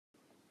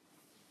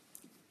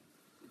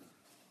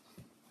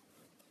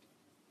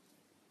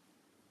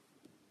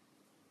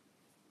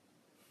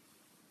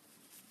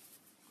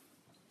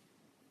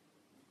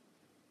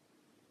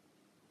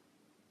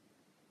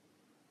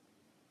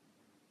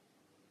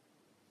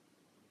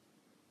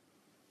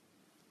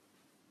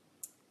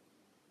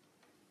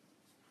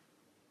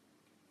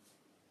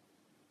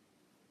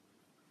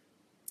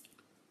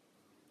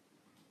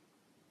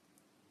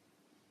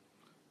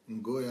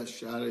Ngoya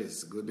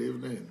Sharis, good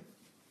evening.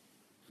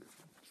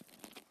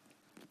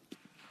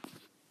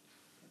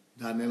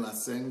 Daniel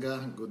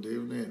Asenga, good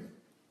evening.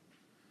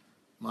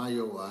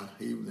 Mayowa,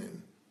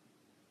 evening.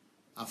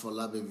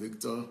 Afolabi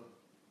Victor,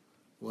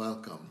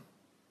 welcome.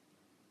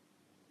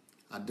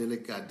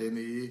 Adeleka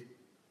Adeniyi,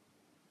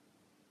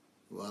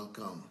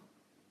 welcome.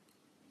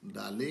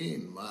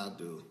 Darlene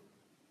Madu,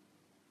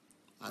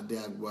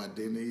 Adeagbo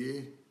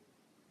Adeniyi,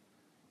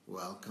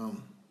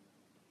 welcome.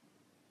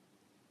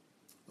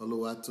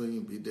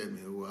 Oluwatoyin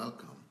Bidemi,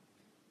 welcome.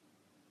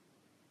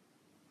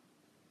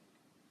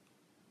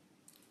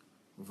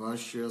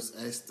 Virtuous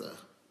Esther,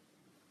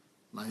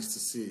 nice to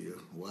see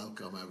you.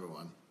 Welcome,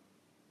 everyone.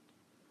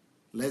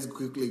 Let's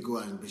quickly go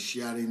and be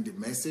sharing the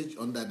message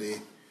under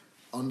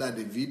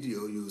the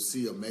video. You'll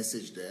see your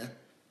message there.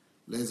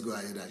 Let's go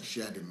ahead and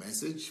share the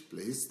message,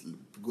 please.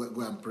 Go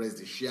and press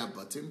the share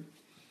button.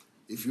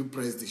 If you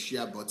press the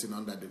share button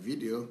under the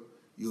video,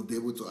 you'll be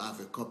able to have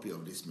a copy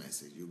of this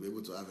message. You'll be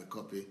able to have a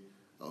copy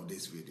of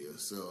this video.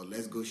 So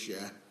let's go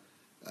share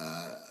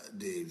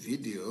the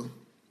video.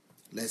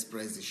 Let's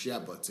press the share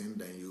button,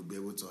 then you'll be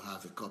able to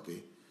have a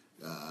copy.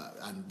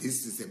 And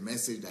this is a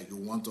message that you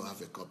want to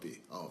have a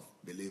copy of.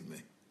 Believe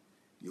me,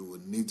 you will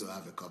need to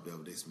have a copy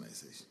of this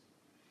message.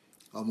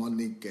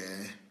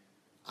 Omonike,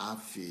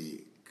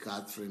 Afi,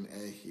 Catherine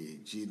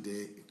Ehi,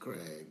 Jide,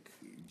 Craig,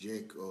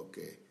 Jake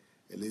Oke,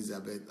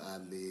 Elizabeth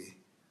Ali,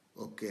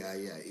 Oke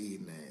Aya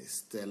Ine,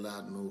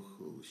 Stella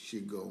Nuhu,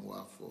 Shigon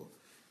Wafo,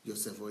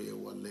 Joseph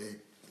Oyewale,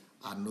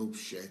 Anup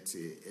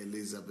Shetty,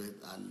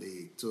 Elizabeth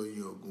Ali,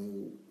 Tony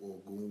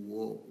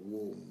Ogunwo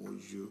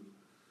Moju,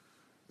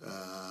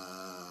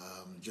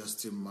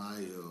 Justin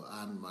Mayo,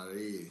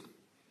 Anne-Marie,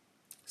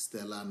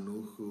 Stella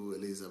Nuhu,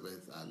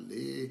 Elizabeth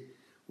Ali.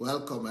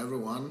 Welcome,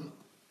 everyone.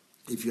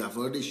 If you have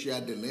already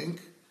shared the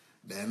link,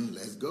 then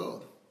let's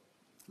go.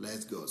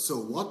 Let's go. So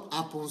what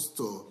happens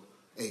to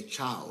a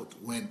child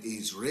when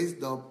he's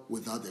raised up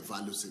without a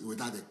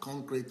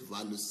concrete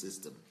value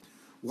system?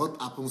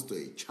 What happens to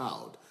a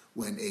child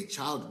when a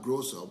child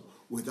grows up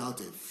without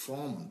a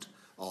formed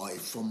or a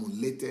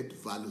formulated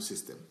value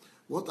system?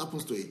 What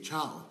happens to a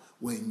child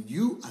when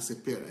you as a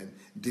parent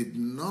did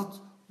not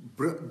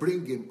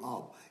bring him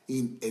up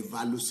in a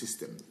value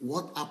system?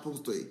 What happens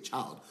to a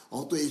child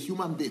or to a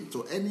human being,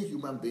 to any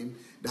human being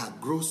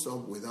that grows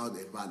up without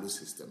a value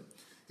system?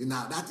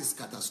 Now, that is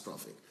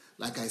catastrophic.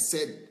 Like I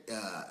said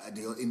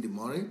in the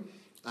morning,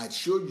 I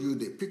showed you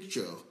the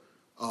picture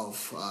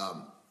of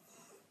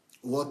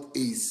what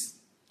is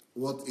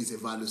a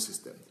value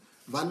system.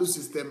 Value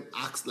system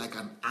acts like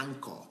an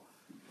anchor.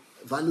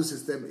 Value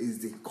system is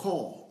the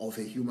core of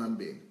a human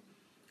being.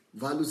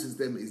 Value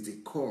system is the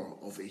core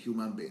of a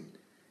human being.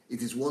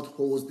 It is what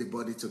holds the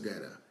body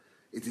together.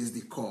 It is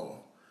the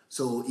core.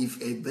 So if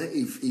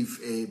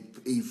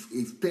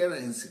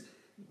parents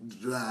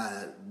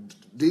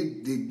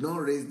did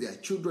not raise their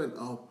children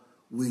up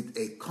with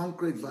a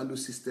concrete value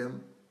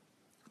system,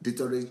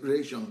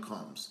 deterioration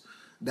comes.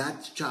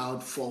 That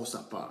child falls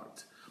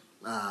apart.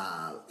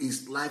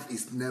 His life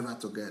is never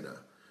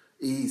together.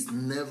 He is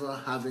never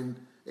having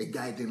a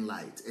guiding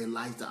light, a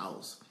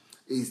lighthouse.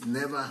 He is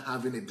never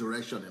having a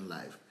direction in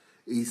life.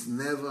 He is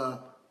never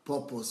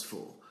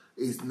purposeful.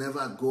 He is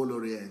never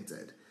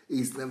goal-oriented.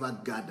 He is never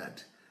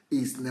gathered. He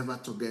is never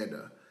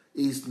together.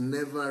 He is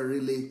never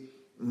really,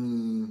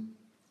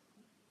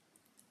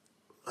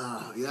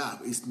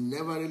 he's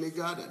never really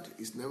gathered.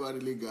 He's never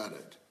really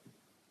gathered.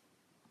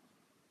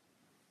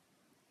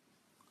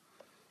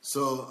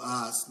 So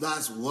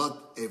that's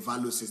what a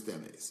value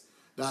system is.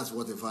 That's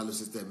what a value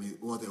system is,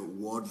 what a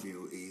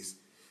worldview is.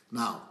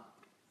 Now,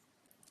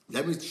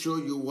 let me show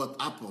you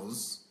what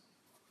happens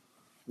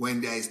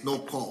when there is no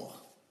core.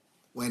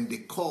 When the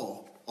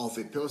core of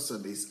a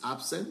person is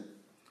absent,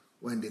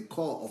 when the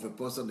core of a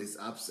person is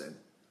absent,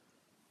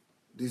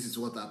 this is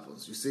what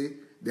happens. You see,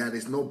 there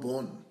is no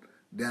bone.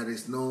 There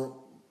is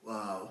no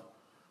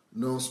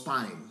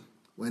spine.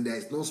 When there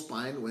is no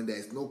spine, when there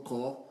is no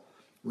core,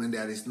 when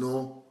there is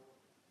no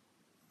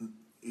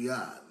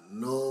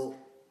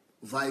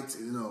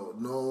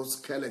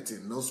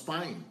skeleton, no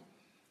spine.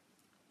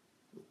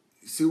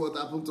 See what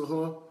happened to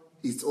her?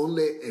 It's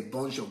only a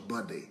bunch of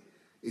body.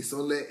 It's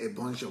only a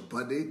bunch of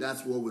body.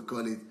 That's what we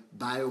call it,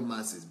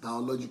 biomasses,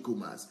 biological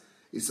mass.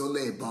 It's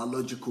only a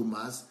biological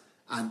mass,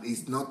 and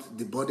it's not,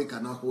 the body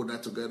cannot hold her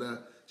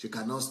together. She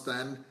cannot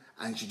stand,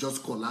 and she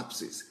just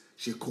collapses.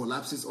 She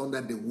collapses under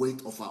the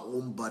weight of her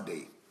own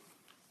body.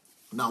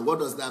 Now, what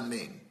does that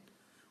mean?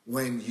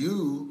 When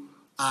you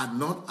are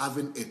not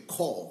having a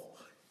core,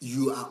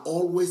 you are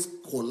always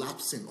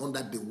collapsing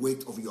under the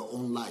weight of your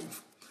own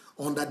life,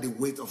 under the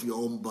weight of your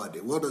own body.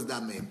 What does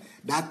that mean?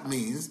 That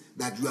means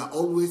that you are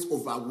always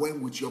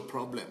overwhelmed with your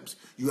problems.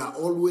 You are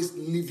always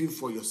living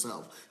for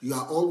yourself. You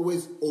are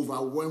always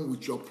overwhelmed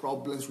with your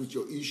problems, with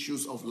your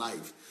issues of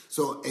life.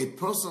 So a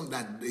person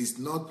that is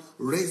not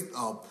raised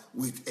up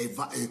with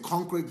a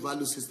concrete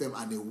value system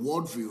and a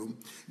worldview,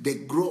 they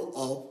grow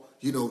up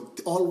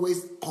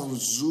always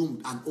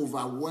consumed and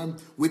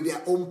overwhelmed with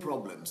their own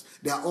problems.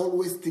 They are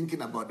always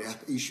thinking about their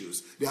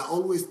issues. They are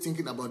always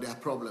thinking about their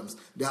problems.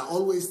 They are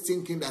always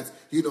thinking that,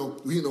 I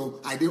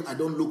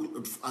don't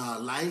look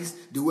nice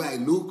the way I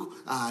look,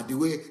 the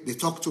way they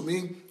talk to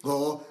me,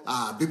 or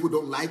people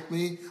don't like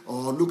me,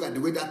 or look at the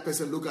way that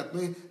person look at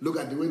me, look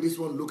at the way this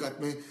one look at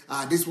me,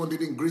 this one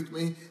didn't greet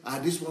me,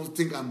 this one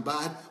think I'm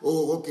bad,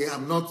 oh, okay,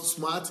 I'm not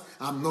smart,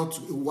 I'm not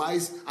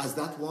wise as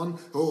that one,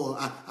 oh,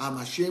 I'm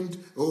ashamed,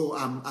 oh,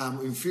 I'm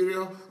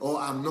inferior, or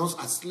I'm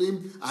not as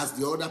slim as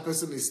the other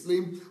person is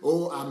slim,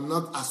 or I'm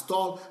not as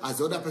tall as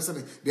the other person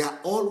is. They are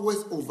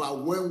always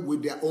overwhelmed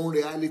with their own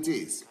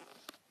realities.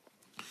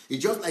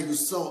 It's just like you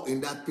saw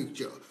in that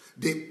picture.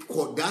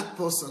 That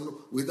person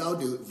without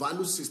the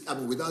value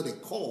system, without a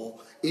core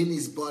in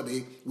his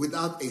body,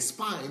 without a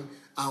spine,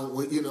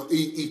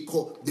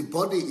 the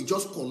body, it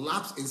just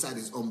collapsed inside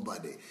his own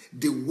body.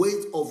 The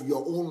weight of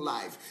your own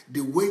life,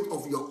 the weight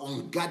of your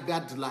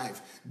ungathered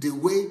life, the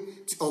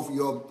weight of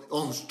your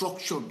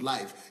unstructured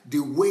life, the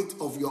weight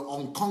of your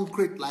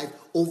unconcrete life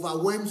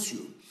overwhelms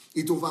you.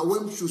 It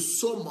overwhelms you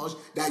so much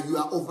that you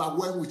are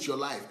overwhelmed with your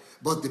life.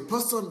 But the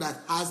person that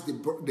has the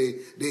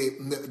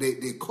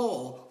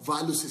core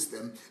value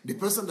system, the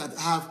person that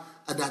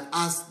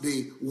has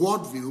the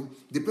worldview,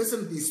 the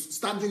person is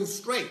standing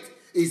straight,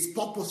 is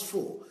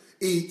purposeful,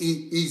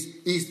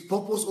 is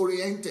purpose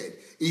oriented,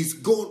 is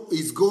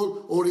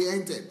goal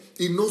oriented.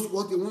 He knows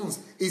what he wants.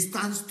 He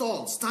stands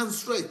tall, stands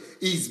straight.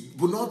 He's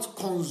not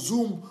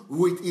consumed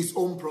with his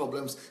own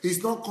problems.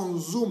 He's not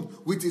consumed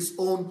with his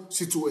own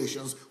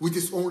situations, with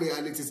his own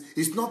realities.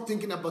 He's not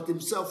thinking about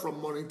himself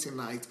from morning to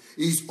night.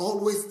 He's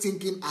always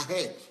thinking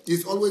ahead.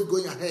 He's always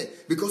going ahead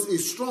because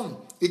he's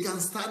strong. He can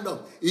stand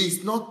up.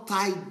 He's not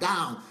tied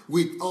down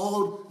with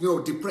all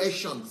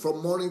depression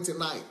from morning to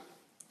night.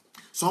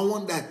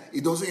 Someone that he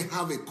doesn't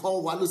have a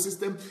core value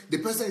system, the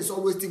person is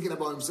always thinking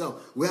about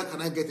himself. Where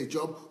can I get a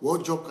job?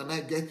 What job can I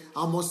get?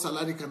 How much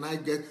salary can I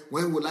get?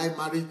 When will I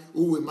marry?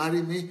 Who will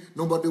marry me?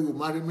 Nobody will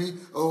marry me.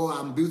 Oh,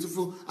 I'm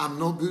beautiful. I'm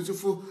not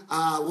beautiful.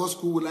 What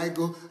school will I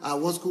go?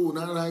 What school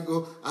will I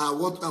go?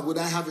 Would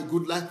I have a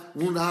good life?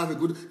 Won't I have a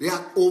good? They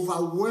are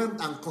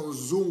overwhelmed and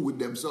consumed with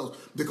themselves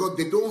because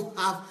they don't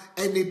have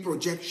any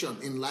projection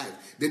in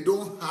life. They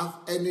don't have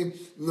any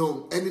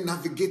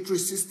navigatory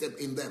system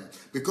in them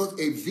because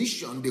a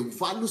vision, the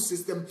value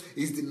system,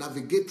 is the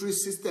navigatory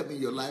system in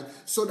your life,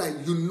 so that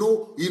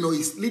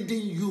it's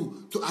leading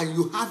you to, and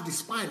you have the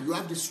spine, you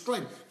have the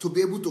strength to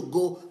be able to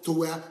go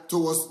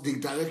towards the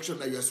direction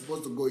that you're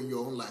supposed to go in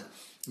your own life.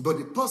 But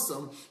the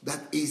person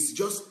that is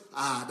just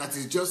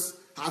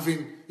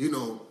having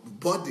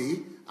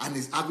body and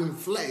is having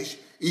flesh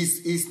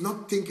is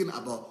not thinking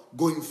about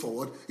going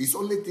forward. He's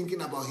only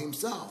thinking about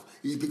himself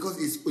because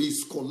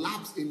he's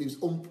collapsed in his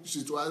own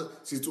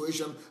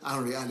situation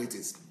and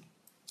realities.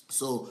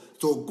 So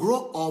to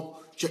grow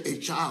up a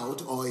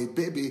child or a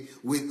baby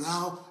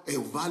without a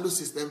value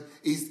system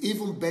is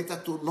even better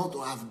not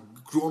to have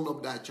grown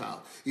up that child.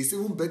 It's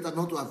even better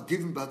not to have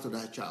given birth to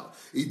that child.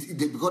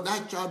 Because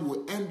that child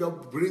will end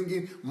up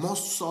bringing more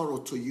sorrow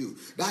to you.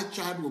 That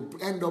child will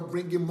end up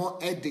bringing more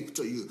headache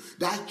to you.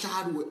 That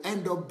child will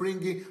end up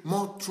bringing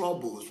more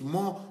troubles,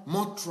 more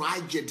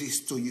tragedies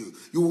to you.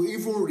 You will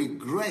even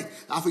regret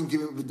having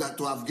given birth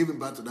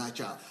to that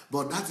child.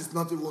 But that is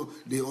not even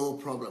the whole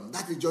problem.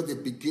 That is just the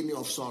beginning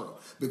of sorrow.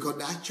 Because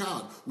that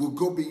child will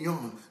go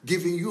beyond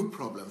giving you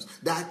problems.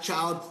 That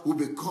child will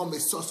become a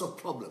source of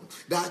problem.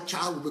 That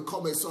child will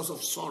become a source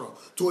of sorrow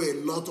to a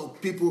lot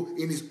of people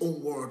in his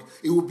own world.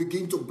 It will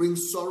begin to bring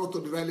sorrow to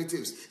the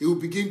relatives. It will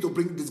begin to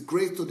bring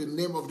disgrace to the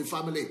name of the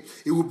family.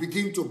 It will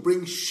begin to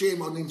bring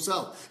shame on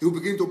himself. It will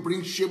begin to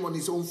bring shame on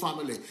his own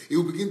family. It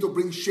will begin to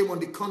bring shame on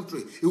the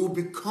country. It will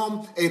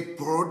become a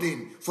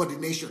burden for the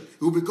nation.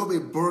 It will become a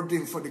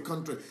burden for the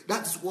country.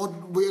 That's what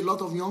a lot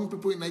of young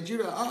people in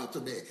Nigeria are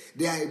today.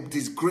 They are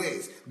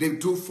disgrace. They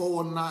do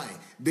 419.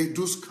 They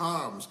do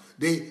scams.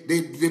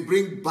 They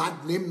bring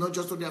bad name not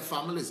just to their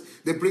families.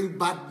 They bring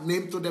bad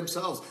name to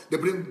themselves. They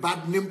bring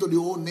bad name to the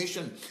whole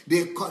nation.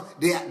 Their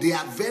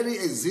very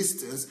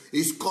existence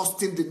is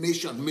costing the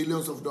nation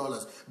millions of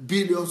dollars,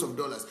 billions of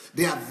dollars.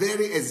 Their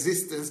very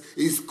existence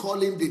is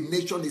calling the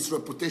nation its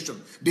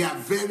reputation. Their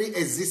very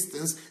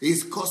existence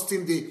is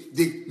costing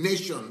the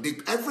nation.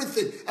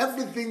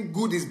 Everything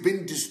good is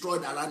being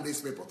destroyed around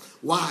these people.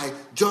 Why?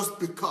 Just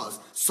because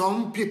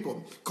some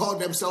people call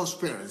themselves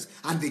parents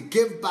and they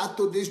gave birth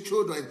to these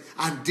children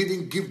and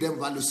didn't give them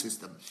value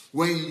system.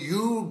 When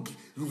you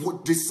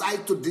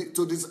decide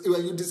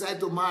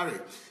to marry,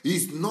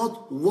 it's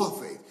not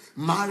worth it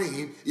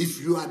marrying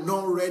if you are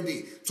not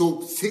ready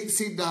to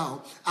sit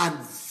down and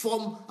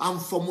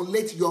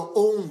formulate your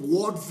own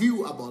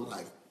worldview about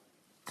life.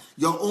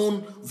 your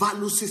own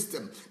value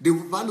system, the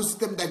value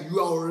system that you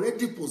are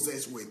already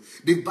possessed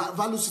with, the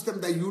value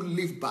system that you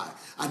live by,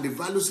 and the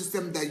value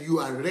system that you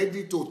are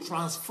ready to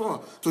transfer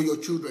to your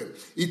children.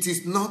 It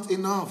is not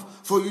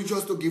enough for you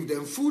just to give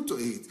them food to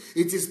eat.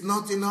 It is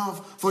not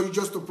enough for you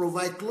just to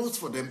provide clothes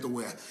for them to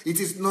wear.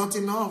 It is not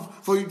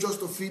enough for you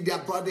just to feed their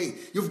body.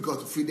 You've got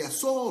to feed their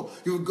soul.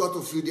 You've got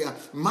to feed their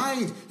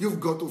mind.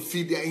 You've got to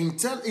feed their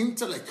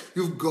intellect.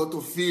 You've got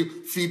to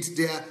feed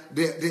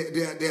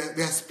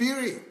their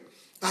spirit.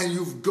 And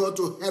you've got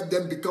to help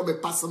them become a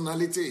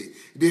personality.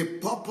 The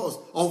purpose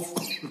of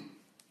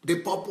the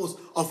purpose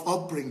of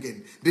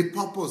upbringing, the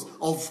purpose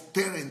of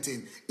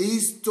parenting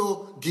is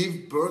to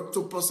give birth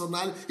to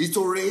personality, is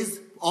to raise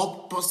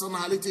up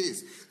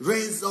personalities,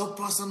 raise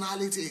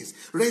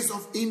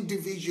up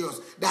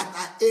individuals that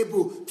are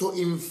able to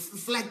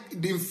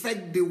infect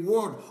the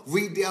world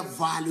with their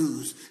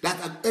values, that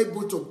are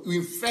able to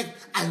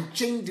infect and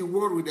change the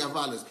world with their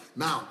values.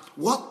 Now,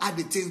 what are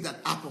the things that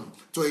happen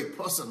to a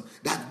person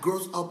that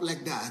grows up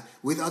like that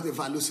without a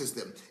value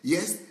system?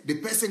 Yes, the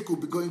person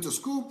could be going to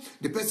school,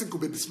 the person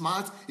could be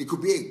smart, it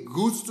could be a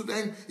good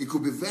student, it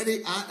could be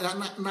very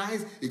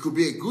nice, it could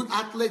be a good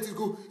athlete, it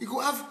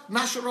could have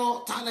natural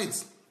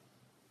talents.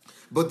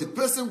 But the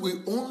person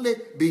will only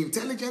be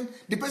intelligent.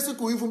 The person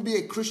could even be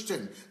a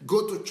Christian,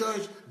 go to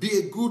church, be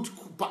a good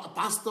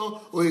pastor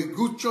or a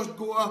good church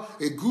goer,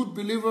 a good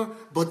believer.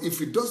 But if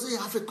he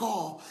doesn't have a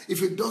call, if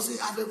he doesn't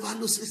have a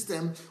value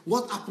system,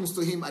 what happens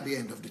to him at the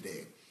end of the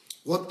day?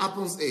 What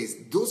happens is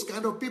those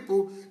kind of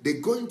people, they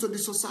go into the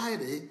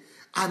society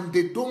and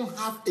they don't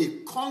have a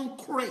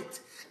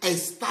concrete,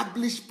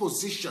 established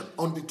position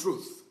on the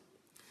truth.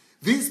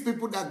 These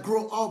people that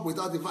grow up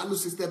without the value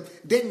system,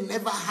 they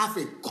never have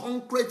a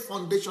concrete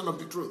foundation of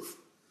the truth.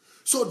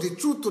 So the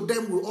truth to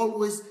them will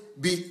always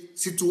be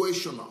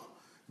situational.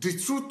 The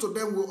truth to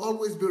them will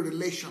always be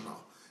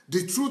relational.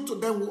 The truth to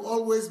them will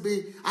always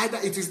be either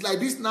it is like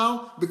this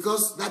now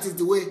because that is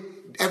the way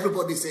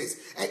everybody says.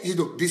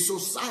 The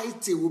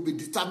society will be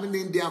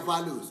determining their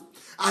values.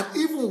 And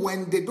even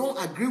when they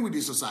don't agree with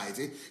the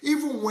society,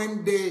 even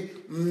when their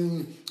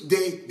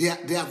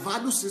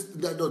value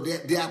system,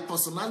 their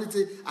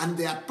personality and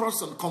their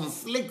person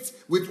conflicts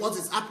with what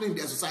is happening in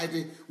their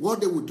society,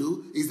 what they will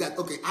do is that,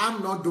 okay,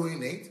 I'm not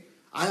doing it.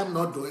 I am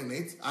not doing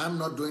it. I am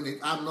not doing it.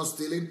 I'm not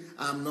stealing.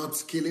 I'm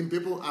not killing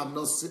people. I'm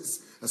not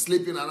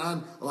sleeping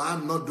around. Or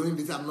I'm not doing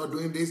this. I'm not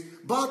doing this.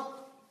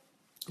 But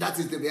that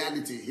is the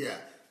reality here.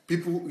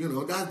 People,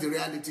 that's the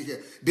reality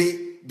here.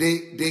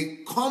 They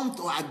come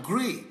to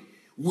agree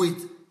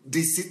with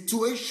the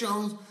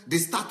situations, the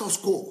status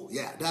quo.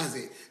 Yeah, that's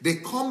it. They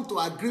come to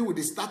agree with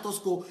the status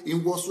quo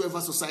in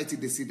whatsoever society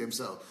they see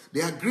themselves.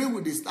 They agree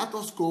with the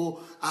status quo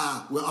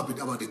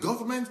about the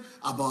government,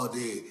 about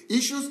the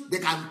issues. They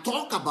can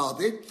talk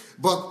about it,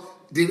 but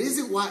the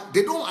reason why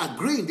they don't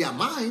agree in their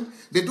mind,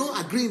 they don't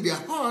agree in their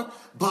heart,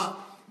 but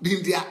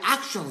in their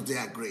actions they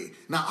agree.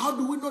 Now, how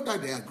do we know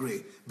that they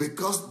agree?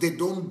 Because they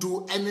don't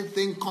do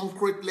anything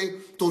concretely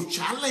to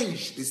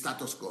challenge the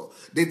status quo.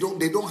 They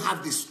don't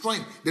have the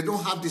strength. They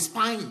don't have the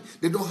spine.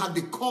 They don't have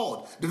the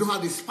cord. They don't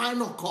have the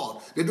spinal cord.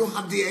 They don't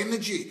have the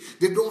energy.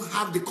 They don't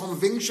have the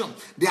conviction.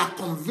 Their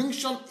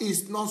conviction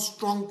is not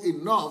strong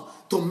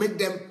enough to make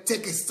them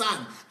take a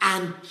stand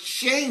and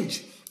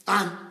change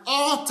and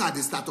alter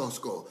the status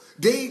quo.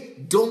 They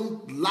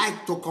don't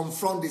like to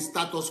confront the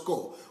status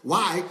quo.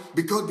 Why?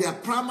 Because their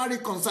primary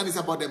concern is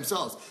about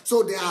themselves.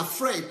 So they are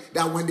afraid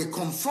that when they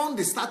confront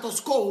the status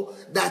quo,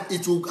 that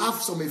it will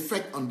have some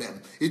effect on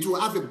them. It will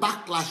have a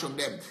backlash on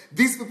them.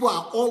 These people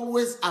are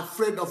always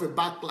afraid of a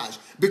backlash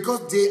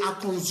because they are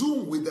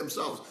consumed with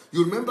themselves.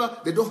 You remember,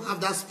 they don't have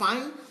that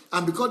spine,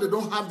 and because they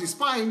don't have the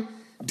spine,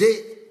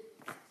 they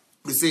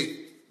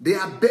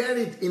are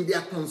buried in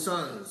their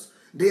concerns.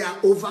 They are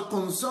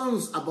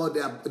over-concerned about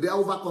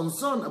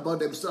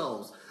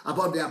themselves,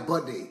 about their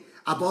body,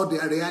 about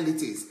their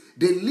realities.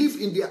 They live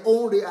in their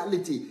own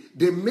reality.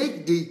 They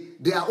make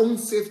their own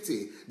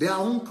safety, their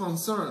own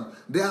concern,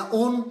 their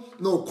own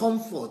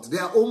comfort,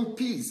 their own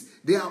peace,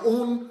 their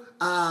own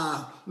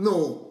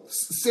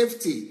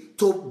safety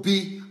to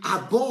be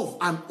above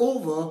and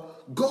over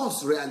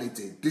God's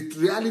reality, the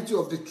reality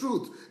of the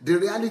truth, the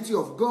reality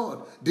of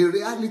God, the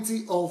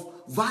reality of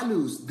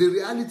values, the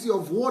reality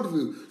of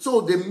worldview.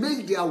 So they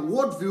make their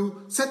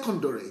worldview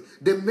secondary.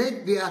 They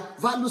make their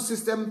value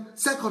system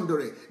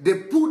secondary. They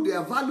put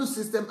their value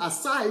system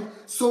aside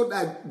so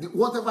that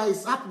whatever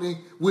is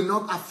happening will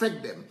not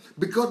affect them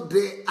because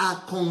they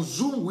are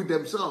consumed with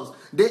themselves.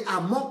 They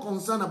are more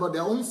concerned about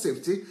their own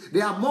safety.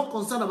 They are more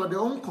concerned about their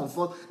own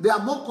comfort. They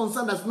are more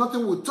concerned that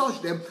nothing will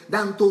touch them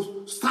than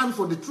to stand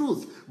for the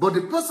truth. But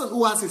the person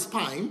who has a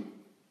spine,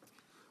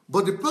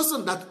 but the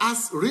person that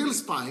has real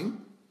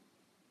spine,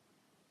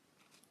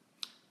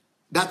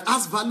 that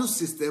has value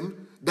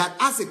system, that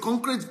has a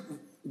concrete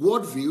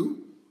worldview,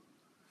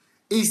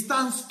 he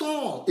stands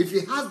tall. If he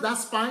has that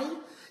spine,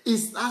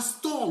 It's a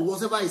stall,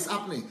 whatever is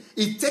happening.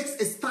 He takes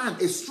a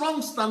stand, a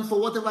strong stand for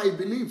whatever he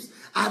believes,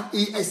 and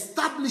he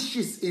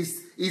establishes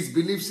his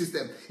belief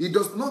system. He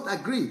does not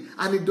agree,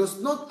 and he does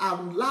not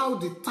allow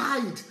the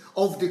tide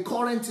of the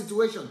current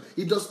situation.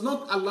 He does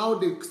not allow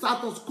the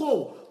status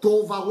quo to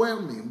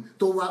overwhelm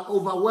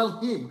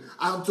him,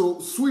 and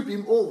to sweep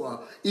him over.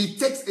 He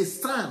takes a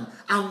stand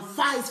and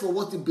fights for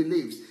what he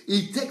believes.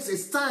 He takes a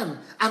stand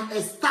and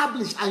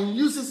establishes and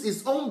uses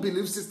his own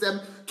belief system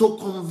to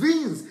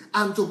convince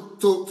and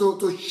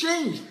to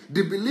change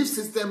the belief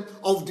system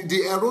of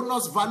the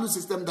erroneous value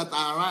system that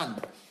are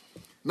around.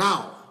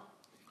 Now,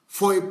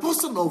 for a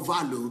person of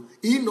value,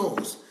 he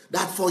knows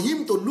that for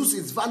him to lose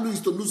his value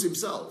is to lose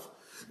himself.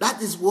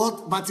 That is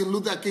what Martin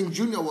Luther King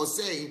Jr. was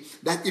saying,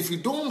 that if you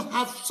don't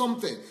have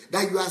something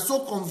that you are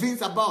so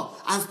convinced about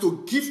as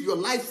to give your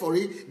life for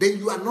it, then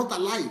you are not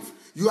alive.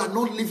 You are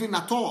not living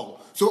at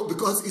all. So,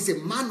 because it's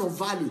a man of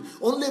value.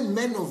 Only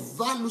men of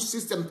value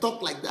system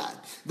talk like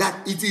that.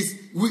 That it is,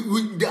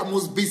 there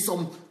must be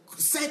some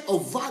set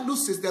of value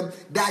system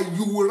that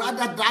you would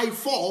rather die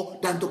for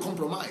than to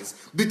compromise,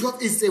 because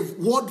it's a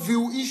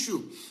worldview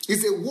issue.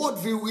 It's a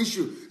worldview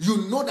issue.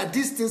 You know that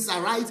these things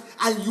are right,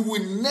 and you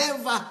will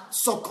never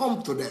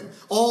succumb to them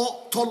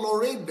or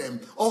tolerate them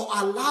or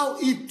allow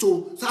it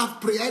to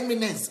have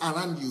preeminence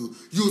around you.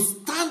 You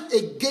stand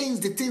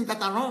against the things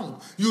that are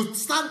wrong. You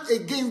stand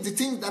against the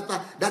things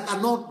that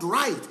are not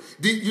right.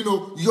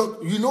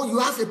 You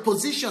have a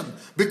position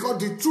because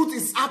the truth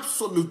is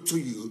absolute to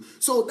you.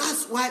 So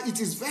that's why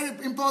it is very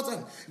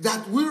important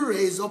that we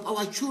raise up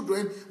our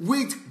children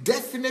with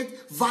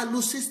definite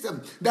value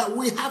system, that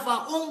we have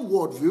our own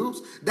worldviews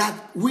that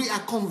we are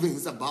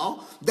convinced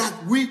about, that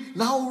we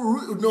now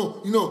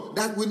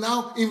that we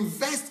now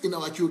invest in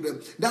our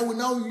children, that we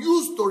now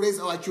use to raise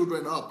our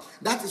children up.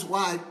 That is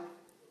why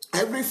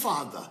every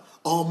father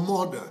or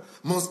mother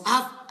must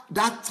have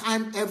that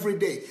time every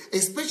day,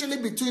 especially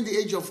between the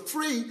age of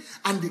 3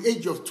 and the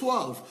age of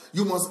 12.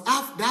 You must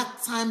have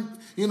that time,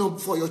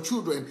 for your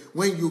children,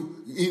 when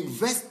you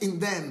invest in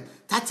them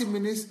 30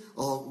 minutes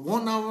or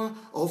 1 hour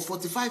or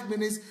 45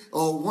 minutes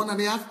or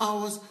 1.5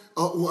 hours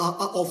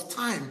of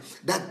time,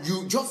 that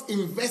you just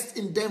invest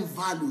in them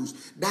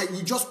values, that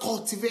you just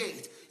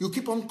cultivate. You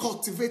keep on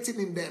cultivating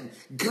in them,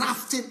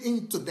 grafting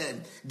into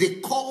them the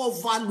core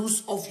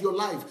values of your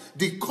life,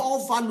 the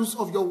core values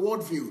of your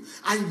worldview,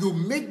 and you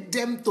make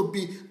them to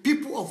be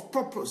people of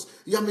purpose.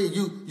 You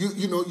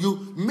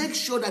make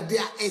sure that they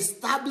are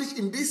established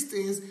in these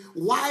things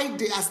while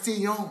they are still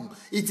young.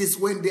 It is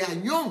when they are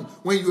young,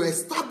 when you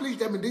establish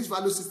them in this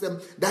value system,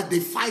 that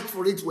they fight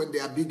for it when they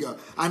are bigger,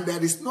 and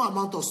there is no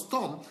amount of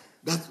storm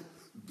that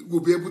will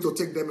be able to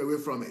take them away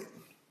from it.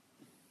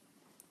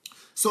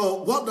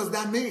 So what does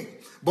that mean?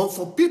 But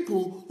for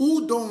people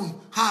who don't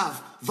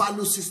have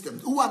value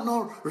systems, who are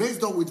not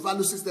raised up with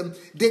value system,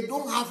 they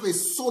don't have a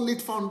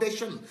solid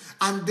foundation,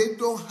 and they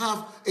don't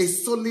have a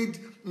solid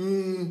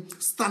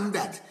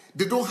standard.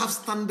 They don't have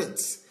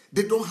standards.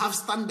 They don't have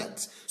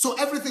standards. So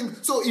everything,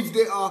 so if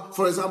they are,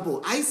 for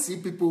example, I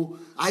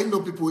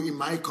know people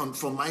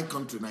from my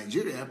country,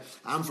 Nigeria.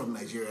 I'm from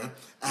Nigeria,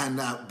 and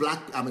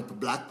I'm a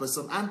black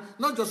person, and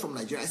not just from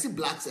Nigeria. I see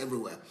blacks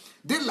everywhere.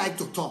 They like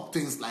to talk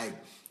things like,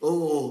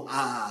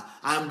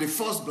 I'm the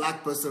first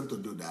black person to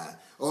do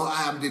that, or I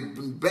have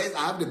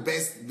the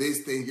best this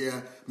thing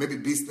here, maybe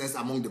business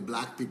among the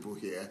black people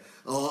here,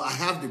 or I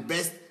have the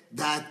best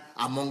that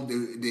among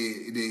the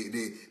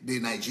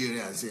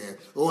Nigerians here,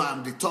 or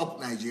I'm the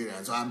top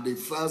Nigerian, so I'm the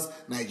first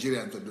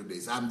Nigerian to do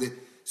this.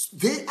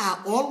 They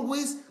are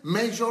always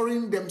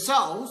measuring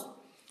themselves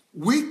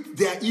with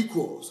their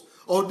equals,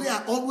 or they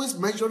are always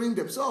measuring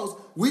themselves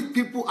with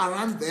people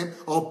around them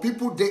or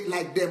people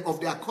like them of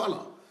their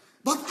color.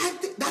 But I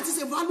think that is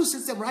a value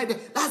system right there.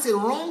 That's a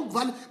wrong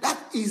value. That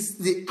is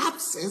the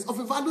absence of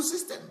a value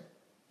system.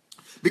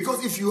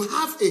 Because if you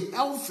have a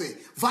healthy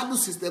value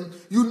system,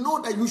 you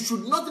know that you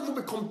should not even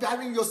be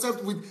comparing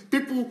yourself with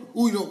people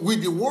who,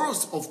 with the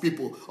worst of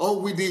people,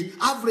 or with the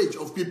average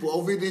of people,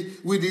 or with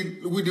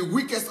the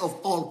weakest of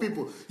all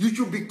people. You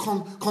should be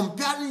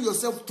comparing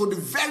yourself to the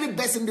very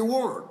best in the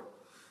world.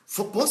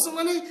 For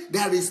personally,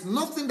 there is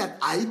nothing that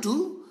I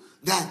do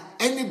that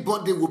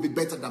anybody will be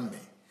better than me.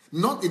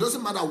 It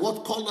doesn't matter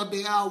what color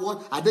they are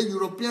they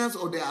Europeans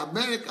or they are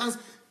Americans.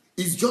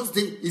 It's just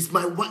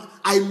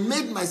I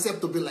made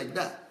myself to be like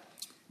that.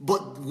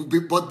 But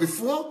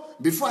before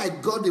I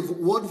got the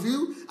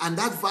worldview and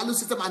that value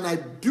system, and I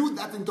built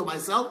that into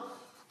myself,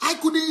 I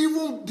couldn't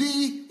even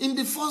be in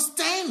the first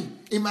 10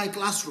 in my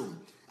classroom.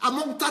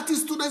 Among 30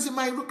 students in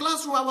my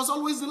classroom, I was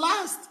always the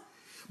last.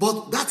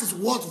 But that is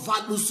what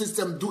value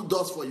system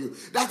does for you.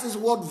 That is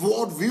what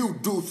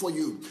worldview do for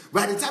you.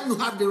 By the time you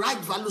have the right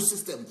value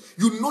system,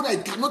 you know that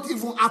it cannot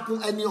even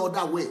happen any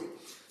other way.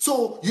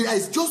 So there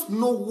is just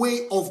no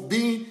way of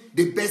being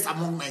the best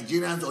among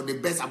Nigerians or the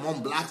best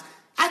among blacks.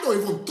 I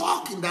don't even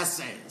talk in that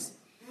sense.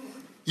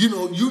 You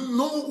know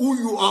who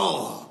you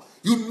are.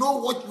 You know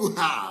what you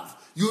have.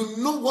 You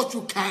know what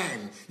you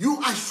can. You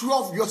are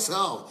sure of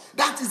yourself.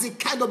 That is the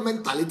kind of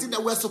mentality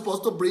that we're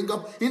supposed to bring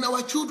up in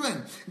our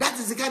children. That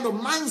is the kind of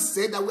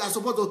mindset that we are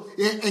supposed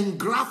to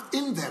engraft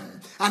in them.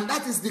 And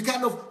that is the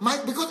kind of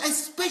mind, because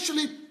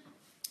especially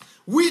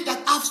we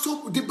that have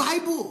the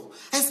Bible,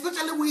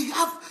 especially we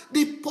have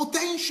the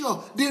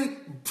potential, the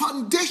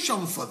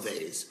foundation for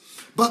this.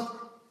 But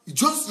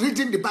just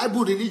reading the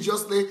Bible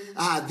religiously,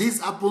 this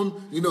happened,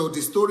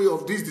 the story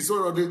of this, the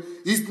story of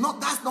this,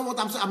 that's not what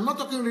I'm saying. I'm not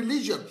talking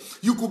religion.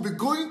 You could be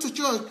going to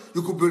church,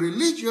 you could be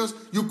religious,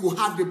 you could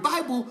have the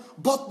Bible,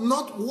 but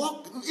not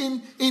walk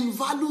in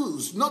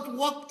values, not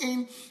walk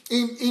in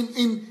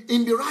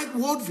the right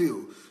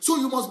worldview. So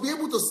you must be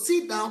able to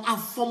sit down and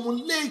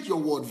formulate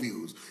your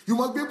worldviews. You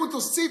must be able to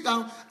sit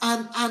down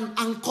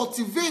and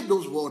cultivate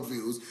those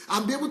worldviews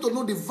and be able to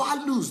know the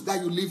values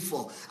that you live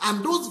for.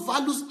 And those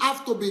values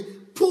have to be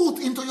put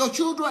into your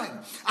children.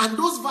 And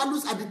those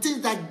values are the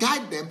things that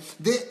guide them.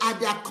 They are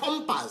their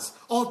compass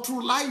or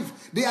true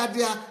life. They are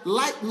their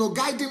light,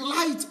 guiding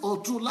light or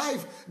true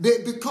life.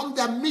 They become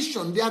their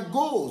mission, their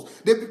goals.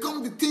 They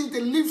become the things they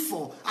live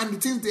for and the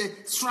things they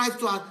strive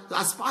to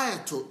aspire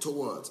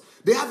towards.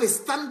 They have a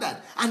standard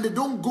and they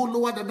don't go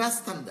lower than that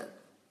standard.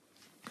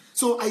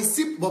 So I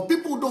see, but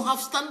people who don't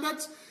have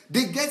standards,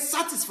 they get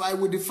satisfied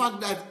with the fact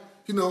that,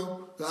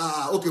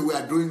 okay, we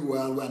are doing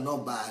well, we are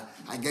not bad.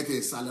 I get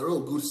a salary,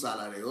 good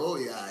salary. Oh,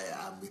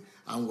 yeah,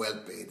 I'm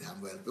well paid,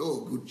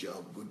 Oh, good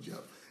job.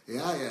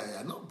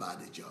 Yeah, not bad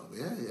a job.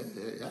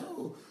 Yeah.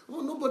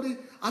 Oh, nobody,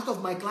 out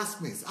of my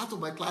classmates, I'm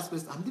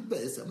the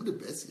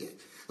best, yeah.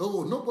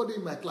 Oh, nobody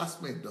in my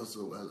classmate does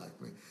so well like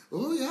me.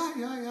 Oh, yeah.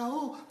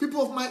 Oh,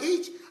 people of my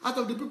age, out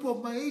of the people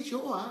of my age,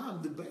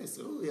 I'm the best.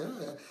 Oh,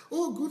 yeah.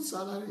 Oh, good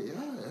salary,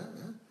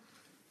 yeah.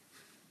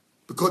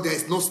 Because there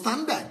is no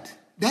standard.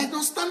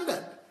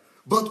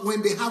 But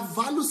when they have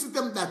value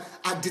system that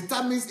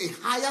determines a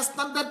higher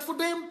standard for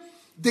them,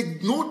 they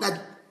know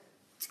that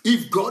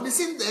if God is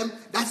in them,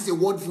 that is a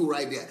worldview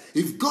right there.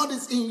 If God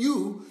is in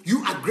you,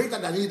 you are greater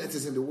than he that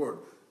is in the world.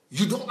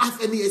 You don't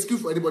have any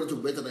excuse for anybody to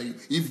be better than you.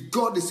 If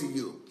God is in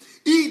you,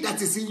 he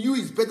that is in you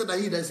is better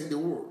than he that is in the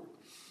world.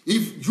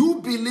 If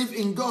you believe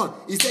in God,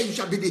 he said you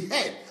shall be the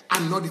head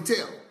and not the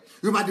tail.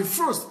 You are the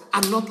first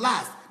and not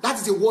last. That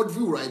is a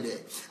worldview right there.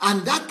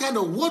 And that kind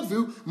of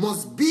worldview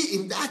must be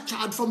in that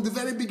child from the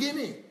very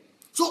beginning.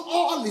 So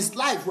all his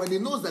life, when he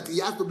knows that he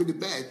has to be the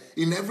best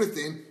in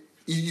everything,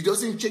 he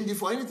doesn't change it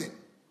for anything.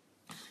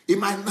 He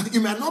might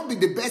not be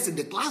the best in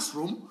the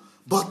classroom,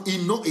 but he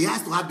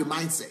has to have the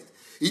mindset.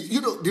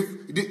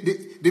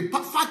 The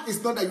fact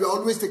is not that you are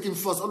always taking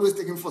first.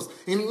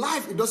 In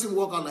life, it doesn't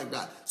work out like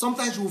that.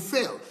 Sometimes you will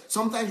fail.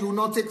 Sometimes you will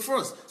not take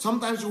first.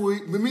 Sometimes you will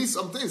miss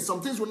some things.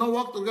 Some things will not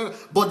work together.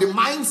 But the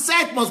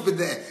mindset must be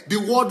there. The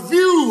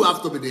worldview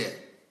has to be there.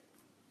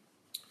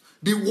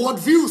 The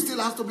worldview still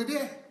has to be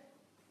there.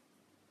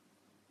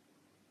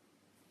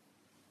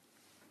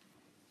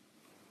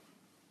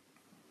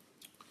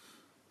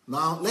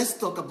 Now, let's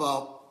talk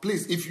about,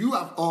 please, if you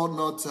all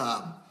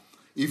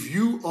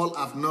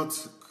have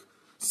not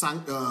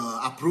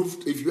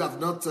approved, if you have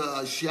not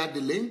shared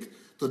the link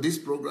to this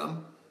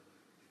program,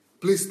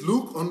 please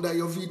look under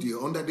your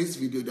video, under this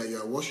video that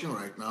you are watching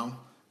right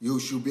now. You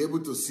should be able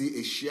to see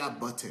a share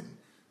button.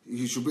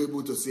 You should be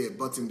able to see a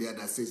button there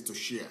that says to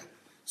share.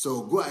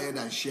 So go ahead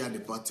and share the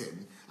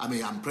button.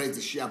 And press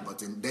the share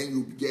button. Then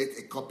you get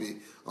a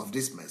copy of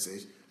this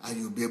message and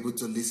you'll be able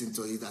to listen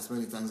to it as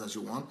many times as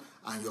you want.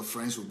 And your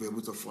friends will be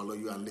able to follow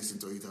you and listen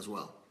to it as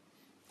well.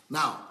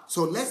 Now,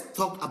 so let's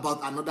talk about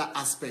another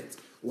aspect,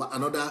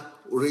 another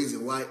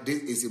reason why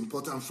this is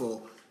important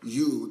for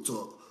you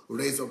to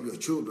raise up your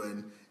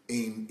children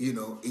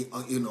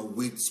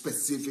with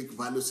specific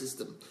value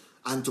system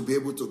and to be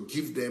able to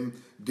give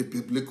them the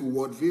biblical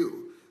worldview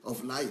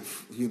of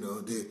life,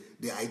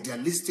 the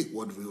idealistic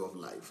worldview of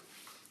life.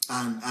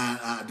 And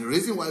the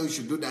reason why we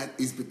should do that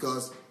is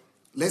because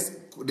I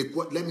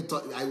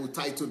will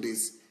title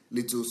this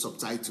little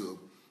subtitle,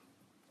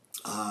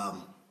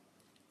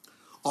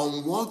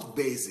 on what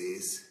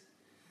basis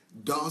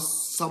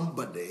does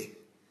somebody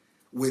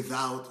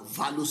without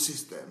value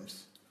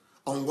systems,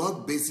 on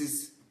what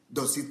basis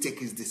does he take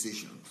his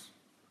decisions?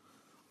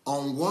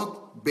 On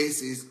what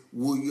basis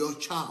will your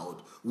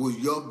child, will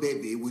your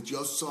baby, will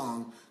your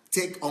son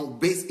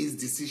base his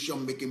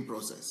decision-making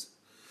process?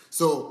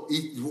 So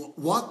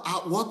what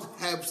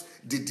helps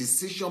the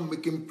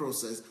decision-making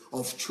process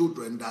of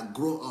children that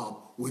grow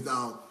up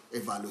without a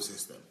value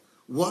system?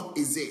 What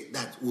is it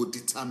that will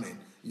determine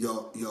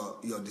your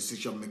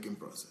decision-making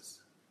process?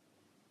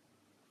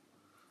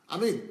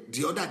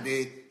 The other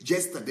day,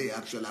 yesterday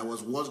actually, I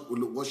was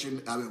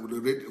watching,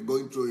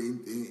 going through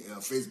in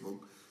Facebook,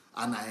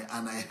 and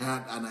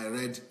I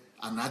read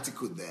an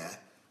article there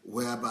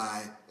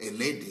whereby a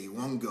lady,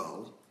 one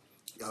girl,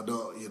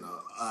 although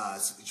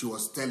she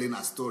was telling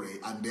a story,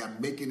 and they are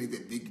making it a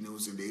big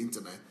news in the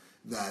internet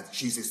that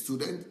she's a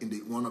student in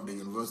one of the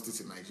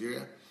universities in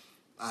Nigeria,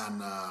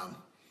 and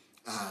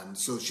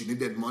so she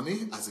needed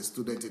money as a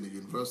student in the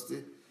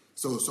university.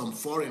 So some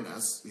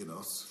foreigners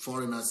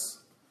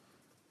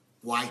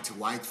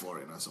white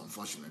foreigners,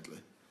 unfortunately.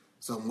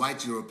 Some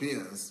white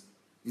Europeans,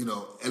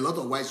 a lot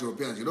of white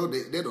Europeans,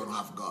 they don't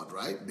have God,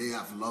 right? They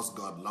have lost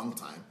God long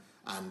time.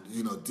 And,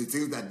 the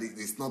things that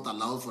it's not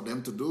allowed for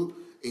them to do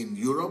in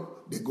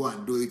Europe, they go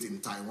and do it in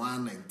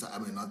Taiwan,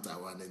 not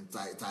Taiwan, in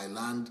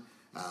Thailand,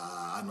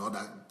 and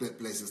other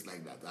places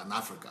like that, and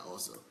Africa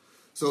also.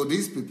 So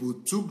these people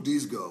took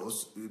these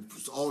girls,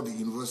 all the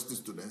university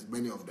students,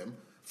 many of them,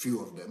 few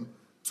of them,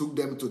 took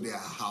them to their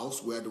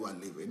house where they were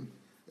living.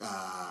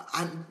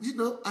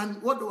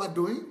 And what they were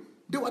doing,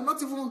 they were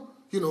not even,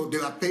 they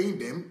were paying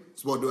them,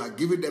 but they were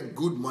giving them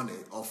good money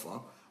offer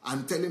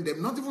and telling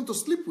them not even to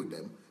sleep with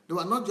them. They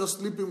were not just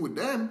sleeping with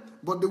them,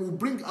 but they would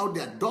bring out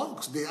their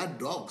dogs. They had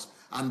dogs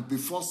and be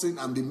forcing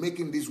and be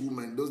making these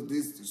women,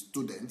 these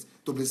students,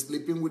 to be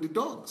sleeping with the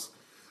dogs.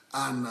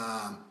 And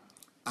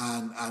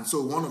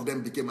so one of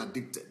them became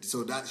addicted.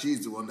 So that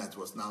she's the one that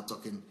was now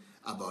talking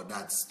about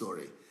that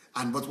story.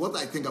 But what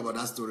I think about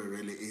that story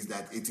really is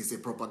that it is a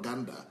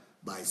propaganda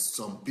by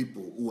some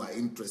people who are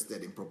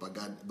interested in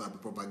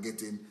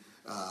propagating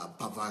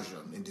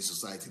perversion in the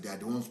society. They are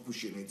the ones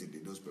pushing it in the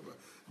newspaper.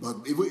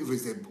 But even if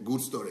it's a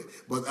good story,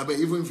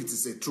 even if it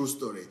is a true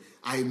story,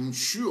 I'm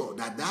sure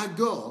that that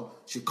girl,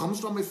 she comes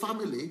from a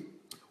family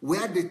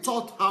where they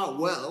taught her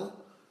well,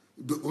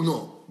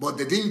 but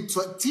they didn't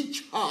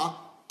teach her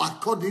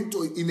according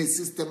to, in a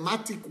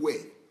systematic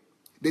way.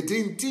 They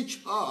didn't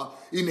teach her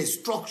in a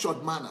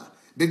structured manner.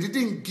 They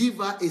didn't give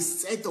her a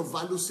set of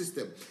value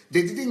system.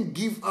 They didn't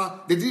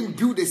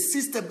build a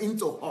system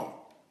into her.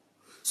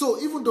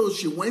 So even though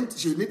she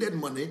needed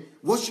money,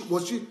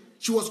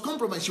 she was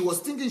compromised. She was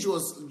thinking she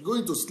was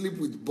going to sleep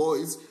with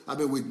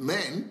with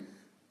men.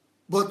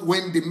 But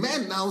when the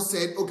men now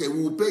said, okay,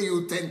 we will pay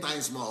you 10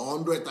 times more,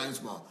 100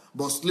 times more,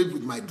 but sleep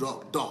with my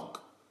dog.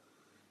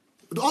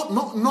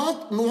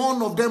 Not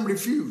one of them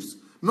refused.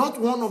 Not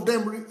one of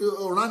them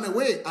ran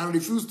away and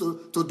refused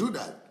to do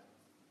that.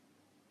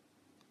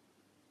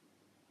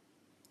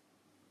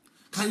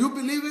 Can you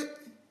believe it?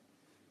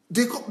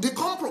 They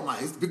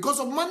compromised because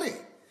of money.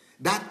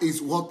 That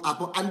is what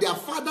happened. And their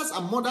fathers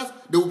and mothers,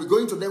 they will be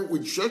going to them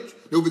with church.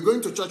 They will be going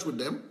to church with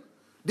them.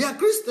 They are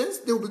Christians.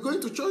 They will be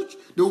going to church.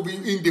 They will be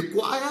in the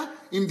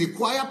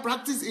choir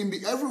practice,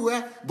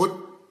 everywhere. But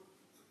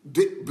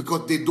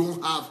because they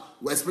don't have,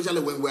 especially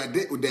when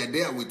they're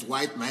there with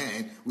white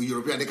men, with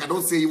Europeans, they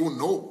cannot say even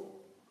no.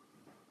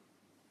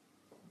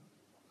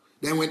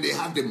 Then when they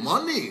have the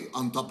money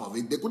on top of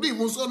it, they couldn't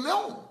even say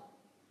no.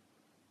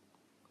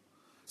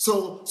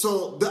 So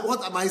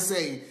what am I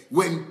saying?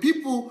 When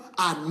people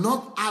are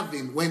not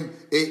having, when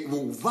a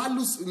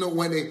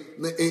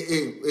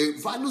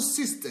value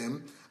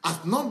system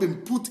has not been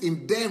put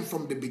in them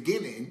from the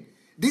beginning,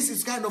 this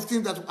is kind of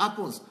thing that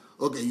happens.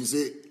 Okay, you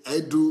say,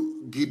 I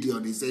do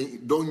Gideon. He's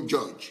saying, don't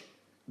judge.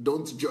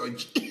 Don't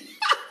judge.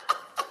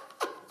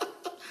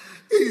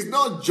 He's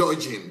not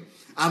judging.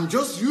 I'm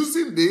just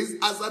using this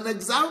as an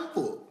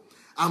example.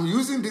 I'm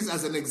using this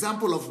as an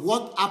example of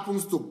what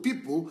happens to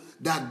people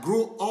that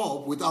grow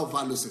up without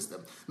value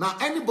system. Now,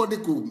 anybody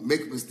could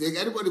make mistake,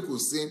 anybody could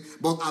sin,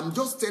 but I'm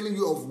just telling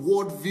you of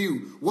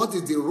worldview. What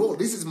is the role?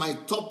 This is my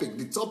topic,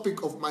 the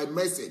topic of my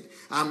message.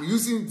 I'm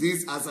using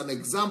this as an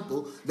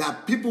example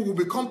that people will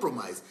be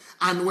compromised.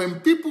 And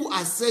when people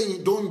are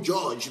saying, don't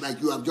judge,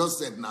 like you have just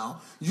said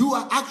now, you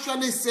are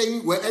actually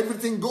saying where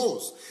everything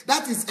goes.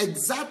 That is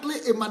exactly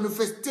a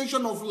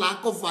manifestation of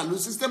lack of value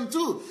system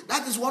too.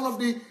 That is one of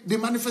the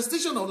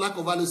manifestation of lack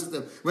of value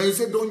system. When you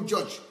say don't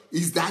judge,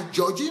 is that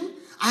judging?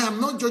 I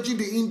am not judging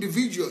the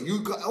individual.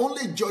 You can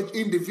only judge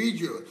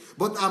individual.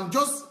 But I'm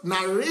just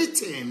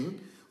narrating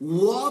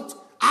what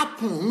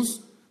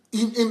happens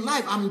in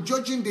life. I'm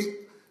judging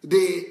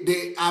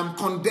I'm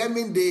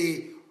condemning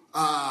the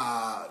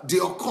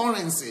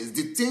occurrences,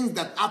 the things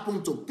that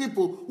happen to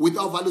people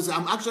without values.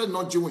 I'm actually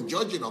not even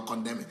judging or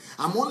condemning.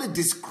 I'm only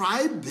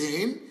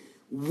describing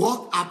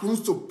what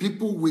happens to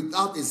people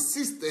without a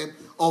system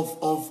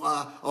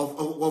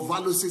of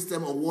value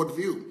system or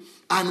worldview.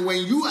 And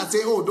when you are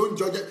saying, oh, don't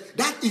judge it,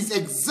 that is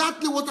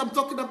exactly what I'm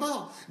talking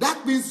about.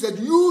 That means that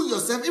you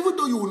yourself, even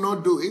though you will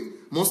not do it,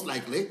 most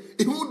likely,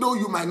 even though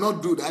you might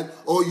not do that,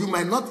 or you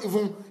might not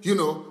even,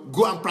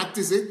 go and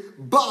practice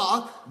it,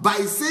 but by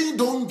saying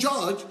don't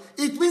judge,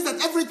 it means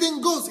that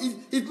everything goes.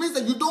 It means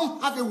that you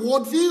don't have a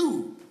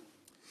worldview.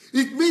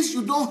 It means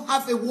you don't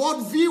have a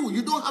worldview.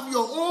 You don't have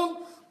your own,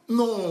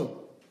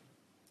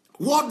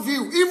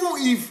 worldview.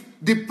 Even if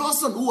the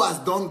person who has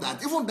done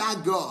that, even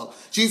that girl,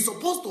 she's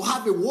supposed to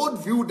have a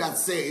worldview that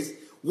says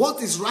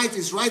what is right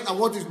and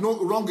what is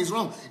wrong is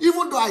wrong.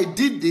 Even though I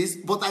did this,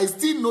 but I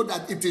still know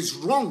that it is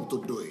wrong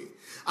to do it.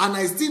 And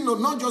I still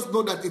not just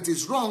know that it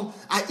is wrong,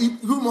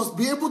 you must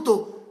be able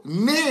to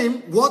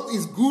name what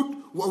is good,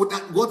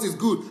 what is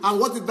good, and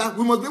what is bad.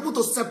 We must be able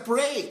to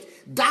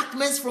separate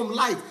darkness from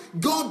light.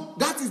 God,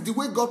 that is the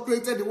way God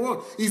created the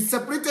world. He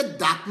separated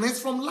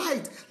darkness from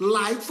light,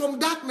 light from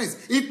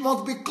darkness. It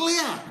must be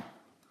clear.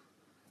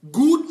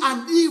 Good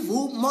and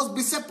evil must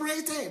be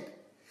separated.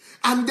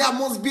 And there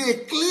must be a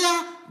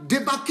clear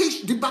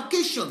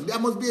demarcation. There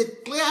must be a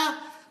clear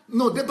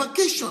no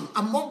demarcation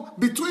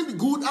between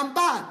good and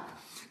bad.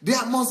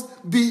 There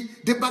must be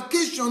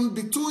demarcation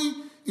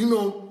between,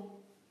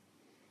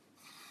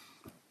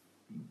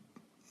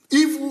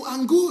 evil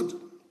and good,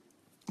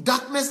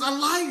 darkness and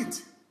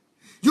light.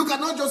 You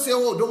cannot just say,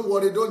 oh, don't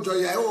worry, don't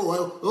judge. Oh,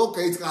 well,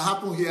 okay, it can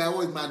happen here.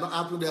 Oh, it might not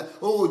happen there.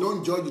 Oh,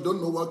 don't judge. You don't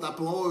know what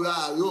happened. Oh,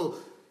 yeah.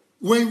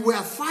 When we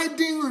are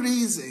finding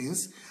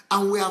reasons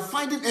and we are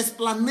finding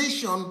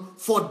explanation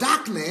for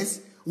darkness,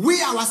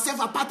 we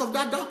ourselves are part of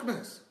that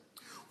darkness.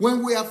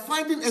 When we are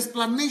finding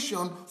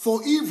explanation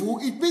for evil,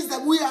 it means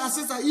that we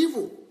ourselves are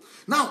evil.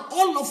 Now,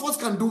 all of us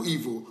can do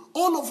evil.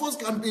 All of us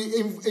can be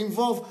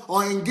involved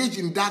or engage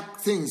in dark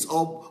things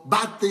or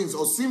bad things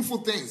or sinful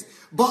things.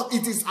 But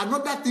it is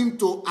another thing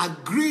to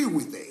agree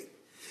with it.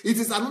 It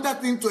is another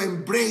thing to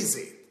embrace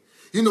it.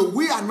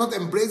 We are not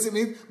embracing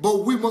it,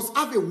 but we must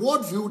have a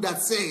worldview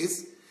that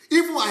says,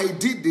 even I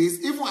did this,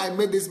 even I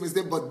made this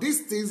mistake, but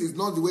these things is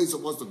not the way it's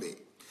supposed to be.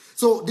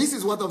 So this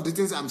is one of the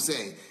things I'm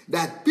saying,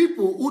 that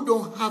people who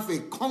don't have a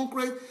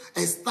concrete,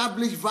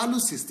 established value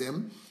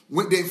system,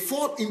 when they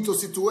fall into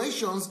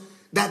situations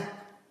that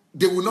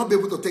they will not be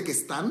able to take a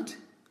stand.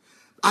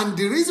 And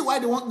the reason why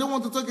they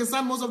want to take a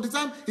stand most of the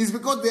time is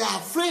because they are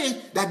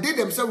afraid that they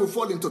themselves will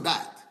fall into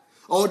that.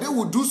 Or they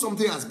will do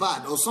something as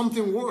bad or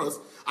something worse,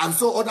 and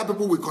so other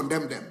people will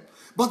condemn them.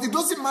 But it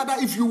doesn't matter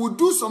if you will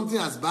do something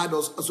as bad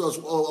or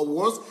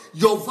worse,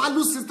 your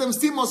value system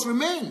still must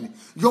remain.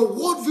 Your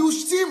worldview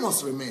still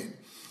must remain.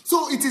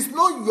 So it is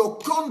not your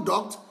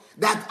conduct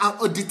that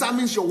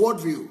determines your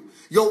worldview.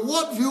 Your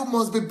worldview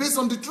must be based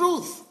on the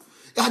truth.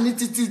 And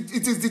it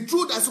is the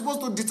truth that's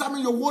supposed to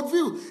determine your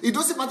worldview. It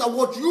doesn't matter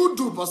what you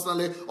do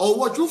personally or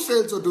what you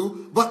fail to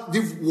do, but the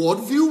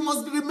worldview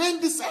must remain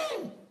the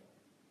same.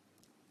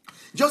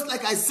 Just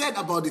like I said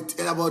about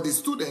the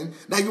student,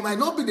 that you might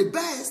not be the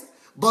best,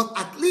 but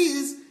at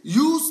least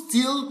you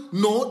still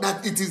know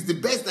that it is the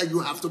best that you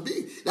have to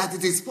be. That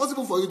it is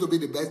possible for you to be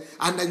the best,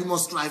 and that you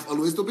must strive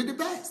always to be the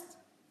best.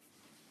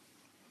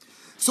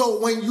 So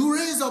when you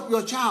raise up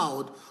your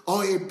child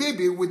or a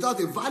baby without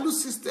a value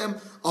system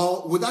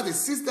or without a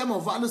system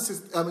of value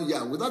system,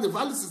 without a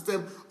value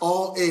system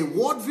or a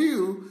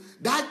worldview,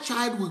 that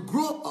child will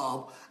grow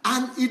up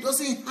and it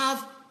doesn't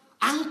have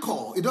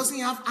anchor. It doesn't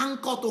have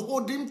anchor to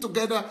hold him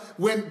together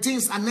when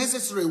things are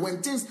necessary, when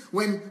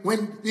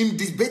in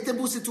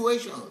debatable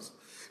situations.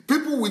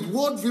 People with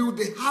worldview,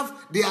 they have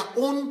their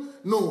own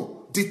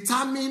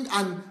determined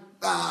and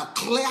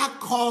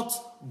clear-cut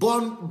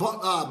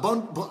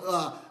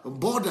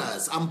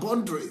borders and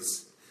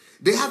boundaries.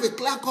 They have a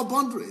clear-cut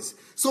boundaries.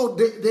 So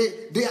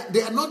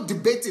they are not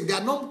debating. They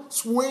are not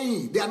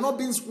swaying. They are not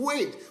being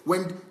swayed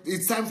when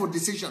it's time for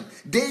decision.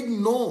 They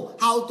know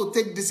how to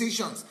take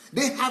decisions.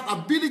 They have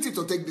ability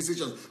to take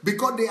decisions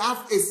because they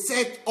have a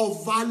set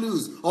of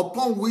values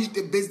upon which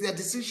they base their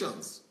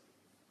decisions.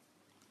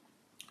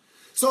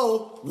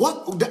 So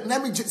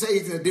let me just say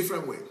it in a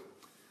different way.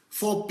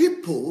 For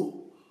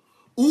people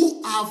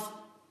who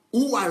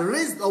are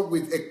raised up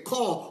with a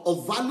core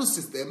of value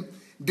system,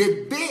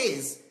 they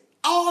base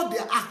all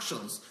their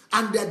actions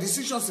and their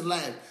decisions in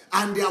life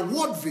and their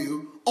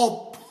worldview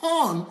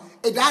upon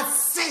that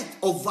set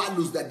of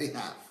values that they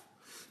have.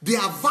 Their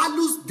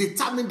values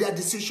determine their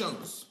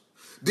decisions.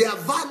 Their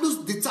values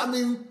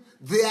determine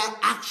their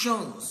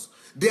actions.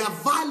 Their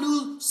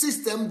value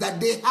system that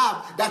they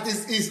have, that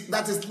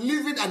is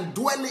living and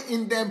dwelling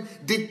in them,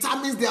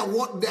 determines their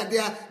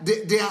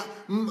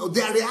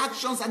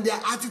reactions and their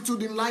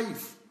attitude in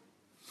life.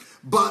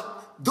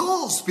 But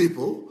those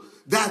people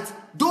that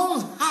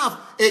don't have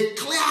a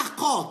clear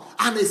cut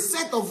and a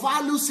set of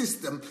value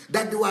system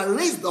that they were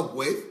raised up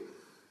with,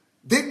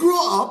 they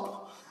grow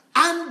up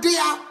and they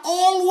are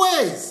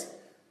always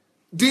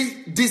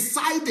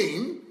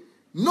deciding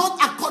not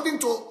according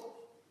to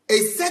a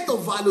set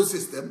of value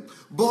system,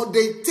 but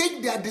they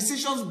take their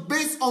decisions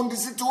based on the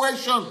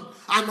situation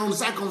and on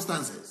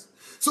circumstances.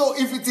 So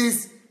if it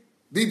is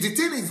the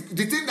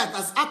thing that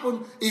has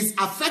happened is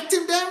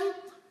affecting them,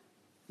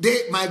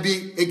 they might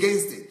be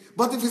against it.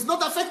 But if it's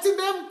not affecting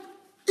them,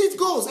 it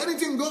goes,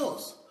 anything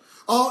goes.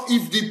 Or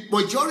if the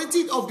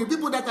majority of the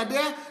people that are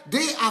there,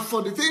 they are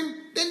for the thing,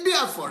 then they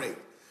are for it.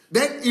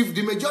 Then if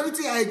the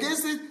majority are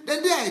against it,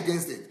 then they are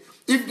against it.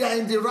 If they are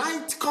in the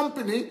right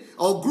company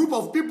or group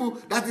of people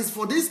that is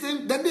for this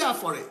thing, then they are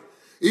for it.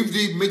 If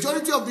the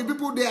majority of the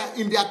people they are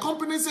in their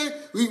company say,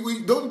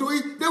 we don't do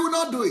it, they will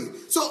not do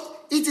it. So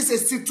it is a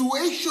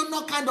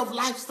situational kind of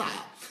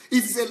lifestyle.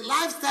 It is a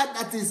lifestyle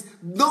that is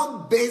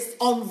not based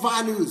on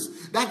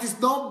values. That is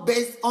not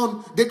based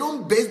on, they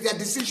don't base their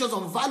decisions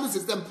on value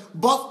system,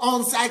 but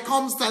on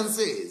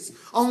circumstances,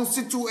 on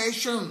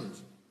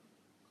situations.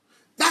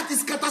 That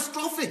is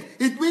catastrophic.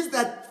 It means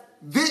that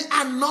they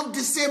are not the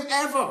same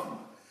ever.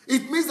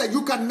 It means that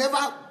you can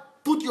never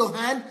put your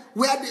hand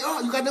where they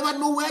are. You can never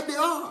know where they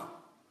are.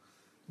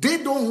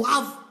 They don't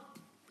have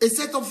a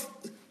set of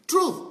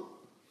truth.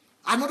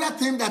 Another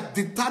thing that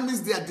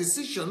determines their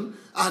decision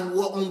and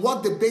on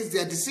what they base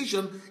their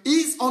decision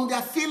is on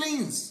their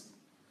feelings.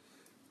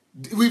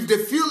 If they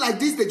feel like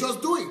this, they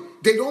just do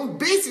it. They don't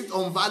base it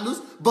on values,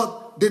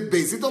 but they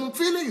base it on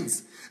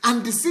feelings.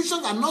 And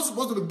decisions are not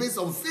supposed to be based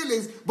on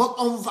feelings, but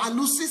on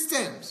value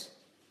systems.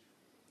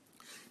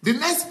 The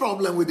next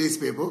problem with these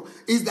people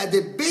is that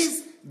they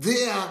base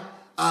their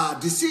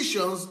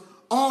decisions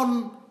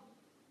on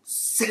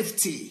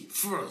safety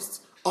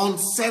first, on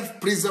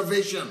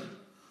self-preservation,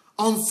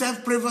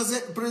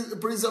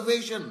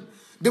 preservation.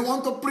 They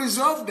want to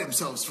preserve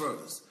themselves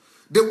first.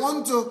 They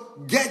want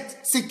to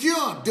get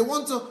secured. They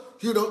want to,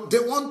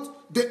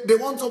 they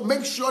want to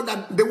make sure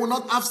that they will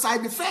not have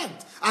side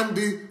effects, and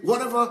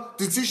whatever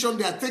decision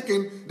they are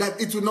taking,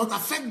 that it will not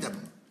affect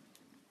them,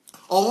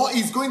 or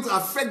it's going to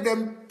affect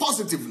them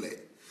positively.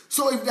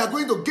 So if they are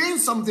going to gain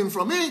something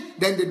from me,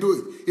 then they do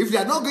it. If they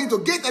are not going to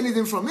gain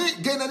anything from me,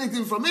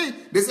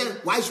 they say,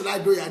 why should I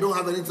do it? I don't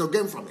have anything to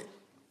gain from it.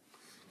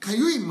 Can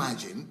you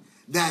imagine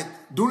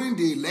that during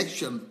the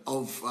election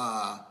of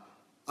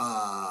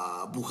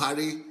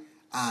Buhari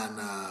and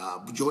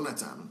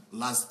Jonathan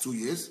last 2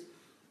 years,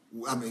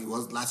 I mean, it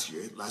was last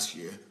year,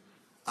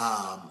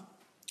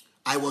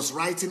 I was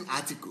writing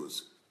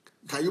articles.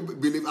 Can you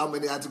believe how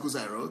many articles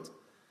I wrote?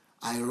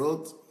 I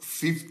wrote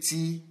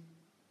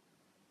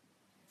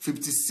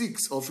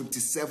 56 or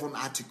 57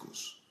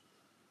 articles.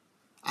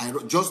 I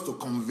wrote just to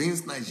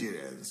convince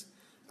Nigerians,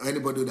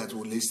 anybody that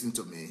will listen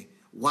to me,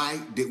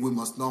 why we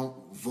must not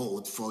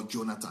vote for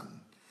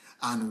Jonathan,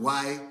 and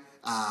why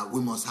we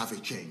must have a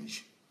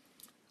change.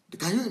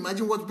 Can you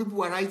imagine what people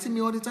were writing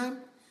me all the time?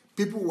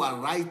 People were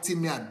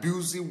writing me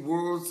abusive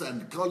words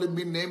and calling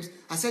me names.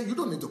 I said, you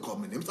don't need to call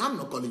me names. I'm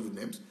not calling you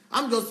names.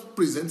 I'm just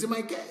presenting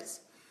my case.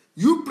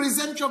 You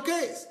present your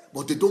case,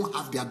 but they don't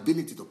have the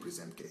ability to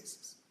present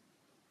cases.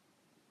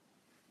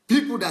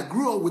 People that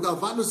grew up with a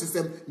value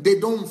system, they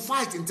don't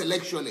fight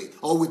intellectually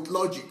or with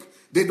logic.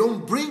 They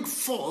don't bring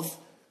forth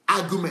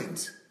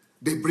argument.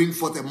 They bring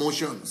forth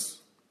emotions.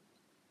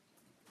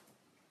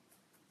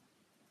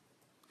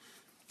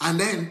 And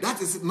then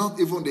that is not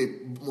even the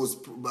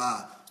most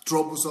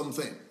troublesome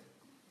thing.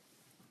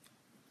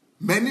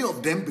 Many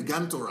of them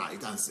began to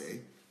write and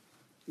say,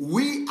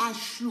 we are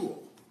sure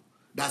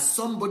that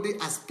somebody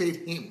has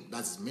paid him,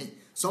 that's me,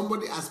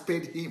 somebody has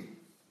paid him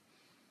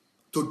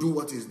to do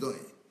what he's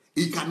doing.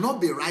 He cannot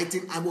be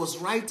writing. I was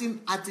writing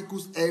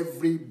articles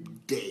every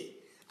day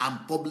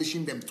and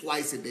publishing them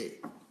twice a day.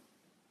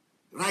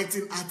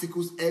 Writing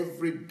articles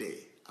every day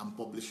and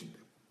publishing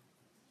them.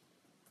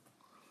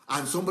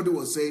 And somebody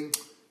was saying,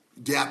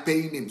 they are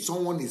paying him.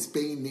 Someone is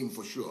paying him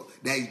for sure.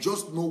 There is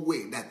just no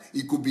way that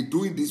he could be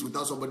doing this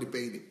without somebody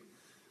paying him.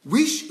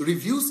 Which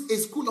reviews a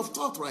school of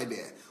thought right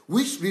there.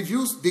 Which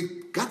reviews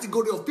the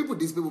category of people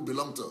these people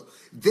belong to.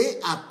 They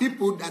are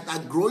people that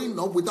are growing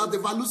up without a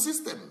value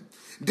system.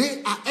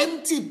 They are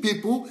empty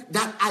people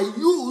that are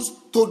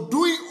used to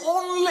doing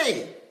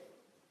only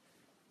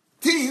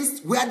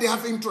things where they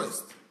have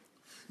interest.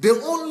 They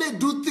only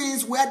do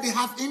things where they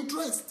have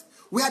interest,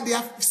 where they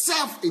have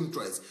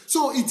self-interest.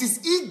 So it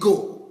is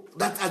ego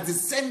that at the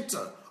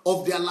center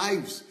of their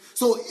lives.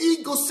 So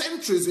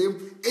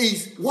egocentrism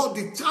is what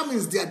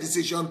determines their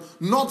decision,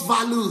 not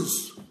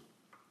values.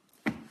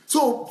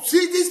 So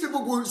see, these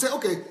people will say,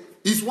 okay,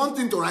 it's one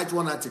thing to write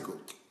one article,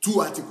 2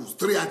 articles,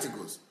 3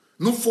 articles,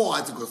 no 4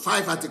 articles,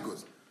 5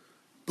 articles.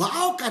 But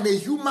how can a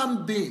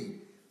human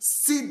being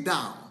sit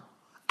down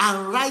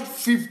and write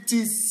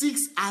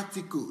 56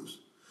 articles,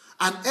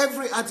 and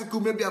every article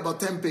maybe about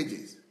 10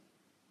 pages?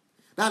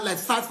 That's like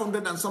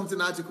 500 and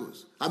something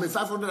articles.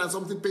 500 and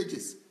something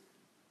pages.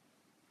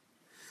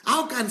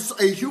 How can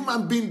a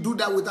human being do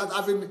that without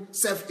having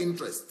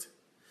self-interest?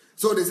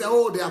 So they say,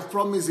 oh, they have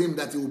promised him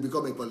that he will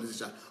become a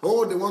politician.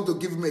 Oh, they want to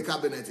give him a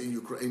cabinet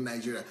in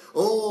Nigeria.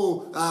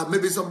 Oh,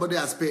 maybe somebody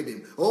has paid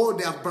him. Oh,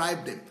 they have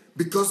bribed him.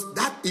 Because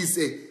that is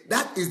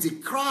the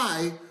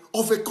cry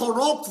of a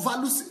corrupt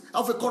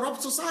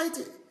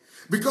society.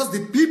 Because the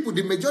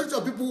majority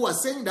of people who are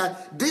saying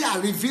that, they are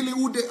revealing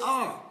who they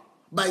are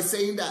by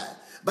saying that.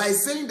 By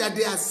saying that,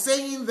 they are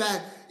saying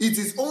that it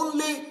is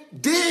only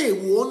they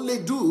who only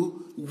do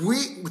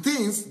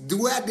things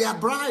where they are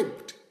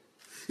bribed.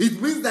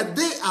 It means that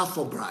they are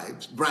for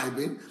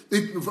bribery.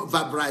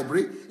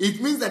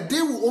 It means that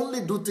they will only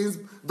do things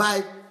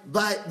by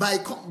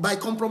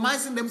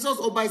compromising themselves,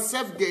 or by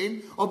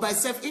self-gain, or by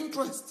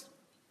self-interest.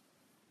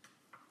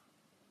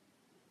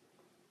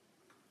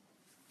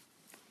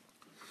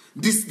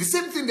 The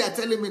same thing they are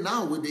telling me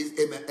now with this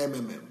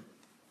MMM.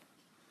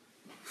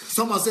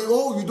 Some are saying,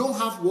 oh, you don't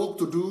have work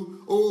to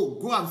do. Oh,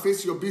 go and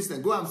face your business.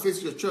 Go and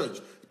face your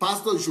church.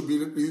 Pastor, you should be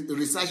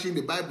researching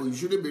the Bible. You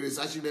shouldn't be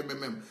researching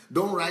MMM.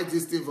 Don't write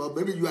this thing for,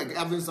 maybe you are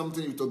having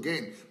something to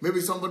gain.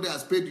 Maybe somebody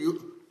has paid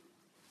you.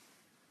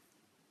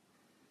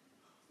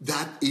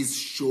 That is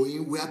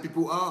showing where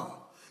people are.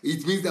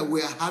 It means that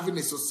we are having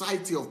a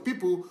society of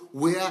people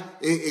where,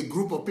 a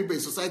group of people, a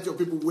society of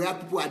people where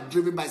people are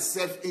driven by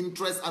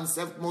self-interest and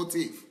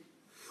self-motive.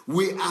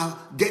 We are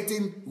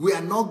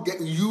not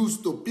getting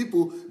used to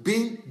people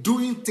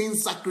doing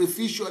things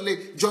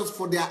sacrificially just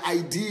for their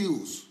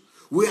ideals.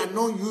 We are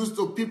not used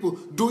to people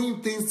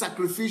doing things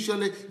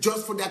sacrificially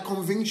just for their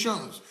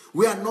convictions.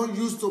 We are not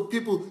used to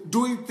people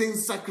doing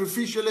things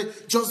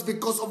sacrificially just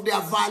because of their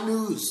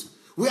values.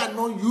 We are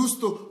not used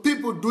to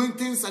people doing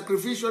things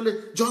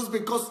sacrificially just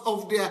because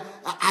of their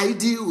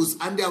ideals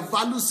and their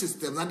value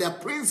systems and their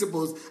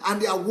principles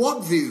and their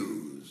worldviews.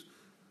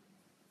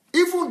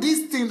 Even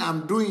this thing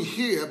I'm doing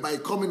here by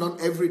coming on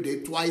every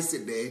day, twice a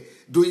day,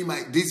 doing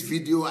this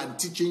video and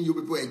teaching you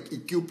people,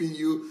 equipping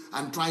you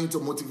and trying to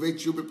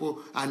motivate you people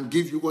and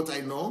give you what I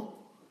know.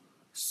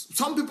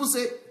 Some people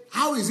say,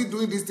 how is he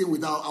doing this thing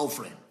without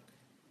offering?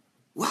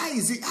 Why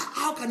is he,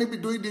 how can he be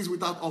doing this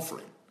without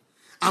offering?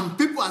 And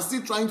people are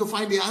still trying to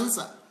find the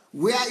answer.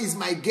 Where is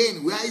my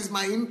gain? Where is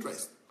my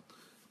interest?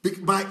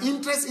 My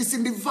interest is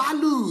in the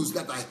values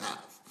that I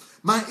have.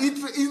 My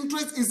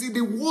interest is in the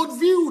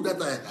worldview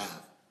that I have.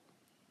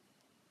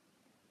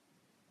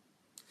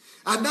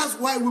 And that's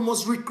why we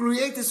must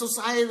recreate a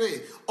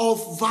society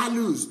of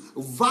values,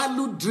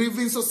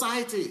 value-driven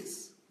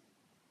societies.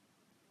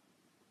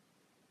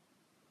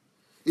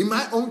 In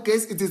my own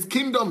case, it is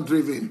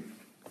kingdom-driven.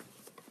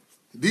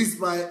 This is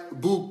my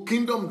book,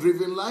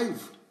 Kingdom-Driven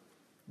Life.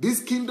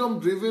 This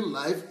kingdom-driven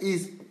life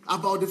is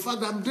about the fact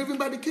that I'm driven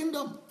by the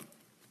kingdom.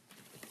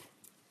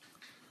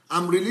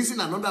 I'm releasing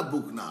another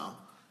book now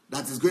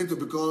that is going to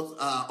be called,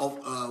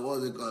 what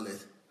do they call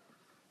it?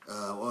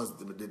 What's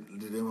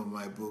the name of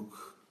my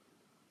book?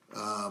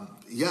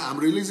 I'm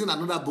releasing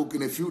another book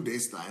in a few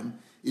days' time.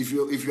 If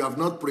you have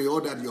not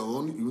pre-ordered your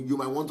own, you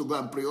might want to go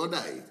and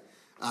pre-order it.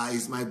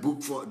 It's my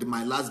book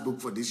my last book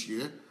for this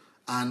year,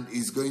 and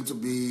it's going to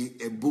be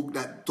a book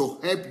that to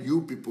help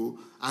you people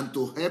and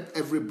to help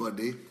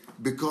everybody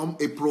become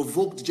a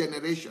provoked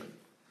generation.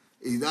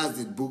 That's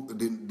the book.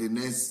 The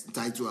next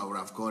title I would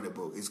have called the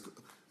book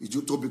is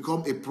to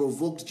become a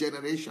provoked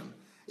generation,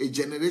 a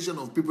generation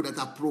of people that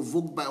are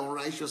provoked by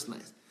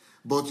unrighteousness.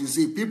 But you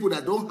see, people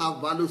that don't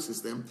have value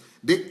system,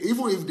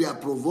 even if they are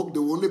provoked, they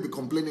will only be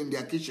complaining in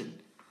their kitchen.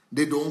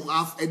 They don't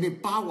have any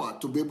power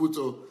to be able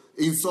to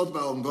insult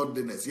by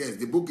ungodliness. Yes,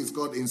 the book is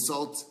called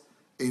Insult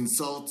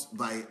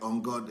by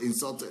Ungodliness.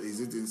 Insulted. Is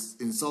it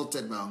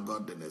insulted by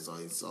ungodliness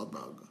or insult by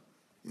ungodliness?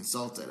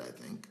 Insulted, I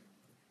think.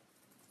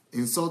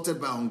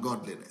 Insulted by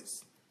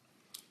ungodliness.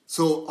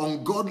 So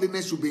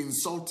ungodliness should be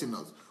insulting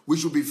us. We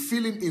should be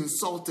feeling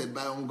insulted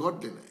by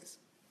ungodliness.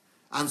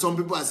 And some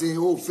people are saying,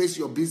 oh, face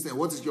your business.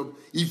 What is your...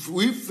 If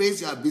we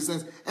face our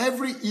business,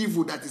 every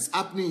evil that is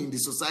happening in the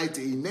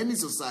society, in any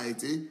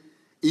society,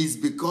 is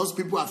because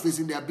people are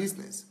facing their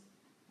business.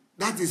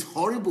 That is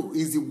horrible.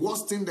 It's the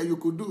worst thing that you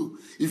could do.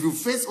 If you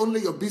face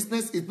only your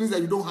business, it means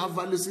that you don't have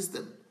value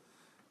system.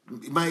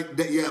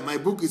 My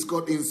book is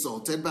called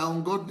Insulted by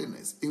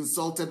Ungodliness.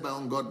 Insulted by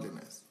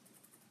Ungodliness.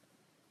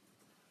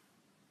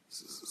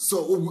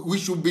 So we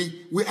should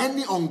be, with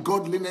any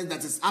ungodliness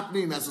that is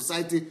happening in our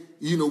society,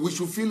 we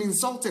should feel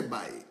insulted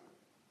by it.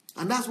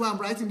 And that's why I'm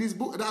writing this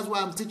book. That's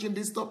why I'm teaching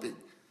this topic.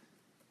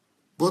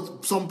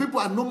 But some people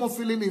are no more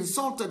feeling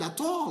insulted at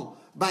all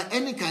by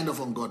any kind of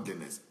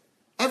ungodliness.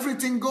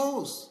 Everything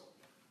goes.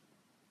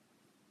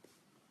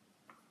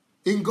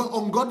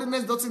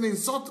 Ungodliness doesn't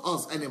insult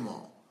us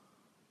anymore.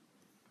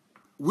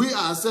 We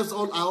ourselves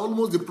are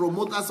almost the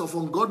promoters of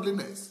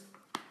ungodliness.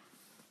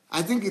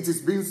 I think it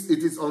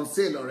is on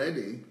sale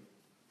already.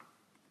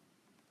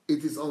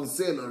 It is on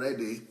sale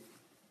already.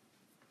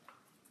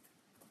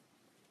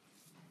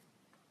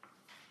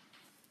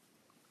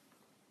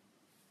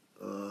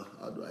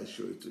 How do I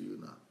show it to you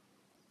now?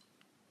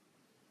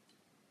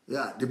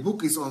 Yeah, the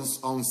book is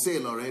on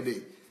sale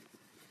already.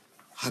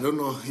 I don't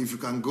know if you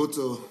can go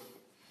to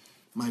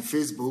my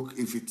Facebook,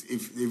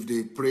 if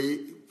the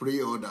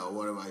pre-order or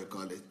whatever you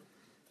call it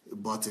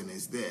button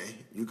is there,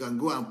 you can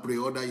go and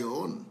pre-order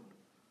your own.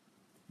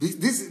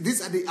 This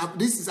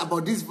is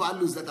about these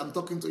values that I'm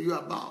talking to you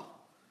about,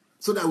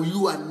 so that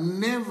you are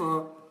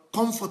never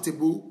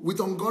comfortable with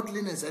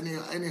ungodliness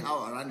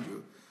anyhow around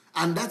you.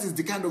 And that is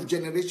the kind of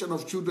generation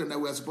of children that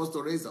we are supposed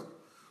to raise up.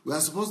 We are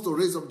supposed to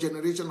raise up a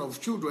generation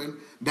of children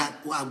that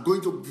are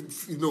going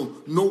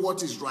to know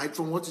what is right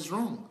from what is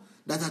wrong,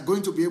 that are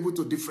going to be able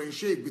to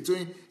differentiate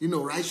between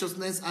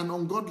righteousness and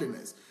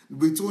ungodliness,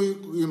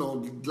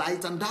 between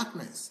light and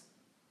darkness.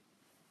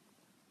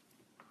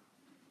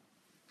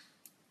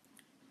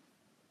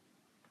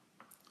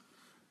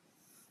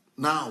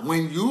 Now,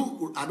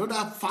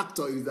 another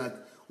factor is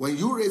that when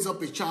you raise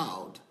up a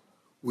child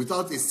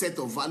without a set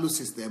of value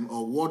system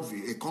or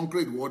worldview, a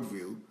concrete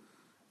worldview,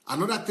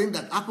 another thing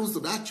that happens to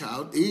that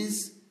child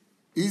is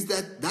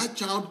that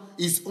child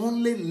is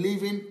only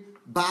living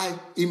by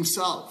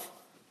himself.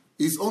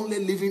 Is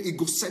only living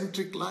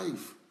egocentric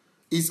life.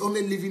 Is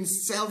only living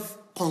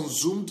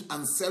self-consumed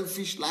and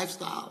selfish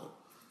lifestyle.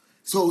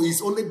 So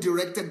he's only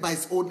directed by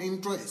his own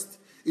interest.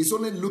 He's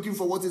only looking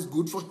for what is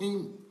good for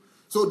him.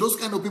 So those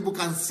kind of people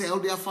can sell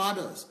their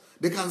fathers.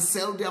 They can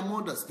sell their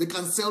mothers. They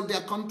can sell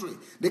their country.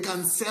 They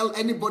can sell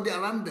anybody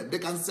around them. They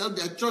can sell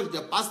their church,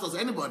 their pastors,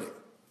 anybody.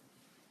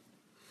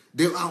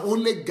 They are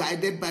only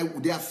guided by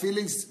their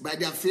feelings, by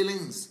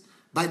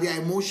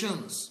their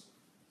emotions.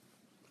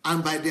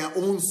 and by their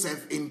own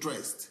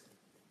self-interest.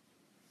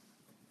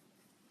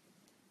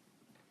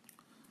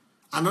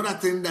 Another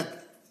thing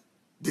that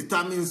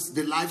determines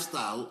the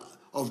lifestyle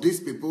of these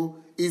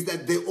people is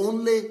that they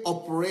only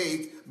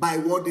operate by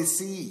what they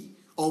see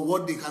or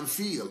what they can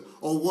feel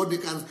or what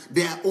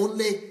they are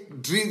only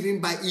driven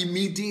by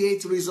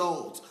immediate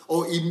results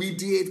or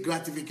immediate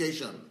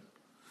gratification.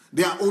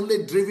 They are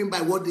only driven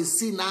by what they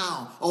see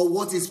now or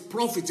what is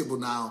profitable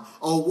now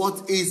or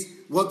what is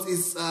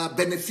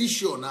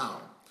beneficial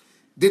now.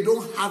 They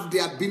don't have the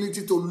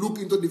ability to look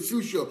into the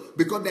future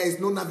because there is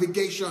no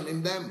navigation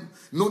in them,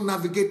 no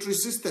navigatory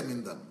system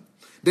in them.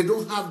 They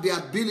don't have the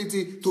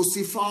ability to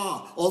see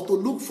far or to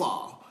look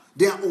far.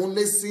 They are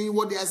only seeing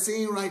what they are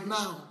seeing right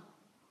now.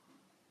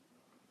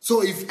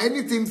 So if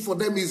anything for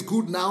them is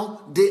good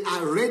now, they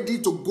are ready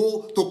to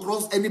go to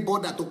cross any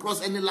border, to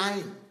cross any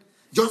line,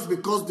 just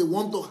because they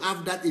want to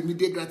have that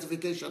immediate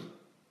gratification.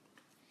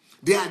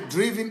 They are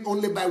driven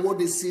only by what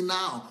they see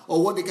now,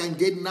 or what they can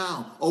get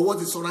now, or what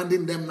is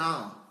surrounding them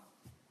now.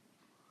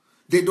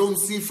 They don't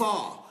see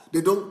far.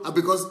 They don't,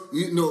 because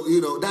you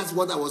know that's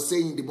what I was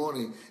saying in the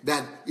morning.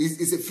 That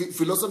is a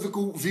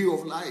philosophical view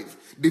of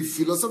life. The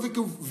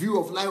philosophical view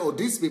of life of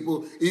these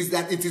people is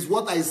that it is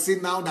what I see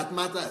now that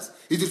matters.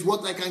 It is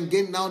what I can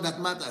gain now that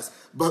matters.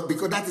 But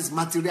because that is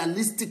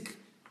materialistic,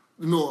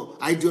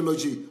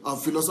 ideology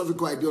of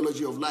philosophical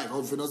ideology of life,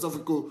 or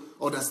philosophical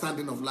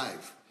understanding of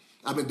life.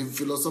 I mean, the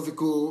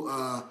philosophical,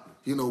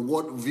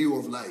 what view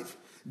of life.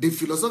 The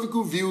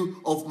philosophical view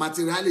of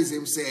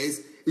materialism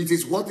says it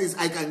is what is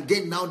I can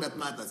gain now that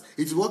matters.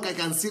 It is what I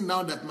can see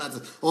now that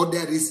matters. Or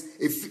there is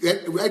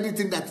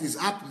anything that is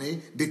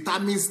happening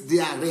determines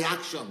their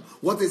reaction.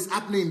 What is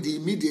happening in the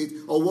immediate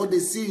or what they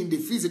see in the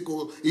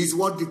physical is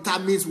what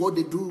determines what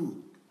they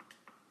do.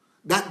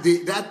 That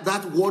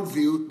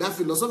worldview, that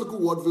philosophical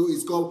worldview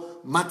is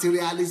called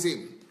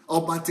materialism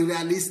or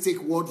materialistic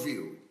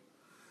worldview.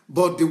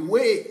 But the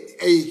way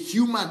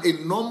a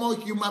normal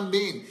human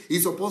being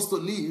is supposed to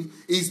live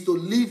is to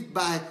live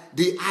by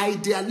the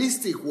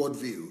idealistic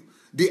worldview,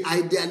 the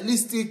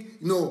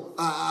idealistic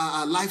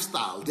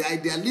lifestyle, the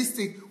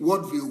idealistic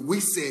worldview,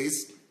 which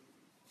says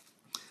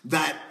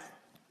that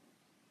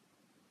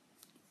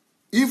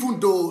even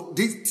though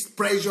these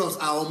pressures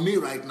are on me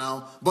right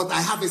now, but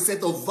I have a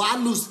set of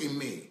values in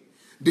me.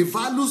 The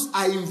values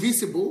are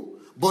invisible,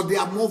 but they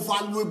are more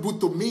valuable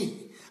to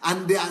me,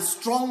 and they are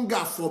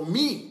stronger for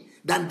me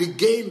than the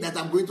gain that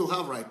I'm going to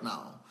have right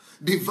now.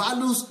 The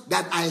values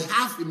that I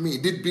have in me,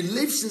 the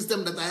belief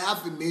system that I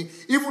have in me,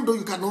 even though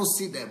you cannot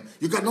see them,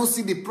 you cannot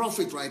see the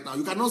profit right now,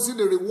 you cannot see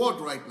the reward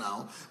right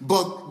now,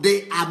 but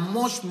they are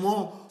much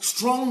more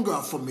stronger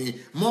for me,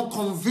 more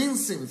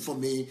convincing for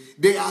me.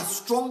 They are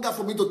stronger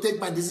for me to take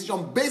my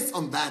decision based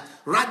on that,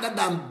 rather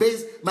than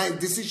base my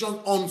decision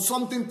on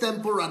something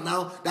temporal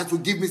now that will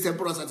give me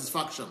temporal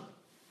satisfaction.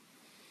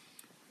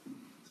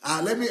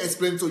 Let me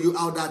explain to you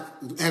how that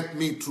helped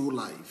me through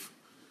life.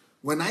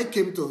 When I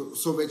came to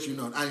Soviet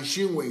Union, and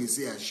Shinwei is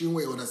here,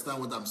 Shinwei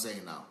understand what I'm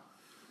saying now.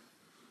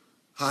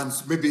 And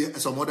maybe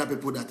some other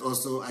people that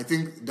also, I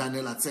think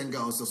Daniel Atsenga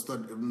also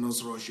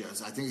knows Russia.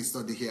 I think he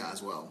studied here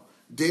as well.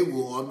 They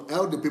will,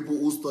 all the people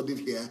who studied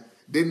here,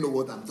 they know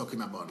what I'm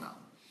talking about now.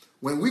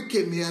 When we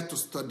came here to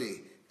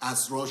study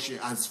as Russia,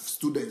 as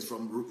students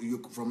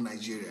from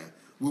Nigeria,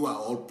 we were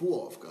all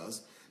poor, of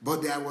course,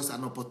 but there was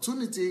an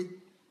opportunity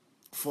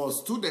for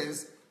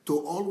students to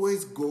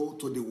always go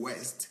to the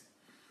West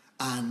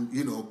and,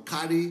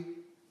 carry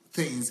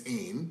things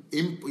in,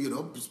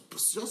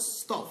 just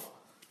stuff,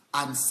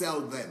 and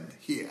sell them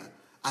here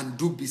and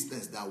do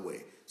business that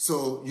way.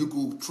 So you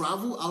could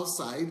travel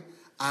outside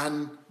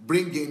and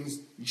bring in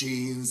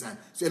jeans and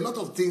so a lot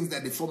of things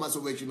that the former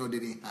Soviet Union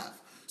didn't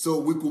have. So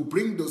we could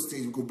bring those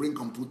things. We could bring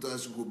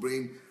computers. We could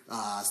bring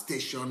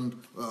station,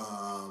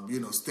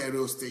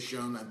 stereo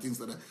station and things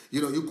like that.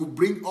 You could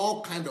bring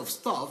all kind of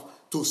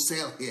stuff to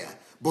sell here.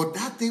 But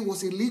that thing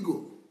was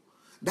illegal.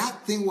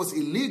 That thing was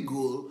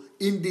illegal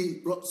in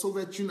the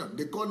Soviet Union.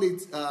 They call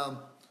it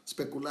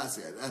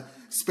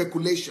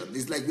speculation.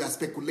 It's like you are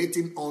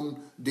speculating on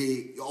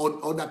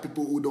other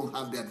people who don't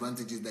have the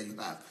advantages that you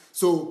have.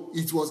 So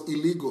it was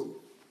illegal.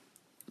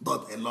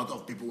 But a lot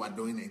of people were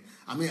doing it.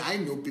 I mean, I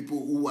know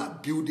people who were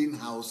building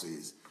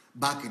houses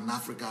back in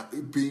Africa,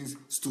 being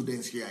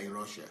students here in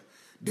Russia.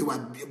 They were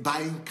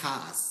buying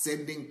cars,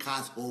 sending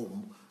cars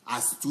home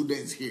as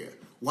students here.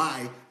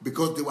 Why?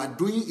 Because they were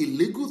doing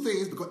illegal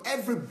things, because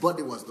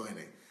everybody was doing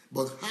it.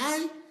 But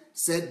I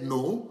said,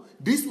 no,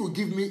 this will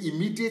give me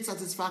immediate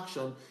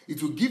satisfaction.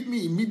 It will give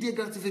me immediate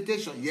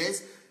gratification,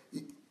 yes.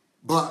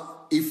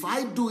 But if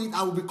I do it,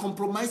 I will be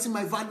compromising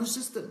my value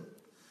system.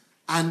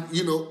 And,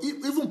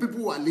 even people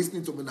who are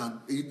listening to me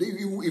now,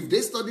 if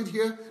they studied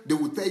here, they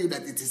will tell you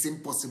that it is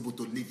impossible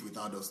to live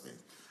without those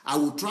things. I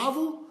will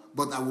travel,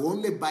 but I will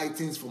only buy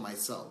things for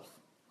myself.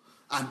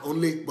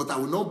 But I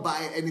will not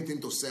buy anything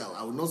to sell.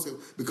 I will not sell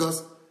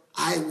because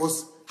I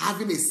was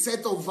having a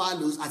set of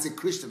values as a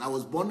Christian. I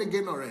was born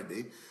again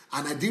already,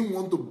 and I didn't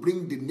want to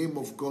bring the name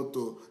of God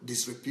to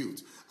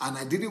disrepute. And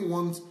I didn't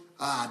want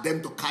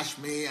them to catch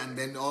me, and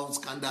then all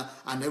scandal,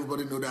 and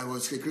everybody know that I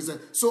was a Christian.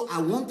 So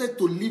I wanted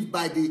to live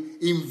by the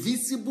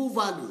invisible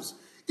values.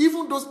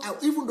 Even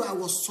though I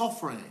was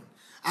suffering,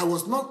 I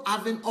was not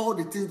having all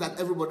the things that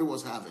everybody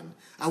was having.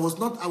 I was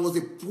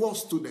a poor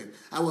student.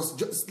 I was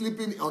just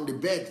sleeping on the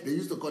bed. They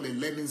used to call it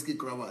Leninski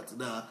cravat,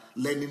 the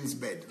Lenin's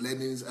bed.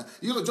 Lenin's,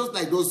 just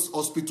like those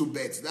hospital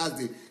beds. That's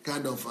the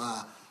kind of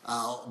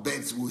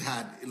beds we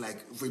had,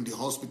 like in the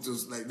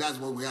hospitals. Like that's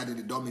what we had in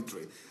the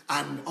dormitory.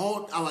 And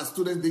all our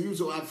students, they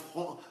used to have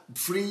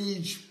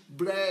fridge,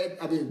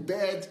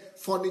 bed,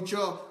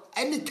 furniture,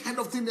 any kind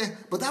of thing there.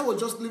 But I was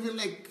just living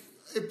like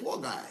a poor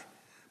guy.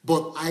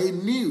 But I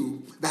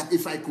knew that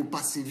if I could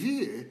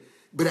persevere,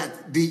 but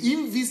that the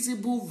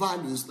invisible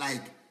values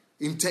like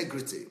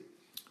integrity,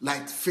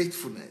 like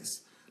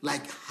faithfulness,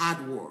 like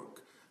hard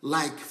work,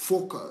 like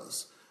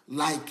focus,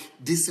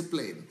 like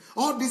discipline,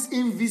 all these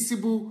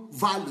invisible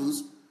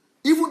values,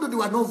 even though they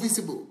were not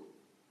visible,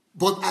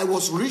 but I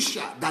was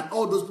richer than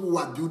all those people who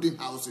were building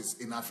houses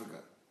in Africa.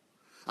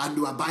 And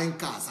they were buying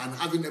cars and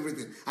having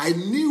everything. I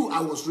knew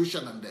I was richer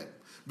than them.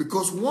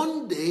 Because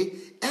one day,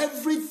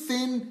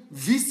 everything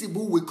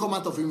visible will come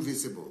out of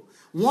invisible.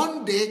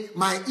 One day,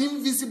 my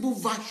invisible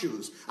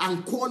virtues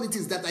and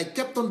qualities that I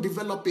kept on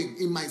developing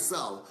in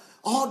myself,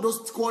 all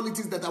those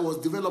qualities that I was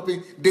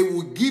developing, they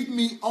will give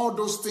me all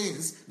those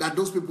things that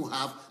those people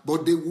have,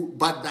 but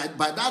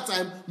by that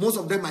time, most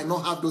of them might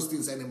not have those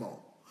things anymore.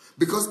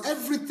 Because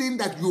everything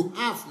that you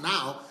have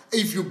now,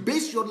 if you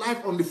base your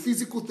life on the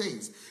physical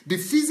things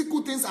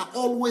are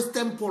always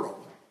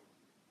temporal.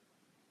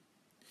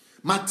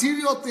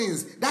 Material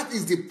things, that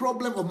is the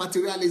problem of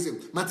materialism,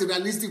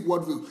 materialistic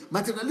worldview.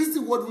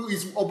 Materialistic worldview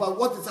is about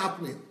what is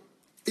happening.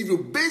 If you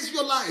base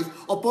your life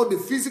upon the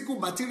physical,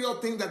 material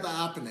things that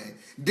are happening,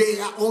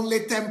 they are only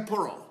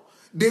temporal.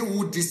 They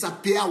will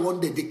disappear one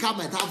day. The car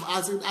might have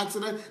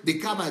accident. The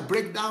car might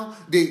break down.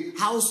 The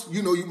house,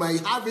 you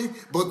might have it,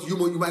 but you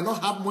might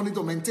not have money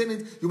to maintain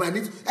it. You might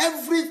need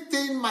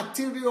everything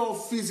material,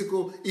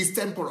 physical is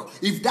temporal.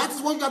 If that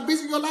is what you are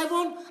basing your life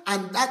on,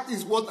 and that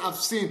is what I've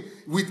seen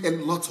with a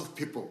lot of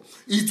people,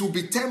 it will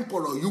be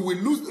temporal. You will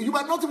lose. You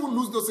might not even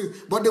lose those things,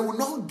 but they will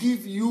not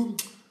give you.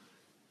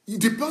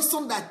 The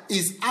person that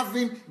is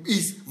having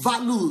his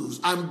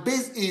values and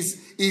base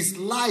his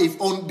life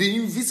on the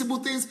invisible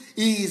things,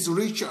 he is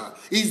richer.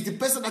 He is the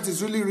person that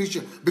is really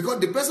richer. Because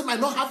the person might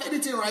not have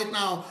anything right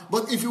now,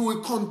 but if you will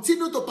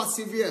continue to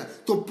persevere,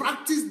 to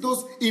practice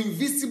those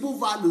invisible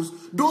values,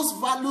 those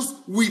values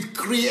will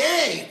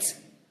create.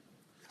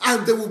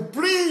 And they will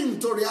bring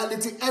to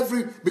reality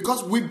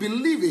because we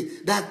believe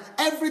it, that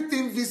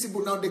everything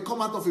visible now, they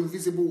come out of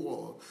invisible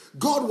world.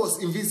 God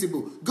was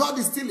invisible. God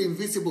is still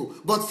invisible.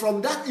 But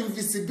from that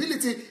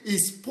invisibility, he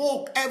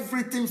spoke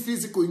everything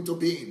physical into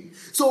being.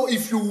 So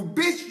if you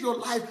base your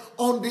life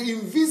on the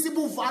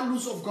invisible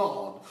values of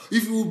God,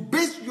 if you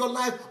base your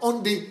life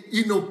on the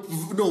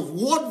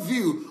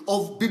worldview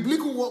of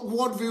biblical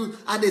worldview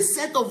and a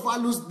set of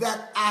values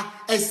that are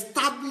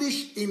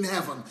established in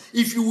heaven,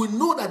 if you will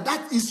know that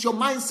that is your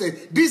mindset,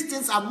 these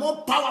things are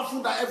more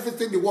powerful than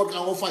everything the world can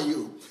offer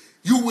you.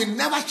 You will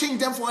never change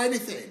them for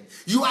anything.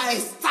 You are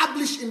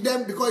established in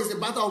them because it's a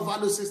matter of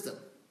value system.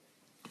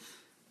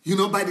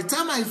 By the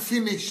time I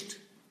finished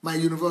my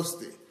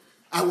university,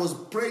 I was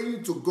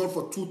praying to God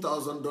for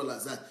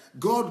 $2,000. That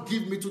God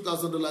give me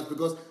 $2,000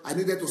 because I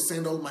needed to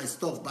send all my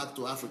stuff back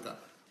to Africa.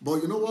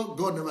 But you know what?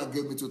 God never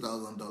gave me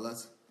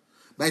 $2,000.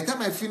 By the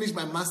time I finished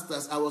my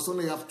master's, I was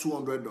only have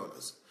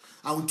 $200.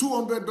 And with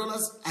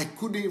 $200, I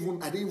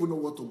didn't even know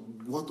what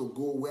to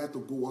go, where to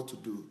go, what to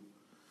do.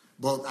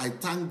 But I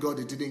thank God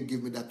He didn't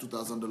give me that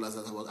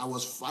 $2,000 I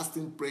was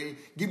fasting, praying,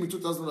 give me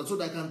 $2,000 so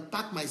that I can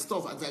pack my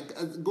stuff as I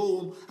go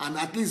home and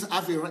at least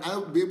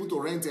I'll be able to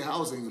rent a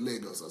house in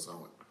Lagos or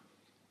somewhere.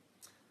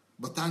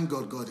 But thank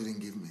God, God didn't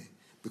give me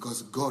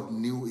because God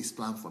knew His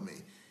plan for me.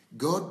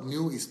 God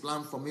knew His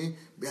plan for me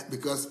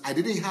because I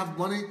didn't have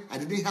money. I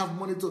didn't have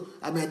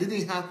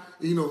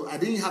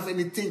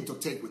anything to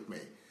take with me.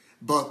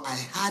 But I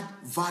had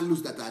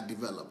values that I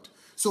developed.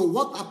 So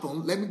what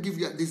happened? Let me give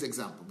you this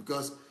example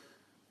because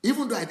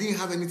even though I didn't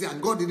have anything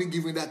and God didn't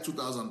give me that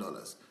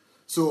 $2,000,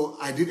 so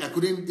I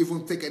couldn't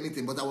even take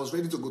anything, but I was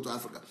ready to go to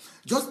Africa.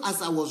 Just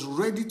as I was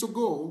ready to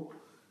go,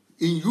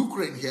 in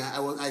Ukraine here,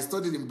 I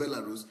studied in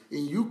Belarus.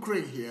 In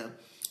Ukraine here,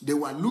 they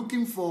were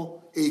looking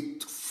for a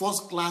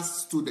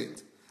first-class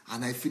student,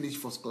 and I finished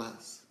first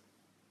class.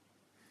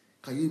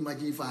 Can you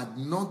imagine if I had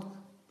not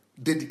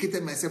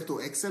dedicated myself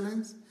to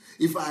excellence?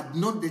 If I had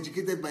not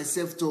dedicated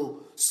myself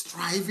to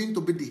striving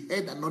to be the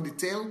head and not the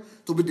tail,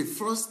 to be the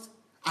first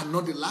and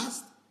not the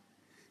last?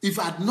 If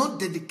I had not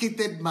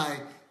dedicated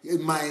myself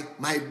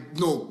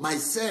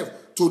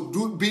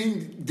to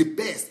being the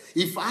best,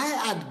 if I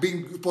had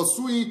been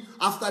pursuing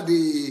after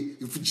the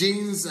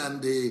jeans and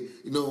the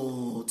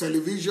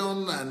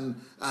television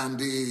and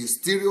the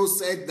stereo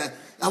set that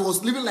I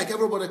was living like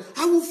everybody,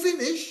 I will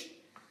finish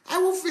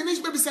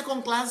maybe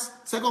second class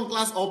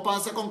upper,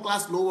 second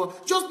class lower,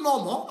 just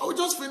normal. I will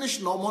just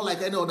finish normal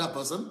like any other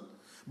person.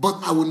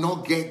 But I will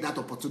not get that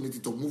opportunity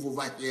to move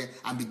over here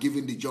and be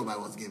given the job I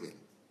was given.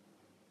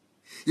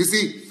 You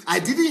see, I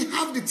didn't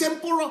have the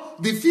temporal,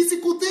 the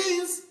physical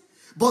things,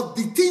 but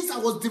the things I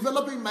was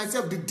developing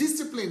myself, the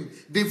discipline,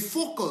 the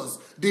focus,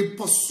 the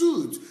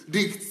pursuit,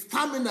 the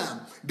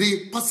stamina,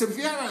 the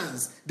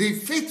perseverance, the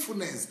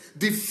faithfulness,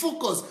 the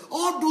focus,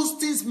 all those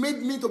things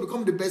made me to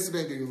become the best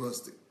student in the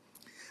university.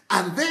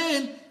 And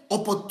then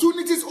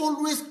opportunities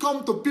always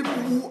come to people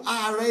who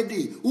are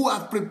ready, who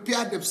have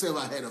prepared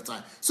themselves ahead of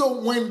time.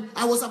 So when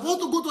I was about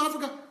to go to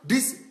Africa,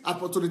 this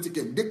opportunity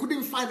came. They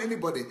couldn't find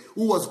anybody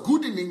who was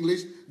good in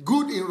English,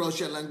 good in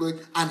Russian language,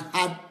 and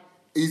had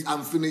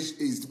and finished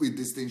with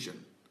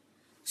distinction.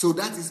 So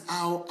that is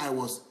how I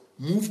was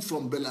moved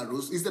from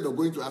Belarus. Instead of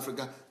going to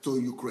Africa, to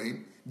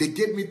Ukraine, they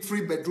gave me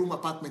 3-bedroom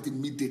apartment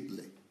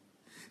immediately.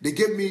 They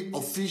gave me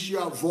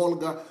official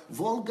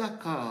Volga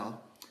car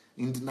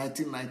in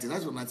 1990.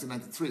 That's was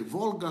 1993.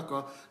 Volga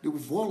car. The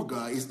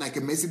Volga is like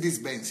a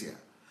Mercedes-Benz here.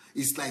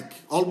 It's like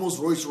almost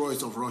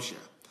Rolls-Royce of Russia.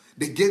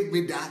 They gave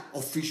me that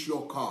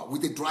official car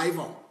with a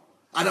driver.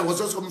 And I was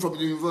just coming from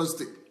the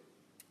university.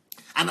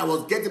 And I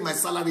was getting my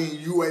salary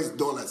in US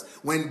dollars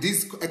when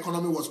this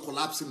economy was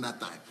collapsing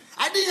that time.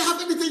 I didn't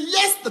have anything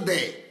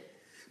yesterday.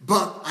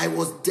 But I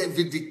was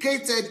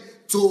dedicated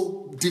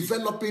to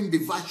developing the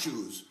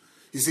virtues.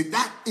 You see,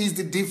 that is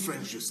the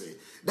difference, you see.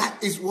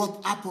 That is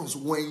what happens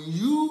when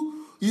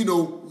you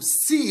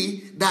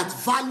see that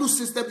value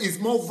system is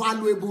more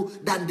valuable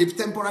than the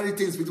temporary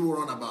things people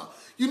run about.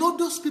 You know,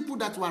 those people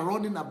that were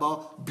running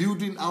about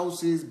building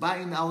houses,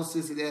 buying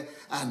houses there,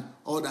 and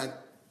all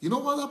that, you know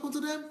what happened to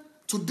them?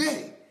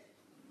 Today,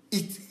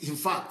 in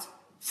fact,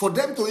 for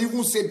them to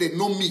even say they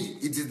know me,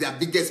 it is their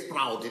biggest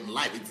pride in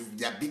life. It is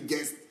their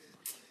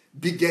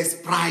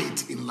biggest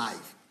pride in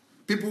life.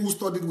 People who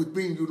studied with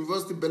me in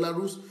University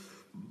Belarus,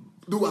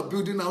 who were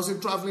building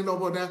houses, traveling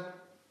over there,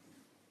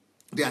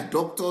 they are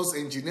doctors,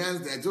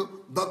 engineers,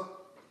 but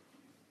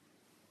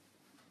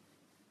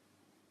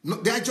no,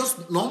 they are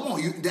just normal.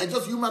 They are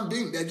just human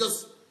beings. They are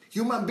just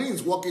human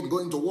beings working,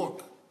 going to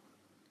work.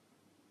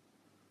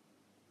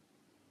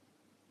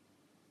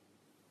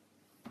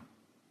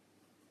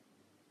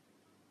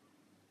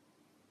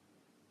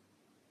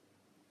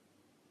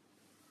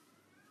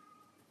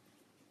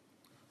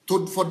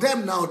 For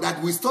them now,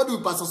 that we study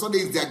with Pastor Sunday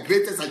is their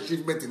greatest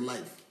achievement in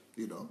life,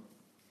 you know.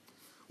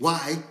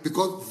 Why?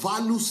 Because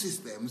value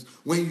systems,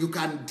 when you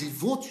can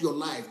devote your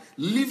life,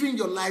 living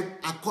your life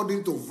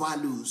according to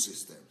value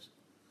systems,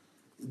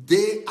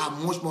 they are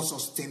much more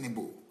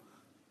sustainable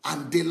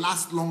and they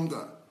last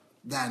longer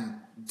than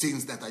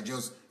things that are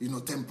just,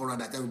 temporal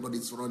that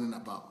everybody's running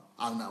about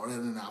and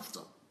running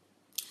after.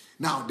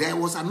 Now, there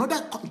was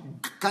another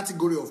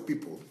category of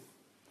people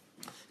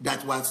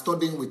that were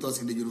studying with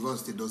us in the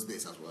university those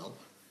days as well.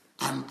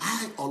 And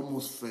I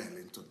almost fell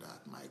into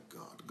that. My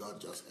God, God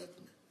just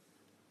helped me.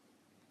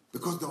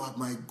 Because they were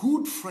my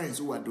good friends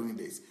who were doing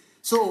this.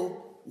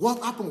 So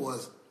what happened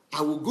was,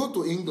 I would go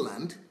to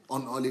England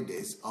on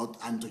holidays,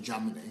 and to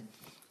Germany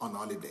on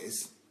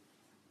holidays.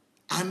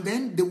 And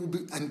then there would be,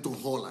 and to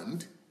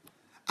Holland.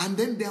 And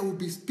then there would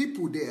be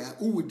people there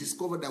who would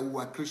discover that we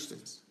were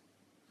Christians.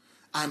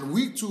 And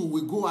we too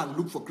will go and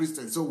look for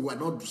Christians. So we're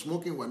not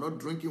smoking, we're not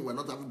drinking, we're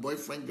not having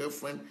boyfriend,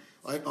 girlfriend,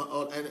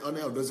 or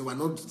any of those. We're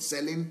not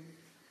selling.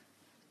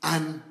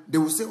 And they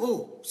will say,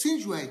 oh,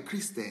 since you are a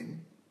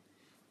Christian,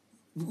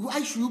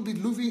 why should you be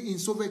living in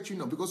Soviet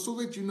Union? Because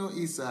Soviet Union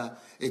is a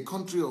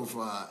country of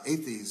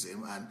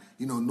atheism and,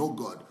 no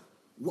God.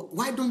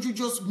 Why don't you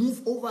just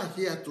move over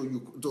here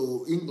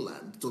to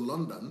England, to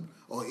London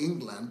or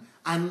England,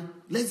 and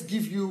let's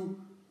give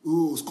you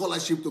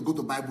scholarship to go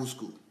to Bible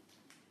school?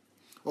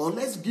 Or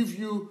let's give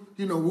you,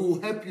 we will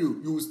help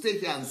you. You will stay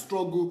here and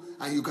struggle,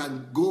 and you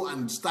can go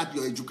and start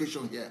your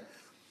education here.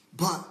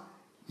 But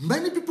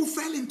many people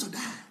fell into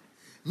that.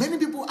 Many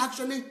people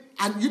actually,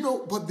 and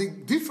but the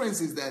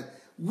difference is that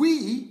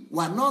we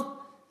were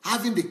not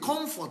having the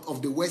comfort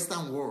of the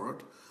Western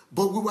world,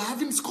 but we were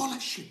having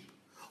scholarship.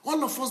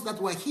 All of us that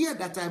were here at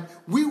that time,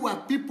 we were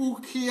people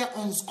here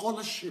on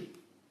scholarship.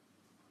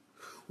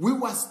 We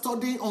were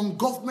studying on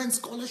government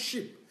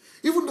scholarship.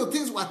 Even though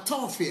things were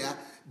tough here,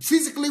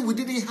 physically, we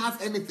didn't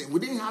have anything. We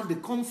didn't have the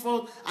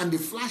comfort and the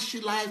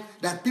flashy life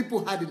that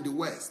people had in the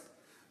West.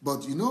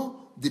 But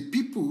the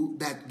people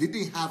that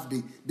didn't have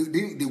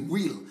the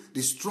will,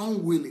 the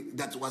strong will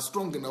that was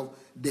strong enough,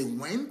 they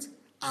went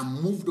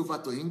and moved over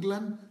to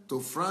England, to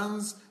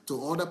France,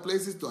 to other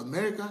places, to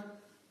America,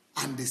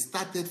 and they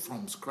started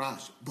from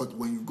scratch. But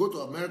when you go to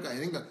America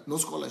and England, no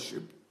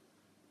scholarship.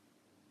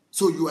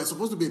 So you are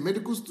supposed to be a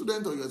medical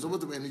student, or you are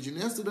supposed to be an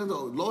engineer student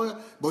or a lawyer,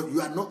 but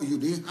you are not. You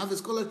didn't have a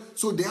scholarship.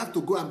 So they have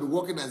to go and be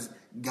working as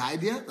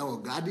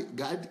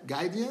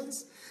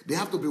guardians. They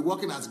have to be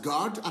working as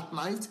guard at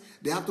night.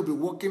 They have to be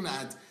working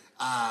at,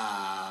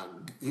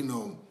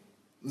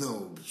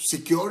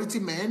 security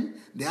men.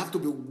 They have to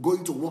be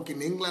going to work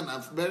in England,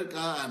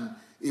 America, and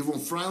even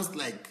France,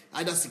 like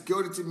either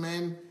security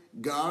men,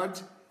 guard,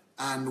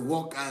 and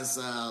work as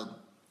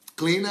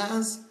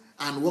cleaners,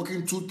 and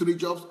working 2-3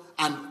 jobs,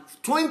 and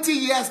 20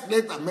 years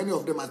later, many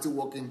of them are still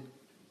working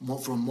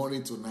from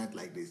morning to night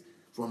like this.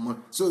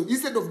 So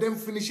instead of them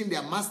finishing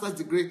their master's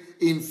degree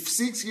in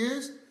 6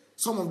 years,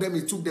 some of them,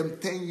 it took them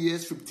 10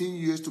 years, 15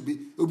 years to be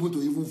able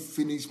to even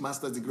finish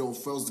master's degree or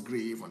first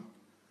degree even.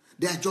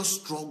 They are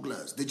just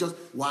strugglers.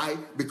 Why?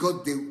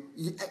 Because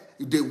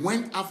they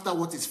went after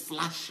what is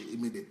flashy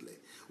immediately,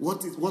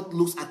 what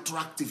looks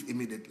attractive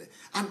immediately.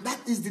 And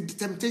that is the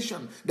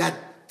temptation, that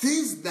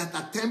things that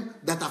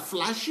are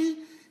flashy,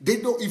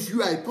 they don't, if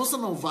you are a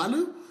person of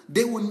value,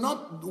 they will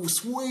not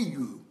sway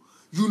you.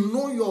 You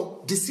know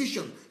your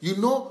decision. You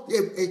know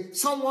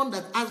someone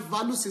that has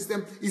value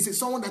system is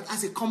someone that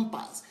has a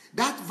compass.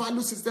 That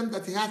value system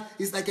that he has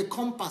is like a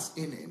compass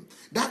in him.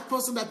 That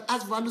person that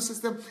has value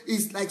system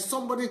is like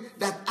somebody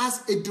that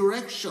has a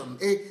direction,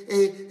 a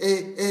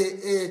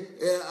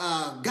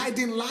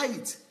guiding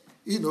light.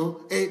 You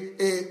know,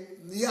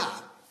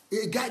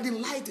 a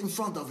guiding light in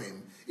front of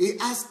him. He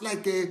has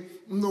like a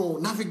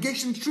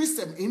navigation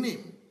system in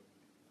him.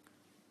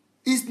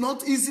 He's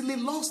not easily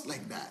lost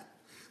like that.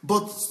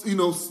 But,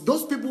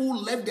 those people who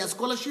left their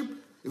scholarship,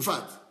 in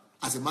fact,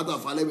 as a matter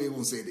of fact, let me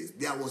even say this.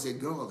 There was a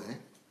girl,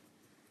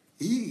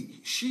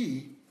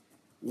 she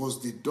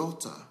was the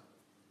daughter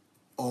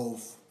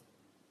of,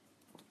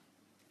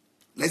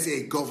 let's say,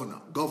 a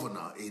governor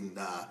in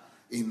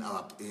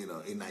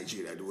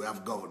Nigeria. We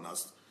have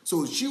governors.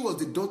 So she was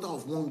the daughter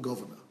of one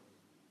governor.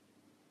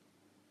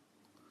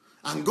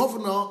 And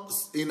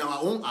governors, in our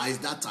own eyes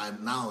that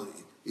time, now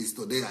is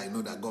today, I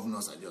know that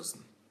governors are just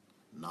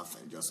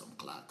nothing, just some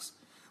clerks.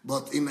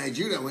 But in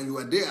Nigeria, when you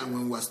were there and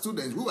when we were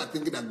students, we were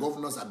thinking that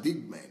governors are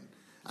big men.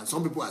 And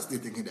some people are still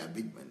thinking they are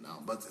big men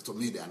now. But to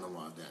me, they are not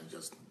one.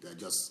 They're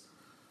just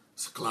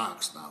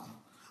clerks now.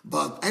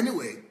 But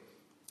anyway,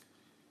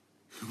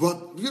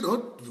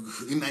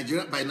 in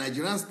Nigeria, by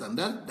Nigerian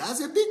standard, that's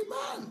a big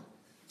man.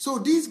 So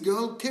this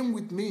girl came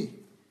with me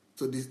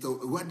we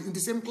were in the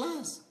same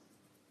class.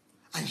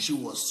 And she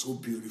was so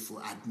beautiful.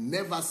 I'd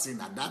never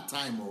seen at that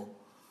time,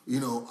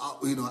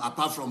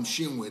 apart from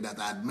Shinwe that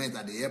I had met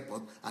at the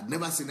airport, I'd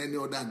never seen any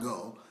other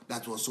girl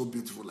that was so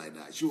beautiful like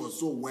that. She was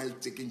so well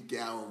taken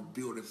care of,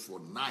 beautiful,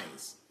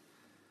 nice.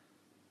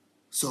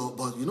 So,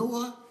 but you know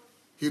what?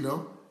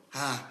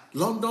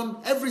 London,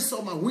 every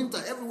summer,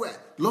 winter, everywhere.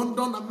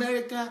 London,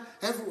 America,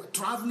 everywhere.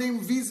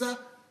 Traveling, visa,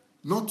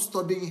 not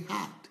studying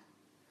hard.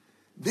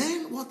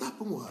 Then what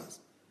happened was,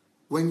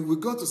 when we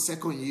got to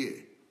second year,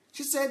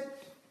 she said,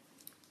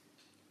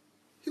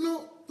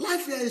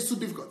 life here is so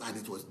difficult. And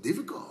it was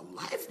difficult.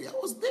 Life here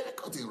was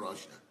difficult in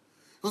Russia.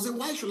 I said,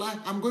 why should I?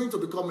 I'm going to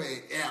become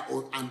an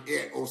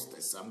air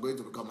hostess. I'm going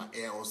to become an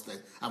air hostess.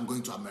 I'm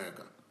going to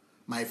America.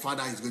 My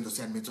father is going to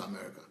send me to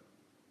America.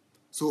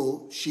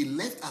 So she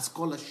left her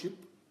scholarship,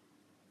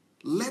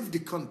 left the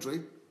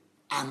country,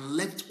 and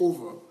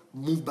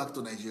moved back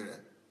to Nigeria.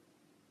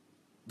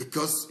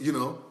 Because,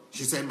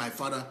 she said, my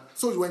father.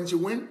 So when she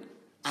went,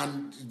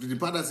 and the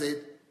father said,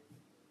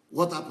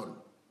 what happened?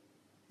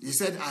 He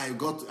said, I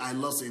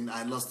lost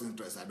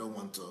interest. I don't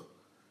want to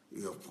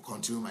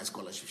continue my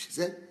scholarship. She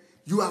said,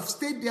 you have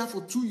stayed there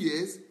for 2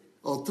 years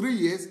or 3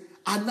 years,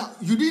 and now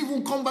you didn't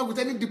even come back with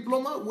any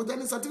diploma, with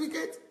any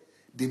certificate?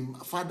 The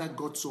father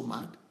got so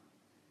mad.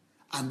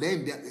 And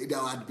then there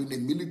had been a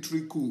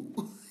military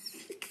coup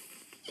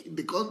in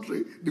the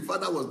country. The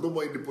father was no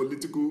more in the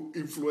political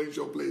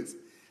influential place.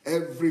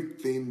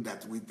 Everything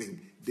that we think,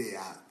 they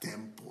are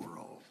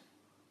temporal.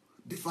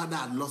 The father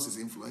had lost his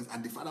influence,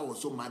 and the father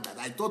was so mad that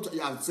I thought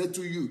I had said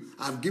to you,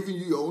 I've given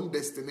you your own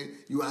destiny.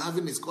 You are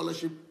having a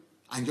scholarship,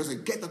 and just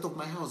said, get out of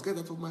my house, get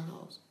out of my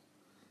house.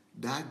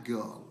 That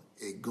girl,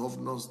 a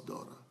governor's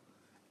daughter,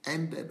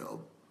 ended up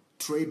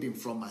trading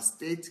from a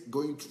state,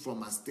 going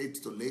from a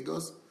state to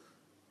Lagos,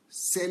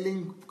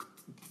 selling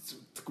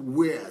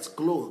wares,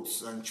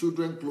 clothes, and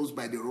children clothes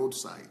by the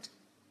roadside.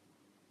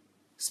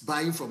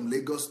 Buying from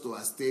Lagos to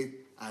a state,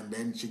 and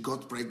then she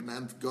got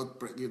pregnant, got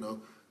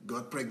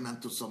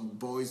pregnant to some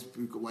boys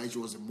while she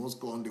was in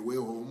Moscow on the way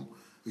home,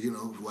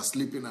 who was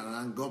sleeping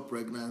around, got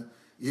pregnant,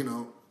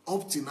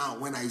 up to now,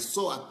 when I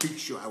saw a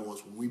picture, I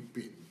was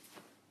weeping.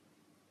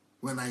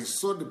 When I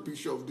saw the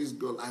picture of this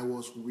girl, I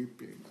was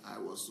weeping. I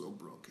was so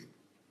broken.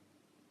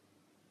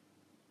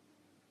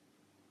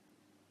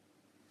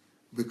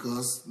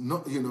 Because,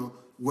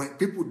 when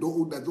people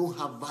that don't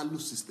have value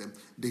system,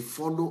 they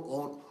follow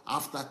on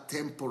after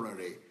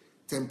temporary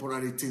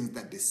things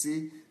that they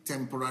see,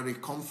 temporary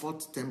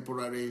comfort,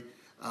 temporary,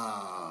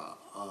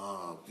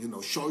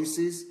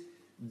 choices,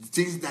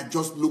 things that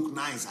just look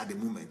nice at the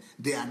moment.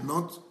 They are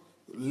not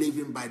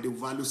living by the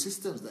value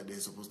systems that they're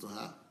supposed to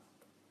have.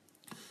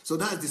 So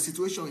that's the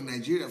situation in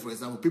Nigeria, for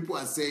example. People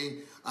are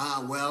saying,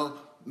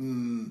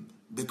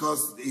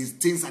 because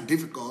things are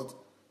difficult,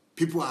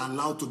 people are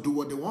allowed to do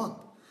what they want.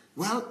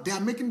 Well, they are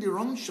making the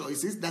wrong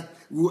choices that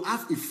will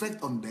have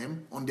effect on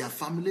them, on their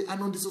family, and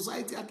on the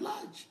society at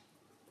large.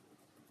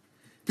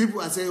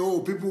 People are saying,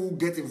 people who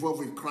get involved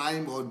with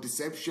crime or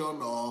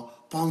deception or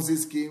Ponzi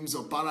schemes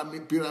or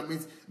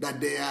pyramids,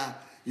 that they are,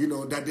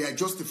 that they are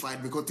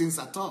justified because things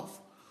are tough.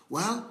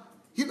 Well,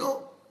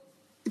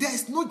 There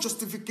is no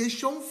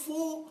justification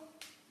for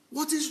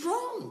what is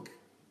wrong.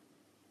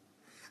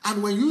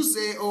 And when you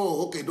say,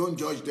 oh, okay, don't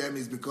judge them,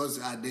 it's because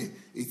that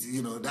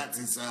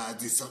is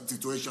the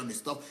situation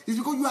is tough. It's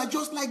because you are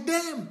just like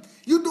them.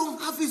 You don't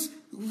have his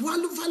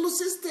value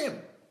system.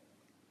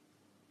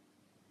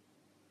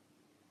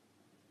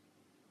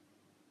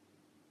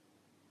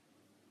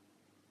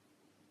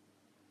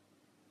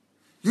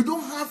 You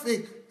don't have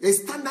a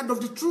standard of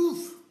the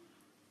truth.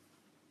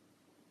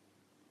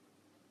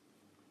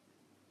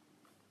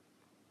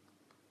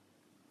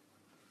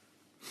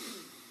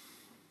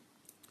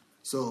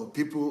 So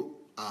people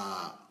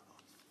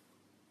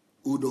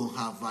who don't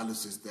have value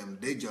system,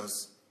 they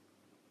just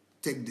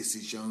take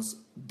decisions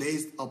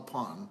based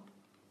upon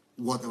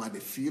whatever they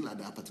feel at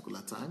that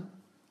particular time,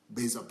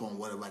 based upon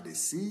whatever they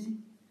see,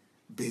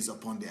 based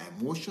upon their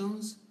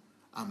emotions,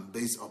 and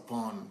based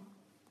upon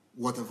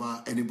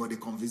whatever anybody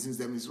convinces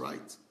them is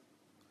right.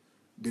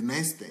 The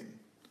next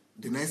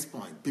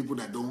point, people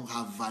that don't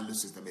have value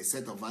system, a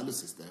set of value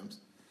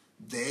systems,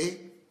 they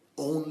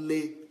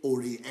only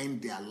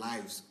orient their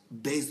lives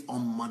based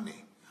on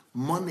money.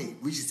 Money,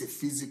 which is a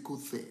physical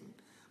thing.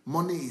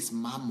 Money is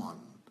mammon.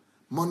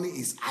 Money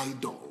is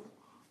idol.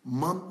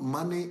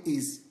 Money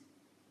is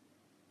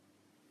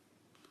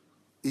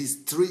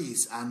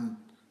trees and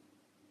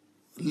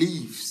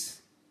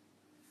leaves.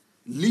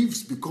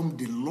 Leaves become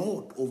the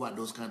Lord over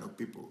those kind of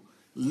people.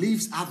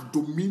 Leaves have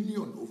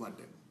dominion over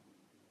them.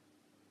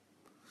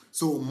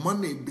 So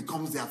money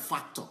becomes their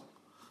factor.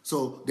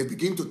 So they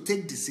begin to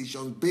take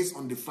decisions based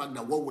on the fact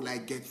that what will I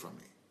get from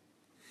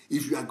it?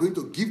 If you are going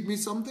to give me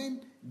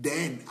something,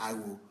 then I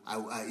will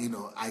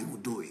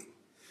do it.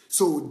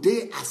 So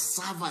they are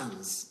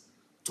servants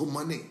to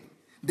money.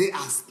 They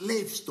are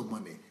slaves to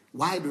money.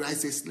 Why do I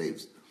say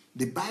slaves?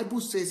 The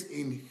Bible says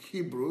in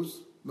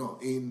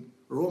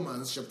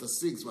Romans chapter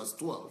 6 verse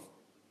 12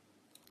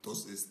 to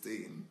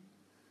 16.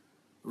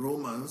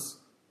 Romans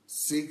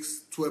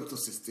 6, 12 to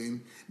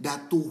 16,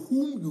 that to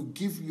whom you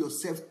give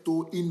yourself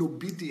to in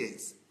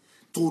obedience,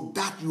 to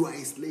that you are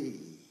a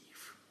slave.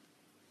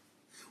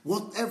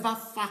 Whatever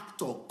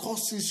factor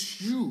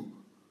causes you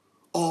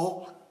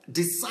or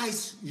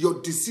decides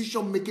your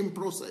decision-making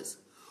process,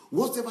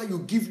 whatever you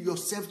give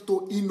yourself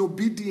to in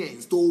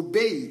obedience, to obey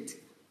it,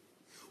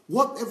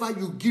 whatever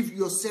you give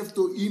yourself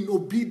to in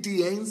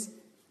obedience,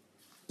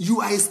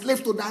 you are a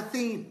slave to that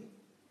thing.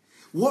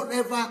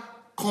 Whatever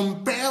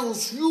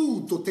compels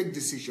you to take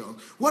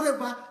decisions,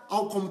 whatever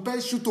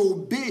compels you to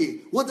obey,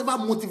 whatever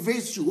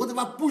motivates you,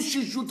 whatever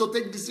pushes you to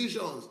take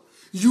decisions,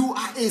 you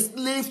are a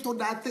slave to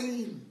that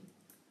thing.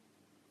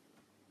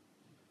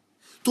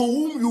 To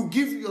whom you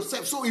give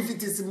yourself. So if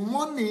it is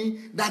money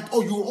that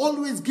you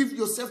always give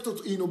yourself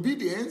to in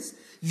obedience,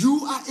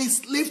 you are a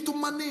slave to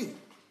money.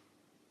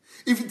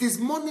 If it is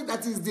money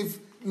that is the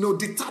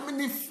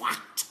determining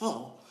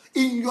factor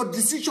in your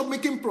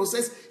decision-making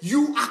process,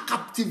 you are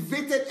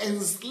captivated,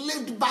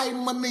 enslaved by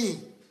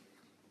money.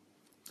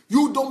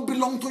 You don't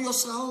belong to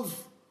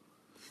yourself.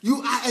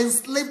 You are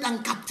enslaved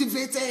and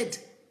captivated.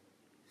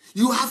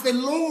 You have a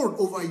Lord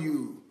over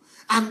you.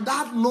 And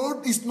that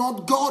Lord is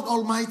not God,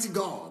 Almighty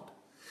God.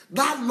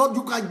 That Lord,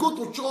 you can go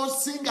to church,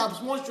 sing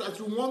as much as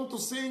you want to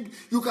sing.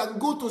 You can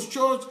go to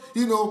church,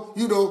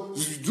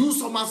 do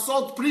some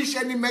assault, preach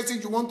any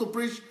message you want to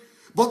preach.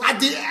 But at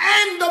the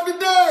end of the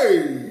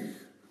day,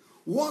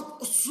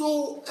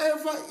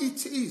 whatsoever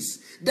it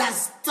is that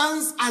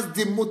stands as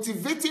the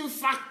motivating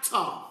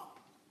factor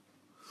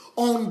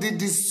on the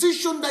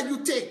decision that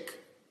you take,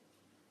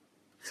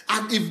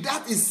 and if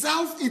that is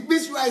self, it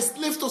means you are a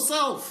slave to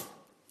self.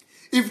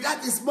 If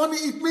that is money,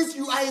 it means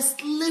you are a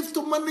slave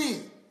to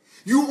money.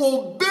 You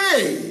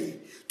obey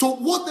to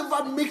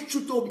whatever makes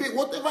you to obey.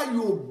 Whatever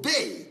you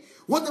obey,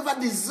 whatever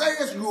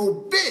desires you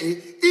obey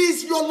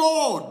is your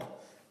Lord.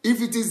 If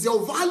it is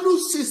your value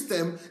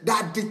system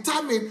that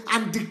determine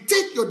and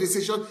dictate your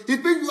decision,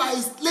 it means you are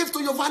a slave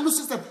to your value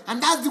system.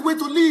 And that's the way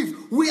to live.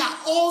 We are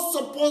all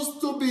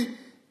supposed to be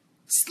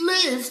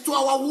slaves to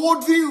our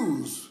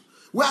worldviews.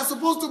 We are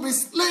supposed to be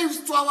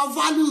slaves to our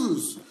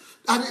values.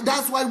 And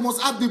that's why we must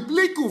have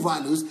biblical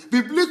values,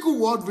 biblical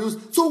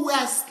worldviews. So we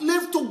are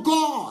slaves to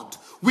God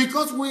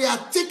because we are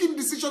taking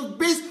decisions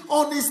based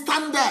on His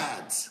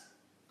standards.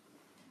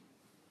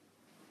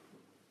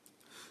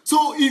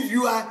 So if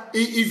you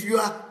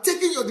are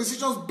taking your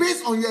decisions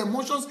based on your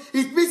emotions,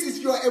 it means it's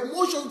your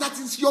emotions that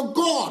is your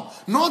God.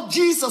 Not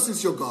Jesus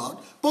is your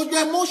God, but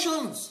your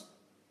emotions.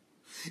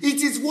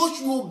 It is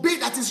what you obey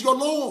that is your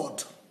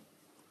Lord.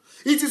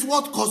 It is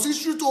what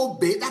causes you to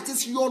obey that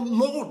is your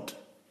Lord.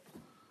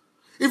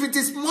 If it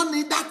is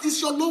money, that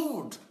is your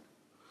Lord.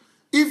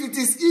 If it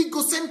is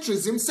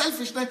egocentrism,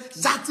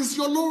 selfishness, that is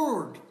your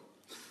Lord.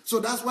 So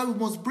that's why we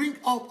must bring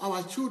up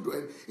our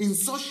children in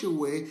such a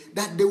way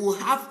that they will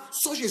have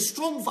such a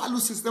strong value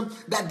system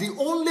that the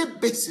only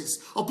basis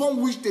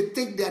upon which they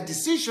take their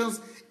decisions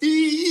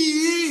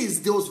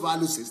is those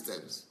value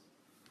systems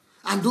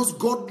and those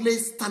godly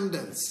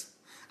standards.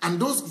 And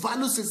those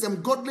value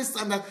system, godly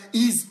standard,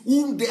 is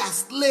whom they are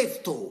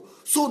slave to.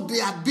 So they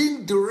are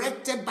being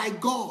directed by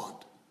God.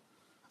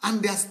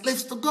 and they are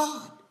slaves to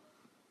God.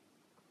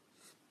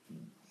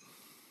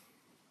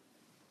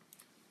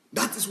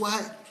 That is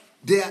why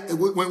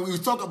when we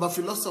talk about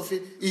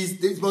philosophy,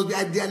 it must be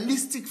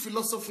idealistic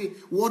philosophy,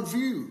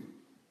 worldview.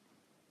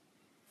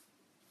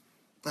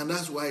 And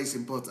that's why it's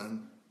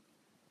important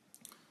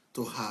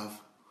to have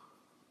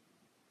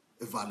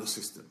a value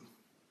system.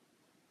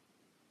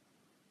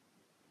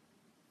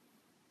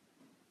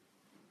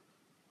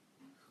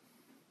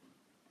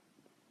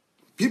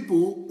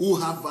 People who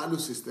have value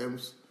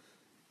systems,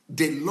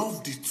 they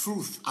love the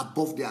truth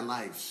above their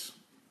lives.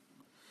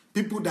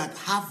 People that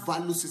have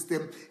value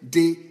system,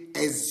 they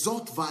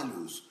exalt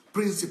values,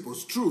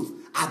 principles, truth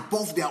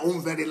above their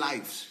own very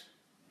lives.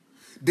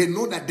 They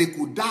know that they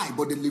could die,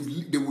 but they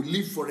will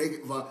live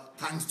forever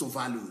thanks to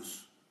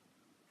values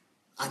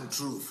and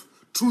truth.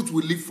 Truth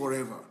will live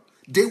forever.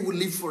 They will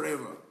live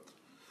forever.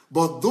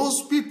 But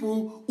those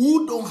people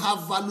who don't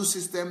have value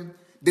system,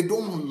 they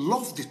don't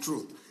love the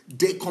truth.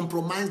 They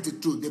compromise the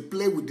truth. They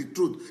play with the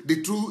truth.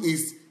 The truth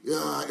is,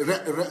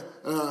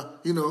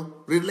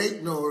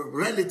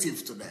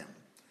 relative to them.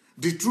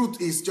 The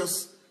truth is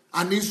just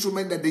an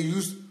instrument that they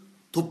use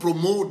to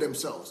promote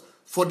themselves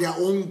for their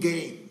own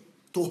gain,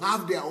 to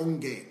have their own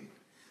gain.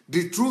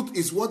 The truth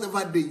is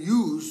whatever they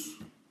use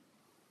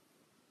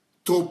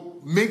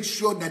to make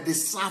sure that they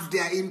serve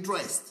their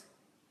interest.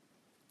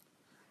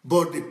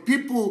 But the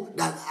people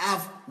that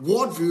have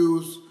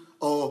worldviews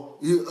or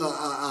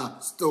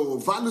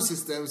value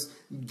systems,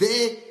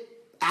 they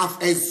have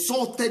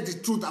exalted the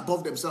truth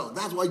above themselves.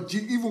 That's why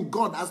even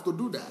God has to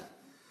do that.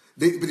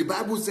 The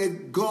Bible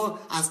said God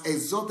has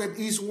exalted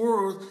his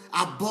word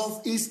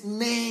above his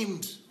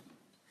name.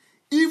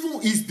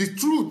 Even is the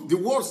truth. The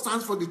word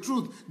stands for the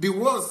truth. The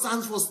word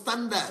stands for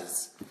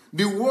standards.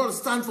 The word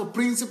stands for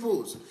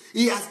principles.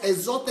 He has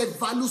exalted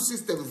value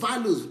system,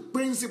 values,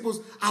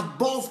 principles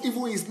above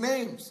even his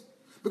names.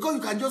 Because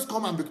you can just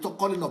come and be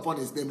calling upon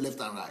his name left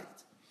and right.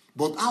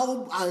 But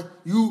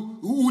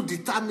who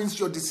determines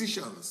your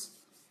decisions?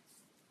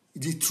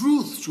 The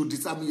truth should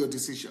determine your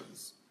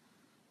decisions.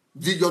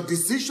 Your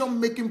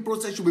decision-making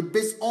process should be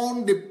based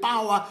on the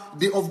power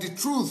of the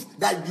truth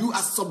that you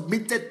are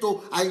submitted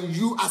to and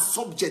you are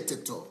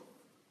subjected to.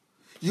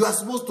 You are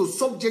supposed to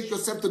subject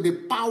yourself to the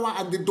power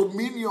and the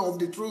dominion of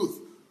the truth.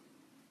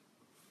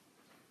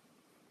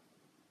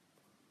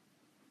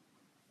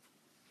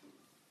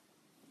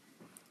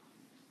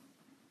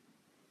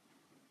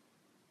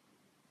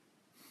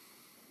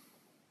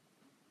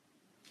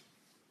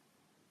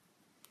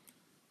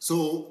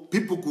 So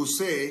people could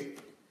say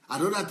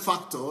another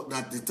factor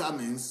that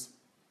determines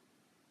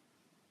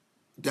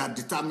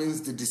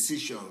the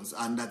decisions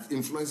and that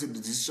influences the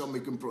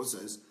decision-making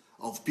process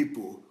of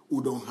people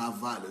who don't have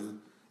value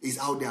is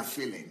how they are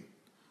feeling.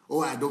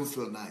 Oh, I don't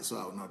feel nice, so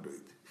I will not do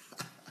it.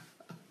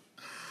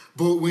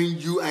 But when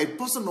you are a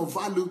person of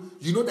value,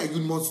 you know that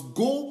you must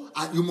go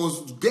and you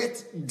must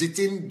get the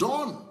thing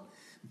done.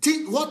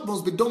 What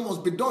must be done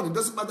must be done. It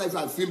doesn't matter if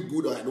I feel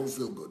good or I don't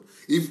feel good.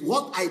 If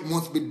what I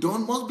must be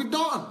done must be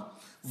done.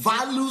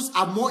 Values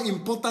are more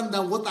important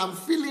than what I'm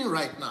feeling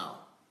right now.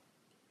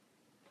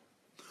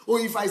 Or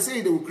if I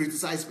say they will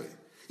criticize me,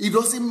 it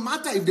doesn't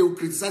matter if they will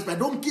criticize me. I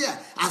don't care.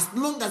 As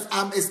long as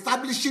I'm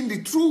establishing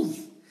the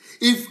truth.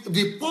 If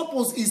the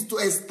purpose is to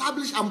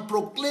establish and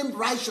proclaim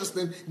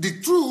righteousness,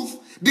 the truth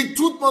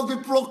must be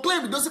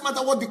proclaimed. It doesn't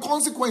matter what the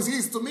consequence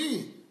is to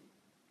me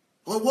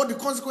or what the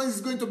consequence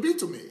is going to be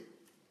to me.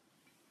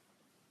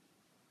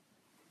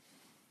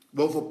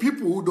 But for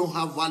people who don't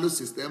have value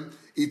system,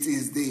 it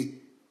is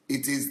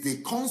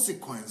the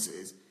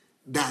consequences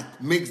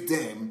that makes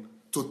them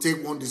to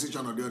take one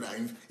decision or the other.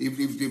 If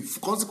the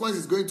consequence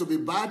is going to be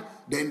bad,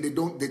 then they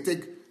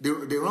take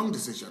the wrong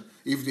decision.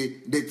 If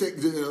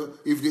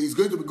it's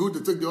going to be good, they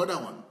take the other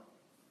one.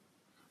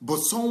 But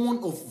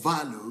someone of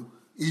value,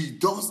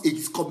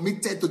 is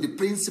committed to the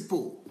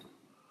principle,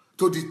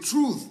 to the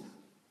truth,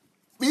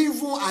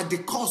 even at the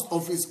cost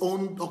of his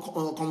own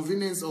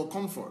convenience or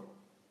comfort.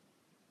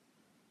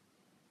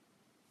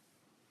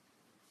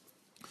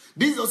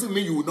 This doesn't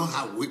mean you will not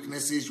have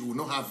weaknesses, you will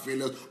not have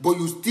failures, but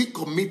you still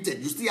committed.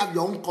 You still have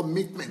your own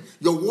commitment.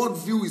 Your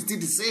worldview is still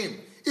the same.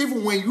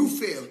 Even when you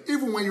fail,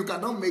 even when you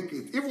cannot make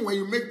it, even when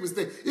you make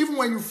mistakes, even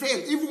when you fail,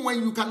 even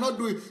when you cannot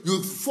do it,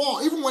 you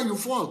fall. Even when you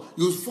fall,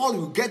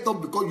 you get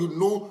up because you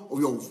know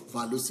your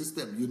value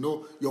system, you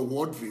know your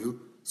worldview.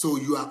 So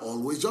you are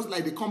always, just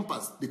like the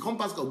compass. The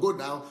compass can go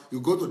down, you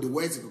go to the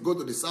west, you can go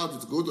to the south, you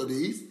can go to the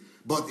east,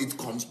 but it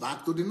comes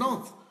back to the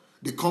north.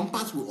 The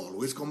compass will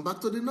always come back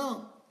to the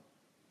north.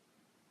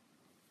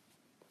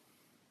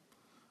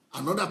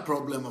 Another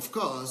problem, of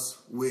course,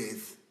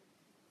 with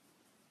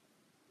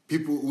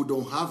people who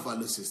don't have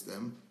value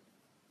system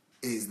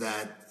is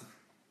that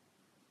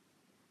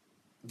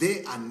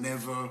they are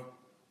never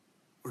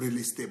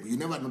really stable. You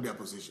never know their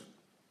position.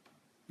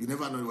 You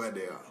never know where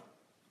they are.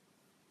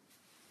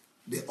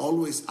 They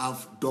always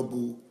have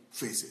double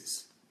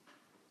faces.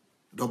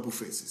 Double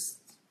faces.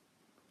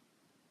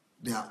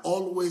 They are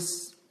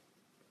always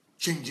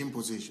changing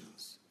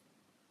positions.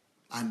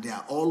 And they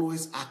are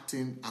always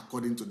acting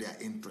according to their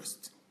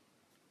interest.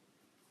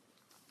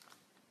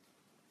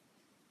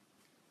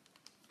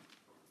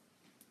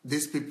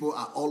 these people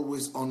are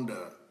always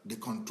under the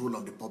control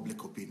of the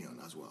public opinion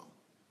as well.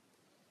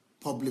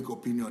 Public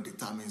opinion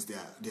determines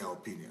their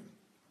opinion.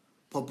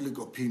 Public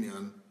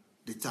opinion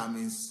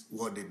determines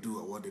what they do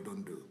or what they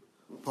don't do.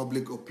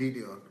 Public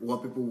opinion,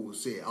 what people will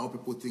say, how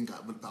people think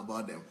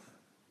about them.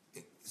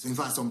 In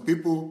fact, some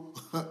people,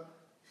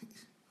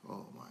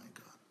 oh my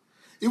God.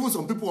 Even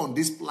some people on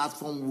this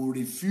platform will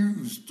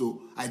refuse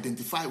to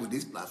identify with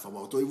this platform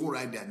or to even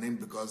write their name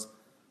because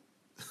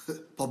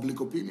public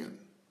opinion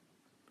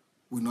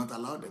will not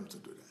allow them to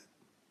do that.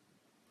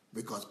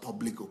 Because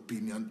public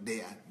opinion,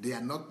 they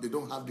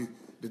don't have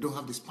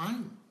the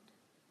spine.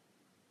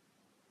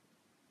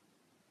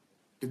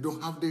 They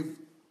don't have the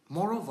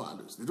moral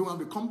values. They don't have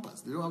the compass.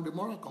 They don't have the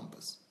moral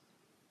compass.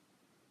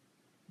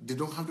 They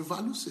don't have the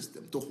value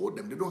system to hold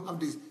them. They don't have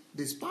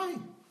the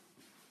spine.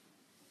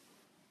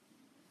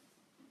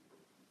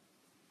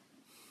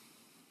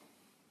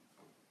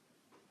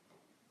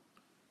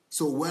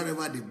 So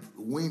wherever the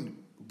wind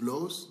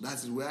blows, that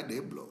is where they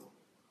blow.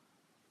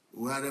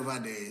 Wherever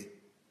the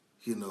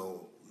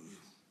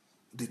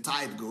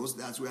tide goes,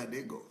 that's where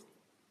they go.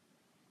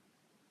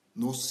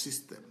 No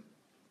system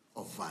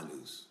of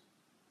values.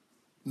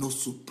 No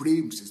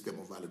supreme system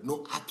of values.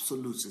 No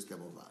absolute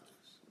system of values.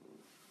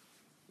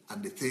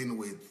 And the thing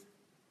with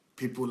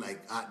people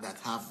like that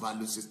have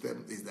value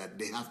system is that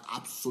they have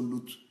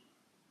absolute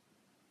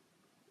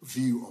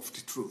view of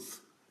the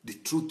truth. The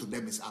truth to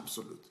them is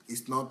absolute.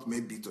 It's not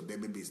maybe today,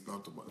 maybe it's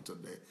not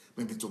today.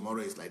 Maybe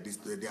tomorrow is like this,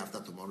 the day after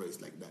tomorrow is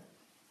like that.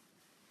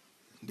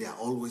 They are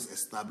always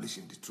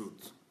establishing the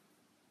truth.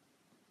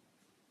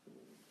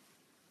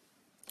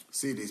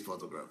 See this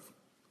photograph.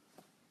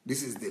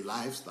 This is the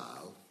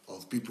lifestyle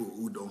of people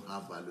who don't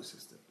have value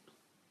system.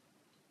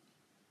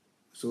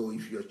 So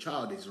if your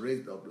child is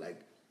raised up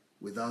like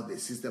without the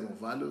system of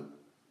value,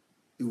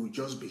 it will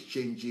just be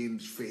changing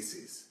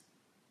faces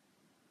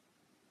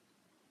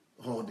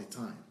all the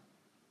time.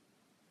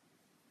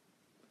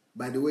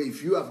 By the way,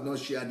 if you have not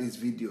shared this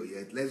video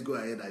yet, let's go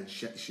ahead and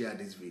share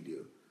this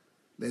video.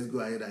 Let's go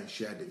ahead and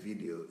share the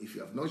video. If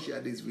you have not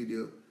shared this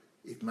video,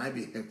 it might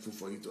be helpful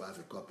for you to have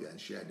a copy and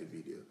share the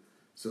video.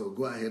 So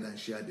go ahead and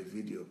share the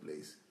video,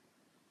 please.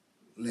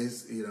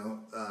 Let's,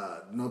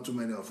 not too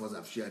many of us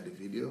have shared the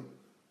video.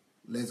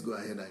 Let's go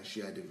ahead and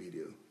share the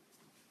video.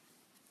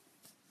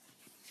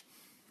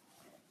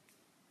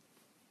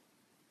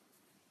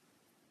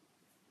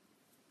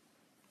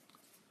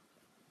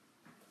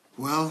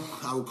 Well,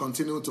 I will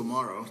continue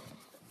tomorrow.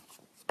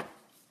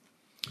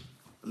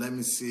 Let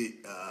me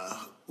see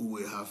who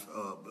we have.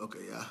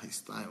 Okay, yeah,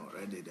 it's time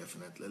already,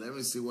 definitely. Let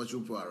me see what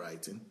you people are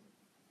writing.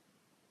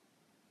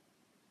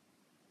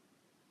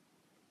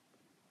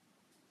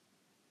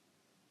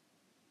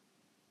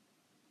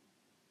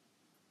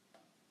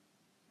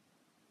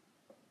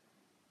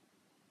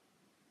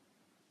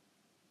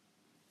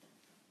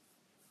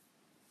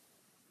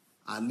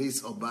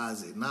 Alice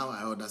Obazi. Now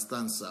I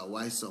understand, sir,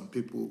 why some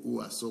people who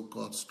are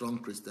so-called strong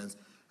Christians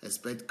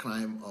expect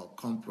crime or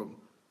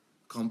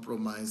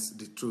compromise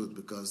the truth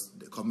because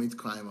they commit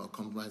crime or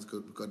compromise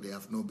because they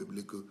have no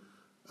biblical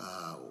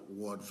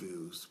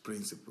worldviews,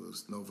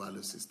 principles, no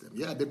value system.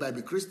 Yeah, they might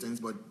be Christians,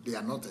 but they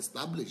are not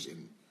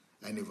establishing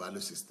any value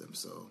system,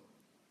 so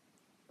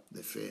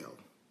they fail.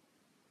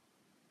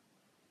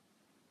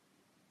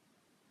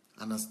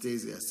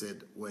 Anastasia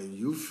said, when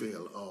you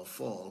fail or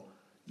fall,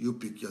 you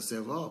pick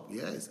yourself up,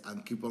 yes,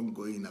 and keep on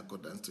going in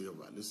accordance to your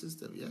value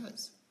system,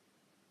 yes.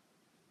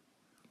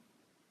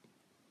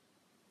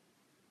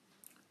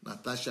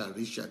 Natasha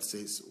Richard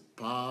says,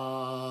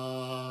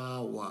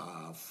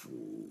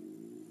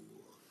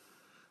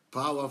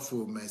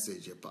 powerful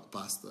message,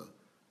 Pastor.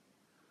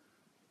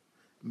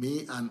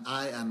 Me and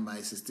I and my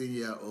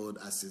 16-year-old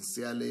are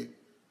sincerely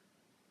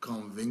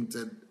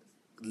convicted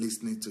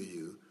listening to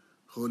you.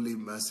 Holy,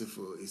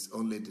 merciful is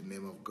only the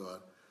name of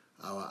God.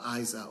 Our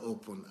eyes are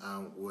open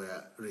and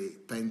we're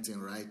repenting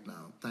right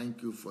now.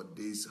 Thank you for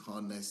this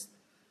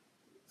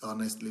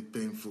honestly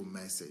painful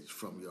message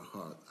from your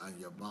heart and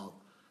your mouth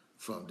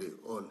from the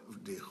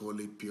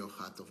holy, pure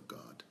heart of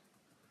God.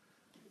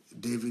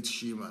 David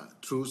Shima,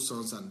 true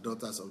sons and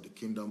daughters of the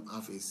kingdom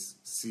have his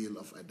seal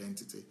of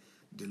identity.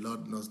 The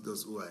Lord knows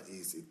those who are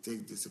his. It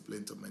takes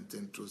discipline to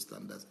maintain true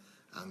standards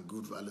and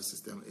good value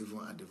system even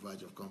at the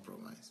verge of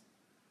compromise.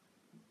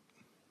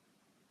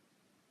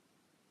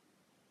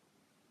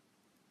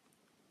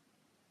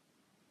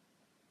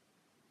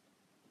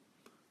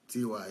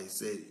 T.Y.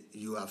 said,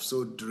 you have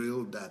so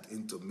drilled that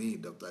into me,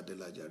 Dr.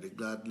 Adelaja.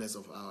 Regardless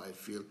of how I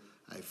feel,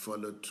 I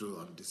follow through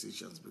on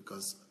decisions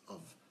because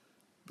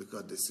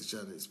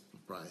decision is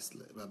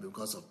priceless, but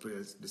because of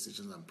prayers,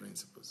 decisions and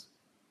principles.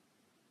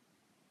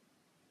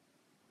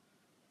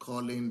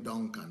 Colin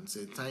Duncan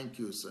said, thank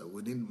you, sir.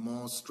 We need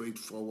more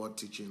straightforward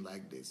teaching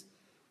like this.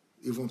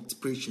 Even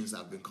preachings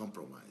have been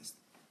compromised.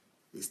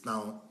 It's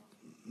now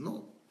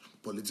no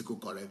political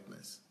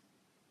correctness.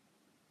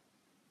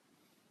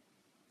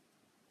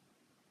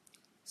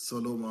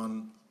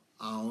 Solomon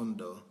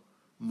Aondo,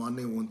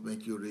 Money Won't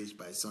Make You Rich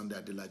by Sunday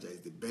Adelaja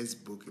is the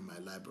best book in my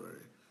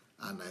library.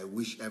 And I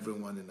wish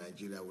everyone in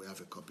Nigeria will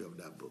have a copy of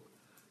that book.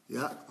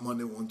 Yeah,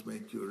 Money Won't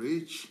Make You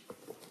Rich.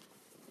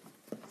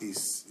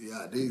 This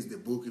is the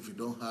book. If you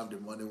don't have the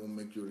Money Won't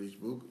Make You Rich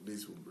book,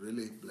 this will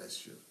really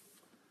bless you.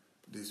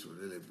 This will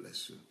really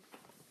bless you.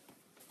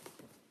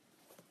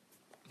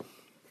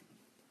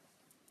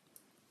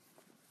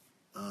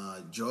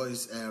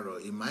 Joyce Arrow.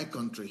 In my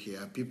country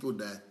here, people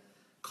that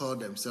call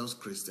themselves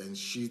Christians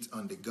cheat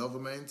on the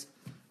government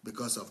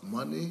because of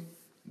money.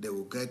 They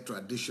will get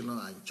traditional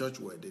and church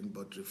wedding,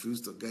 but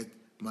refuse to get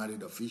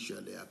married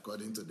officially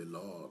according to the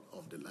law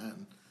of the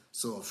land.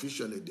 So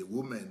officially, the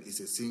woman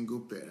is a single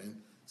parent,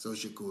 so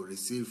she could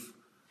receive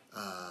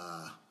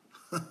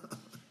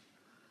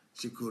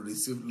she could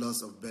receive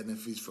lots of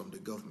benefits from the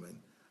government.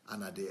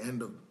 And at the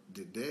end of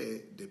the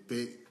day, they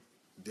pay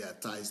their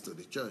tithes to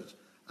the church.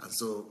 And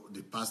so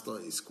the pastor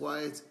is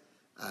quiet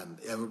and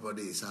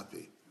everybody is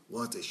happy.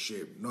 What a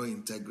shame. No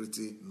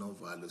integrity, no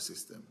value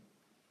system.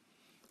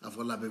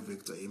 Afolabi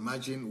Victor,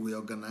 imagine we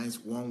organize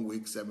 1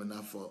 week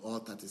seminar for all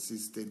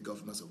 36 state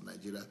governors of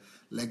Nigeria.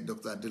 Let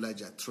Dr.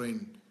 Adelaja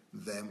train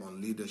them on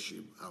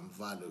leadership and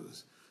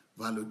values,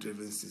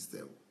 value-driven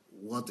system.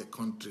 What a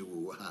country we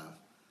will have.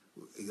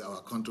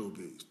 Our country will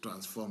be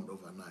transformed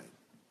overnight.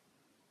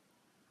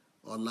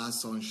 Ola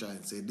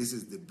Sunshine say, this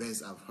is the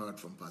best I've heard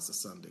from Pastor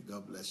Sunday.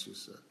 God bless you,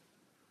 sir.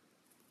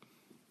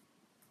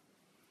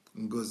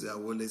 Ngozi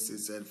Awolese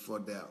said, for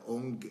their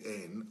own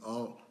gain,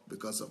 or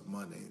because of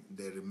money,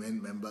 they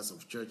remain members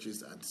of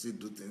churches and still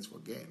do things for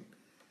gain.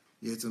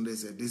 Yetunde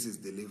said, this is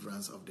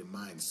deliverance of the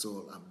mind,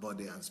 soul, and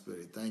body and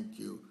spirit. Thank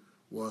you,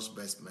 world's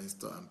best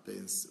mentor and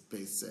pace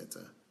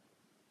setter.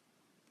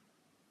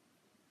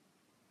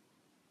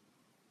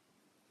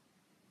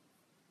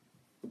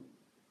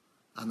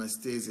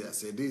 Anastasia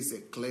said, this is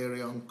a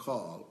clarion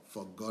call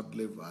for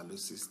godly value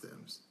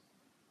systems.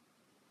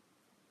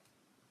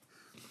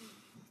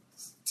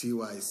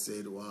 T.Y.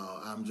 said, wow,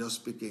 I'm just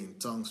speaking in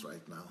tongues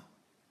right now.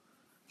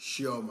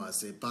 Shioma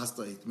said,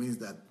 Pastor, it means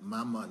that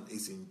Mammon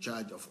is in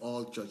charge of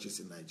all churches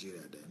in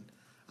Nigeria then.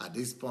 At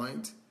this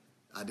point,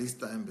 at this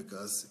time,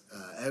 because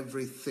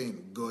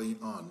everything going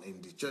on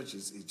in the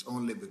churches is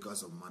only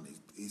because of money.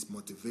 It's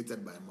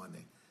motivated by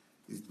money.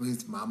 It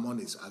means Mammon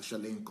is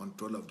actually in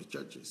control of the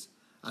churches.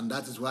 And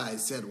that is why I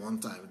said one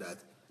time that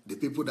the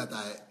people that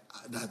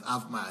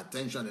have my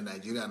attention in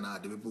Nigeria now are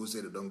the people who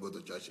say they don't go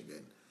to church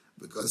again.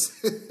 Because,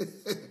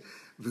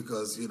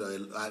 because you know,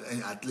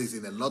 at least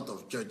in a lot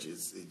of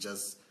churches, it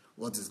just,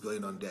 what is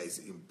going on there is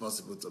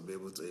impossible to be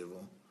able to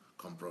even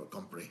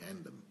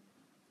comprehend them.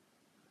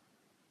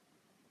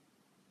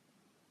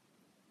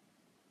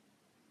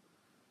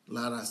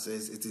 Lara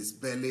says it is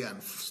belly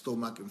and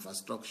stomach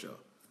infrastructure.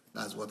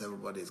 That's what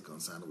everybody is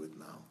concerned with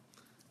now.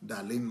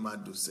 Darlene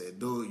Madu said,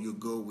 though you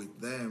go with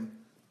them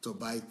to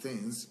buy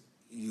things,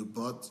 you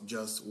bought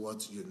just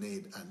what you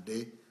need and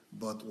they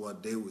bought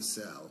what they will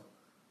sell.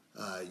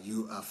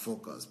 You are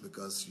focused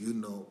because you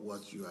know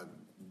what you are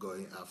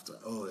going after.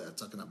 Oh, you're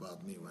talking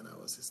about me when I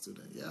was a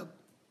student. Yep.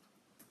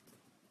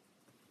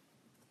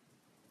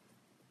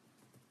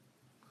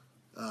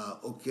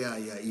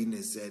 Okeaya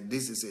Ine said,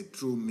 this is a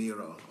true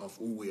mirror of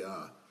who we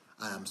are.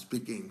 I am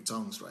speaking in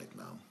tongues right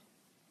now.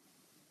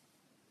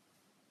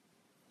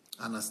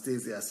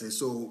 Anastasia says,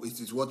 so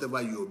it is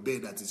whatever you obey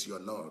that is your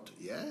Lord.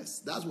 Yes,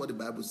 that's what the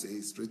Bible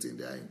says, straight in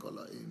there in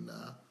color in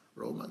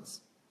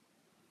Romans.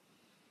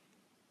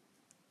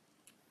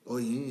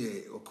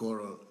 Oyinye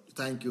Okoro,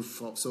 thank you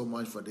so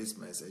much for this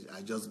message.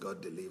 I just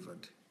got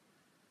delivered.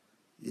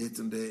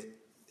 Yetunde,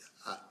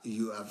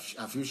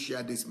 have you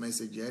shared this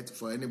message yet?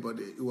 For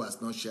anybody who has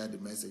not shared the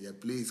message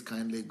yet, please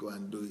kindly go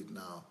and do it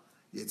now.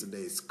 Yetunde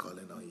is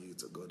calling on you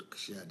to go to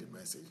share the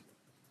message.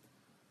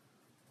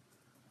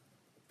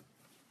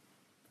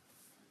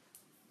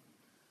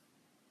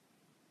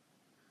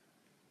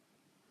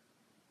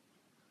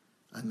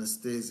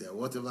 Anastasia,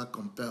 whatever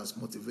compels,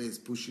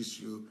 motivates, pushes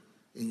you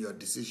in your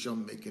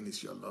decision making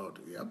is your Lord.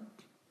 Yep.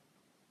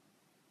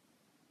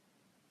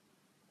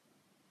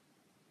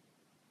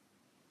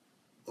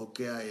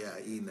 Okay,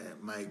 Ine,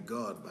 my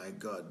God,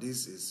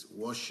 this is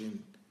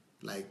washing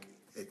like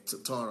a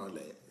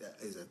thoroughly,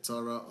 is a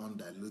thorough,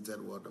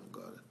 undiluted word of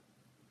God.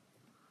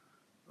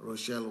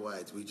 Rochelle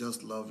White, we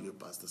just love you,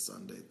 Pastor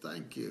Sunday.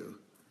 Thank you.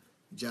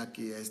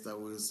 Jackie Esther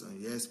Wilson,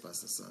 yes,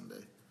 Pastor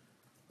Sunday.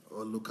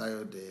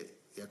 Olukayo de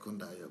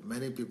Yakundayo.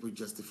 Many people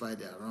justify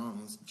their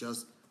wrongs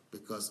just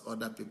because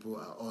other people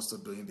are also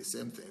doing the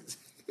same things.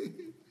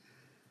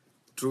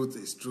 Truth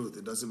is truth.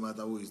 It doesn't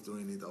matter who is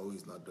doing it or who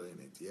is not doing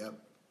it. Yep.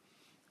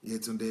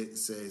 Yetunde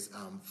says,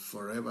 I'm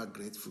forever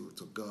grateful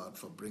to God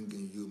for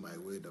bringing you my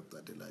way,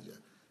 Dr. Adelaja.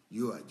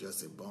 You are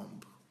just a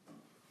bomb.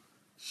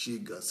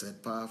 Shiga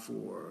said, powerful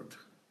word.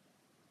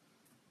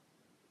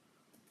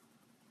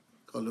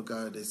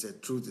 Koluka, they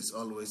said, truth is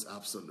always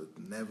absolute,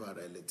 never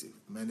relative.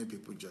 Many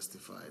people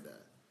justify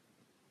that.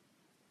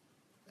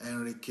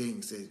 Henry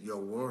King says,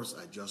 your words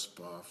are just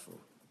powerful.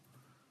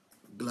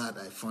 Glad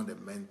I found a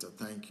mentor.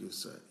 Thank you,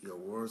 sir. Your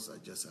words are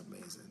just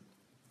amazing.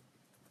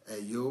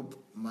 Ayob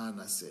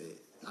Mana said,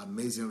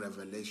 amazing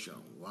revelation.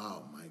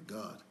 Wow, my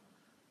God.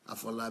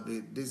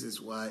 Afolabi, this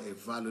is why a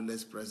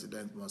valueless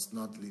president must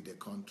not lead a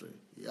country.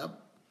 Yep.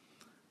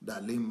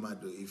 Dalim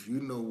Madu, if you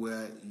know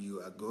where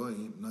you are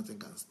going, nothing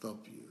can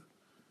stop you.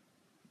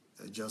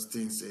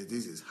 Justin says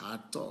this is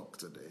hard talk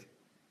today.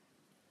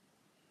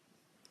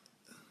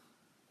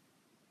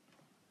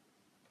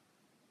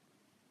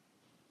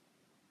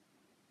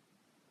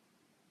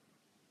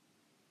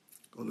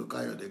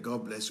 Olukayode,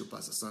 God bless you,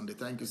 Pastor Sunday.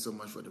 Thank you so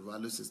much for the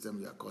value system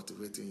you are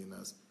cultivating in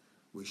us.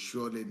 We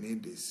surely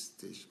need these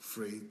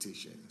free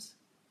teachings.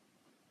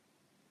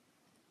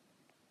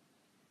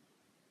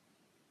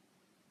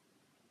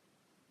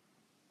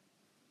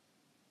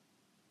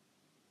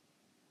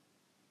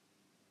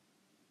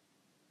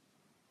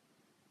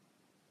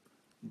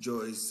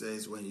 Joyce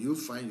says, when you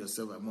find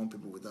yourself among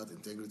people without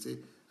integrity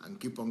and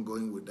keep on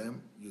going with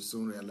them, you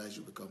soon realize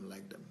you become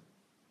like them.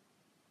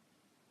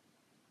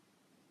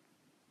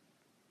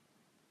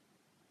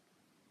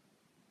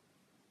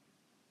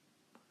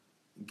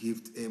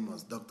 Gift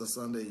Amos, Dr.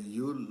 Sunday,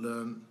 you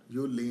learn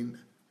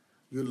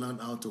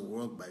how to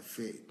work by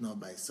faith, not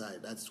by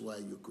sight. That's why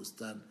you could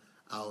stand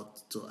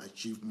out to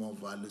achieve more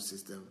value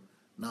system.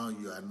 Now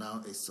you are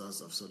now a source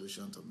of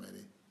solution to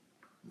many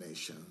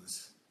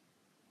nations.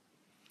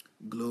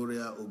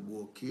 Gloria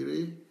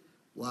Obuokiri,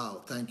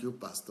 wow, thank you,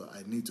 Pastor.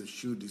 I need to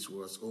shoot these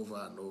words over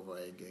and over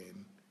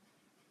again.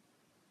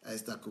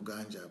 Esther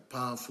Kuganja,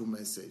 powerful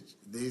message.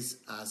 This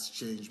has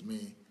changed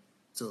me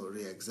to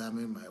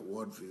re-examine my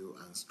worldview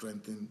and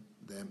strengthen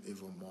them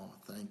even more.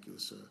 Thank you,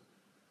 sir.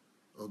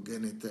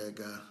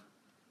 Ogenitega,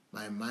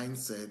 my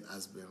mindset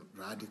has been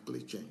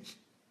radically changed.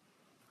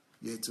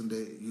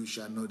 Yetunde, you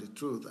shall know the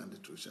truth, and the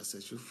truth shall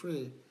set you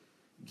free.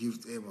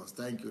 Gift Amos,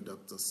 thank you,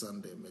 Dr.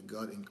 Sunday. May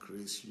God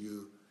increase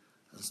you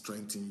and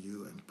strengthen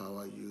you,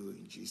 empower you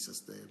in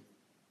Jesus' name.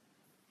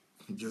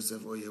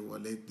 Joseph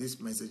Oyewole, this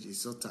message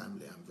is so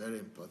timely and very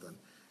important.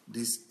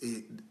 This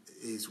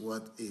is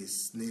what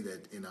is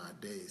needed in our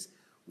days,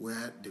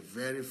 where the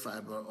very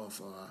fiber of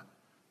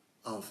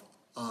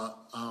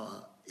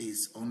our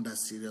is under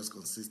serious,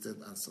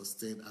 consistent, and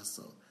sustained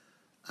assault.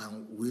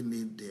 And we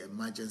need the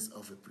emergence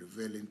of a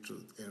prevailing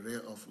truth, a ray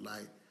of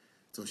light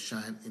to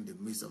shine in the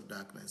midst of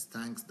darkness.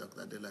 Thanks,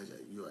 Dr. Delaja.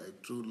 You are a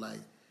true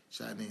light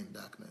shining in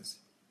darkness.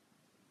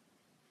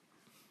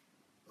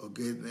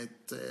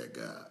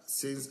 Ogenetega,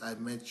 since I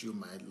met you,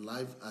 my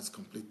life has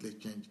completely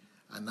changed.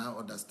 I now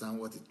understand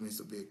what it means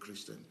to be a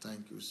Christian.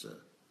 Thank you, sir.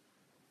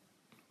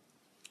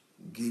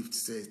 Gift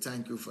says,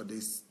 thank you for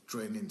this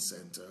training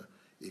center.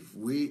 If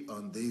we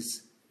on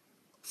this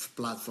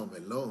platform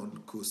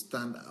alone could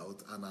stand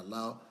out and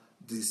allow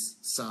this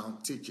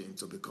sound teaching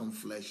to become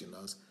flesh in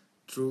us,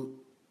 through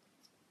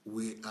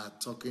we are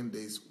talking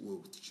this,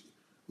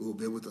 we'll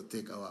be able to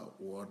take our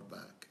word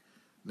back.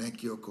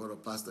 Neki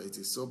Okoro, Pastor, it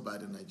is so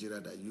bad in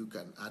Nigeria that you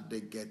can hardly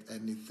get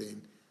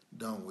anything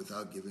done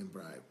without giving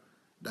bribe.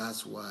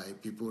 That's why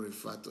people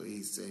refer to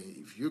it saying,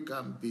 if you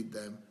can't beat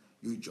them,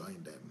 you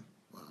join them.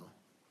 Wow.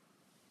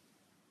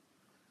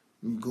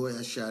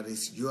 Ngoya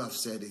Sharis, you have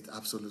said it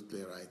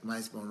absolutely right.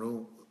 Miles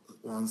Monroe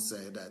once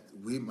said that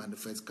we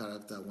manifest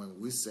character when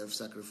we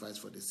self-sacrifice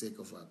for the sake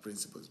of our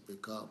principles,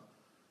 become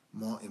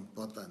more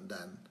important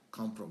than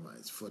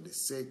compromise for the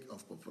sake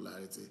of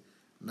popularity.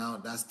 Now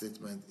that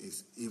statement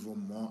is even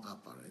more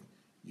apparent.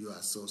 You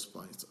are so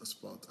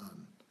spot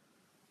on.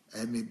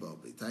 Emmy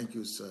Bobby, thank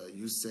you, sir.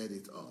 You said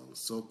it all.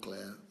 So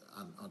clear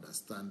and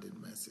understanding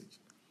message.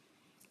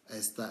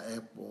 Esther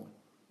Apple,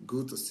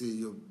 good to see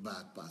you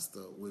back,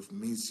 Pastor. We've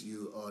missed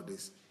you all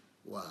this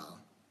while.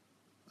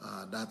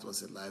 That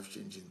was a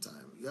life-changing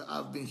time. Yeah,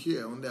 I've been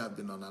here, only I've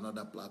been on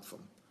another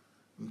platform.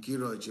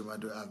 Nkiro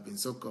Jimado, I've been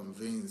so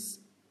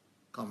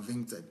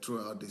convicted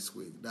throughout this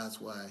week. That's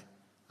why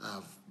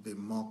I've been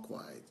more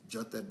quiet,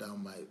 jotted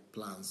down my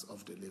plans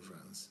of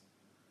deliverance.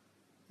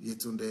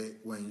 Yetunde,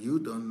 when you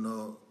don't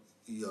know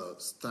your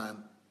stand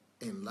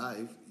in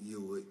life, you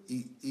will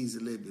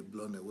easily be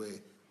blown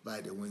away by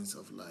the winds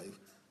of life.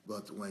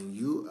 But when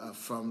you are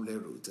firmly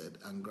rooted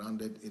and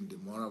grounded in the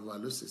moral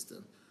value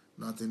system,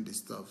 nothing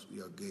disturbs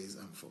your gaze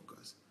and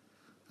focus.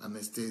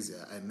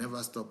 Anastasia, I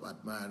never stop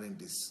admiring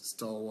the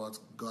stalwart,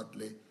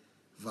 godly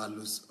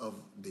values of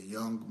the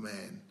young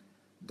men,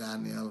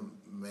 Daniel,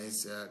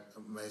 Meshach,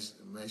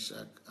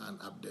 and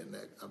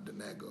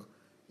Abednego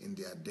in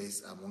their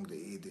days among the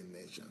heathen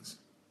nations.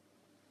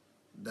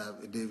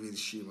 David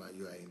Shima,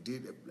 you are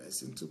indeed a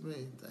blessing to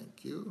me.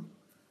 Thank you.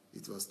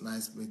 It was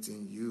nice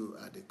meeting you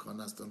at the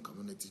Cornerstone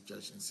Community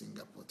Church in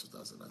Singapore,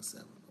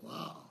 2007.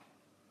 Wow.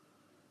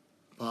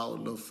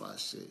 Paolo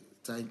Fasce,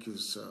 thank you,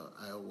 sir.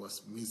 I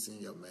was missing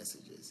your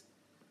messages.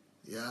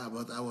 Yeah,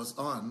 but I was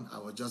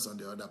just on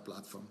the other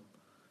platform.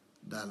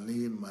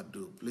 Dalil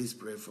Madu, please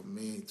pray for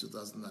me in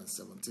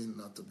 2017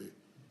 not to be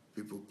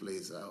people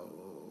pleaser.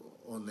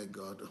 Only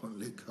God,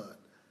 only God.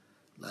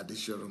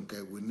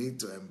 Ladishorunke, we need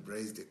to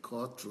embrace the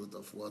core truth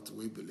of what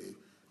we believe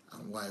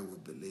and why we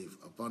believe.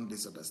 Upon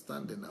this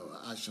understanding,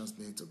 our actions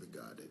need to be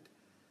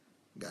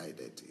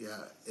guided.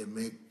 Yeah,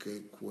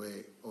 Emeke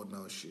Kwe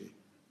Onoshi.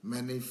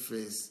 Many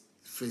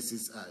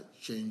faces are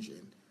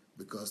changing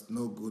because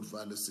no good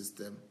value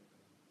system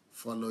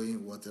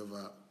following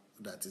whatever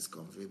that is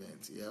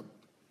convenient. Yep.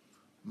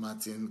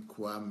 Martin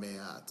Kwame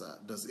Hatta.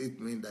 Does it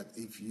mean that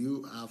if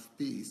you have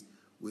peace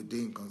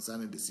within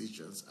concerning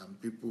decisions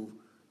and people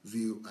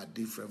view are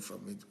different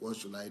from it, what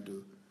should I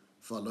do?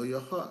 Follow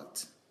your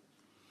heart.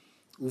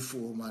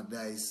 Ufoma,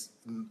 there is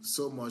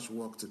so much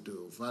work to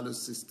do. Value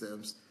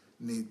systems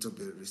need to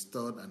be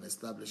restored and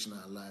established in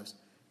our lives.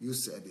 You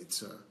said it,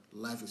 sir.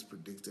 Life is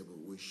predictable.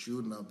 We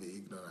should not be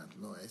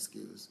ignorant. No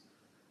excuse.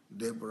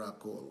 Deborah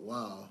Cole,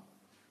 wow.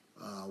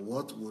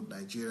 What would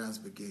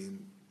Nigerians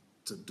begin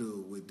to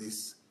do with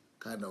this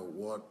kind of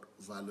world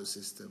value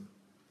system,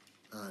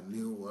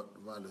 new world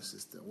value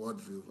system,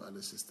 worldview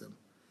value system?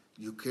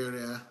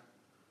 Eukarya,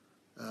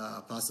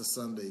 Pastor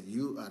Sunday,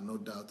 you are no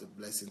doubt a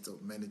blessing to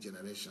many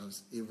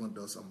generations, even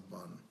those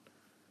unborn.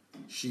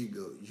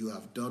 Shigo, you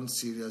have done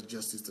serious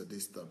justice to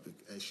this topic.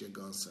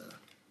 Eshegon, sir.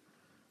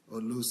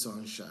 Olu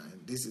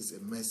Sunshine, this is a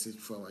message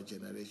for our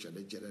generation,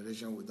 a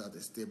generation without a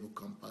stable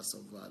compass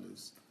of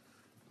values.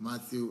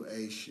 Matthew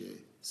Aishe,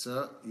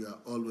 sir, you are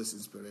always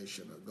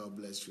inspirational. God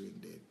bless you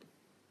indeed.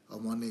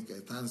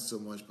 Omonike, thanks so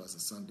much, Pastor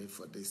Sunday,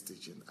 for this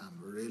teaching. I'm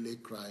really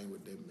crying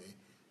within me.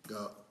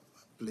 God,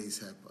 please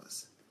help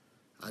us.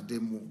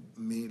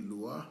 Ademumi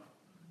Lua,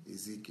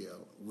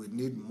 Ezekiel, we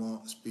need more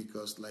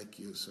speakers like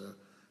you, sir,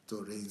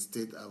 to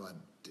reinstate our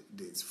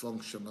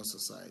dysfunctional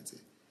society.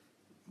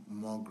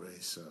 More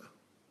grace, sir.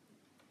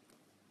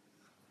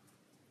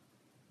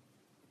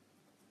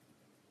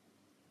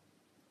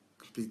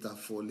 Peter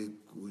Foley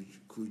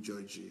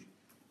Kujoji.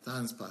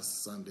 Thanks, Pastor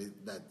Sunday,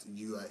 that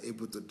you are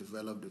able to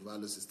develop the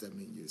value system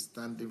in you,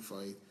 standing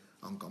for it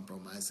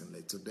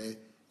uncompromisingly. Today,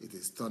 it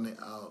is turning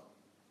out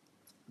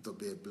to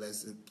be a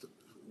blessing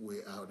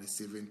we are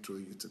receiving through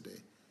you today.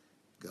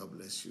 God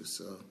bless you,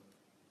 sir.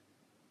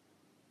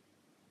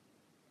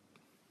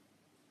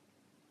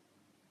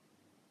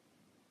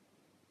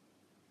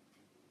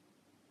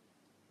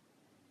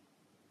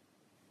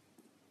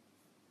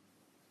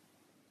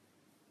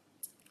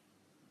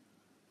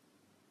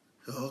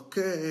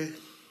 Okay.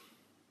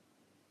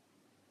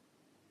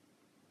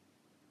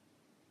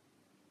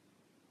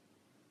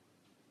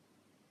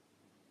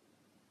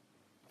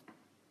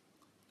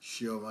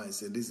 Sure, I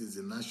say this is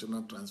a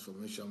national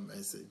transformation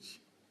message.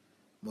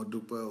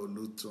 Modupe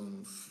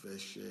Olutun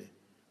Feshe.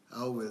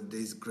 How will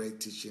this great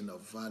teaching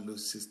of value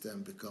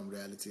system become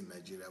reality in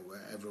Nigeria,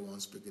 where everyone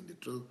speaking the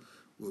truth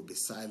will be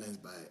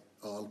silenced by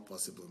all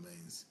possible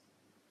means?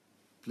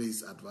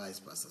 Please advise,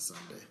 Pastor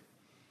Sunday.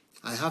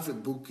 I have a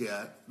book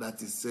here that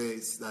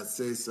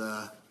says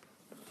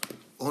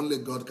only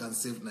God can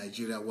save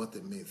Nigeria. What a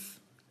myth!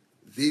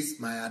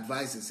 My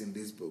advice is in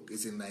this book.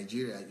 It's in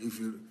Nigeria. If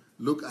you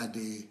look at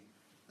the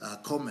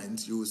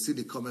comments, you will see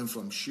the comment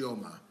from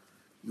Shioma.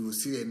 You will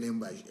see a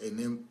name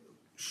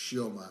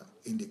Shioma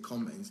in the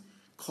comments.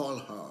 Call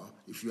her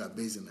if you are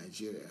based in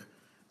Nigeria,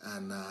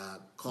 and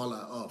call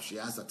her up. She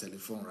has a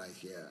telephone right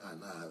here,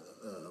 and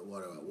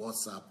whatever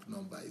WhatsApp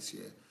number is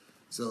here.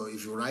 So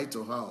if you write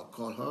to her or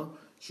call her,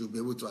 she'll be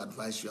able to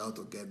advise you how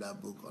to get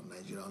that book on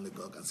Nigeria. Only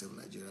God can save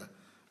Nigeria,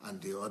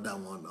 and the other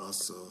one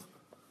also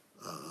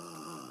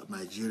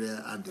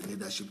Nigeria and the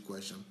leadership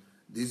question.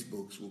 These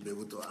books will be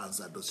able to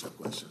answer those your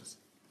questions.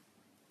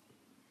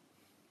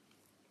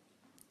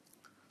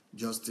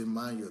 Justin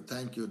Mayo,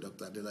 thank you,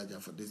 Dr. Adelaja,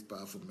 for this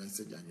powerful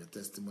message and your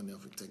testimony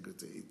of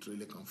integrity. It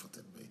really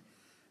comforted me.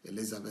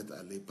 Elizabeth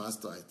Ali,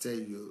 Pastor, I tell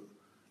you,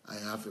 I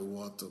have a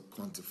word to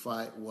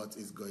quantify what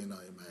is going on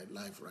in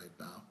my life right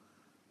now.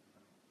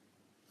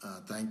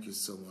 Thank you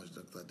so much,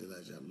 Dr.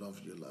 Adelaja. Love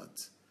you a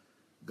lot.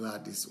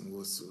 Gladys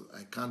Nwosu,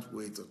 I can't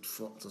wait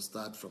to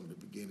start from the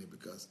beginning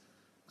because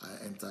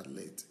I entered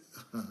late.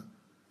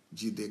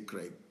 Jide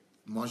Craig,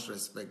 much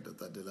respect,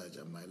 Dr.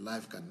 Adelaja. My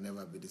life can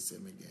never be the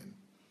same again.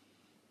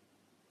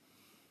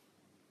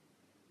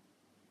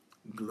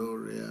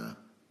 Gloria,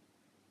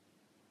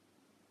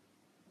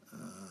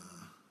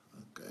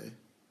 okay.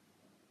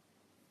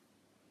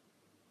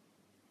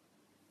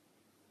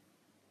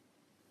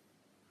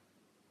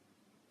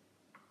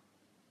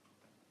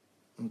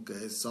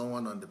 Okay,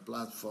 someone on the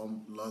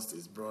platform lost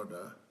his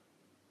brother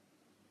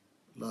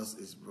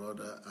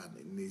and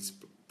he needs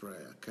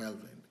prayer.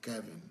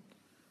 Kevin,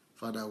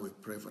 Father, we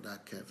pray for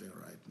that Kevin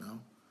right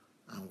now,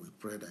 and we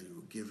pray that you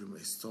will give him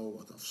a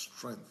stalwart of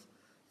strength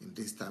in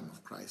this time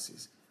of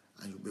crisis,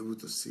 and you'll be able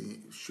to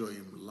show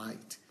him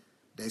light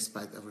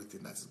despite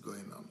everything that is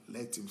going on.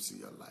 Let him see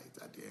your light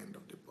at the end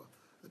of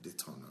the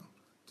tunnel,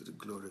 to the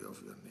glory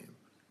of your name.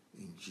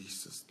 In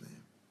Jesus'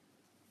 name,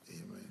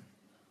 amen.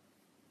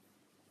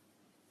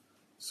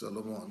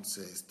 Solomon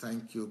says,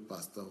 thank you,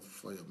 Pastor,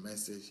 for your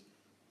message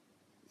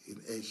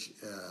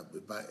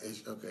by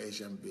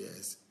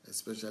HMBS,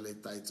 especially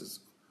Titus,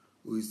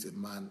 who is a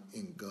man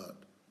in God,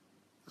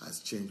 has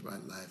changed my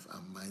life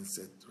and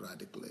mindset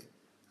radically.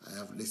 I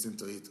have listened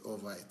to it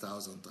over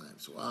 1,000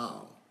 times.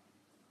 Wow,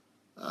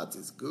 that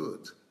is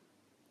good.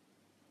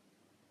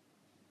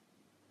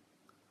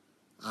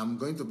 I'm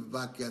going to be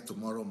back here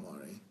tomorrow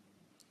morning.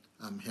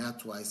 I'm here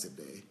twice a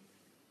day.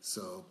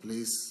 So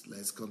please,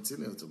 let's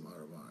continue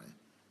tomorrow morning.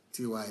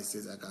 TY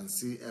says, I can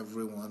see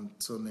everyone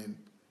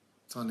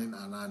turning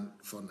around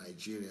for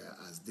Nigeria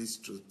as this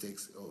truth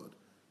takes hold.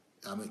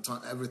 I mean,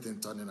 everything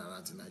turning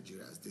around to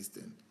Nigeria as this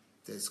thing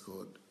takes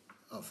hold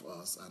of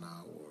us and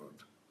our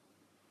world.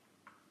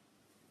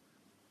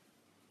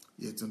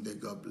 Yetunde,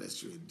 God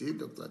bless you indeed.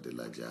 Dr.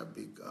 Adelaja,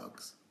 big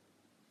ox.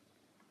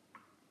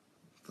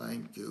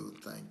 Thank you,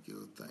 thank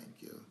you,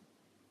 thank you.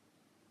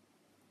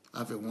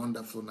 Have a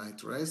wonderful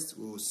night rest.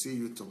 We will see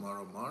you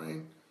tomorrow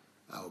morning.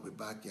 I will be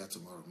back here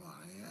tomorrow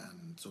morning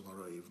and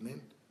tomorrow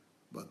evening.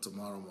 But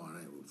tomorrow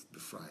morning will be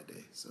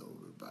Friday, so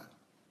we'll be back.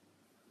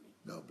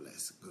 God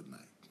bless. Good night.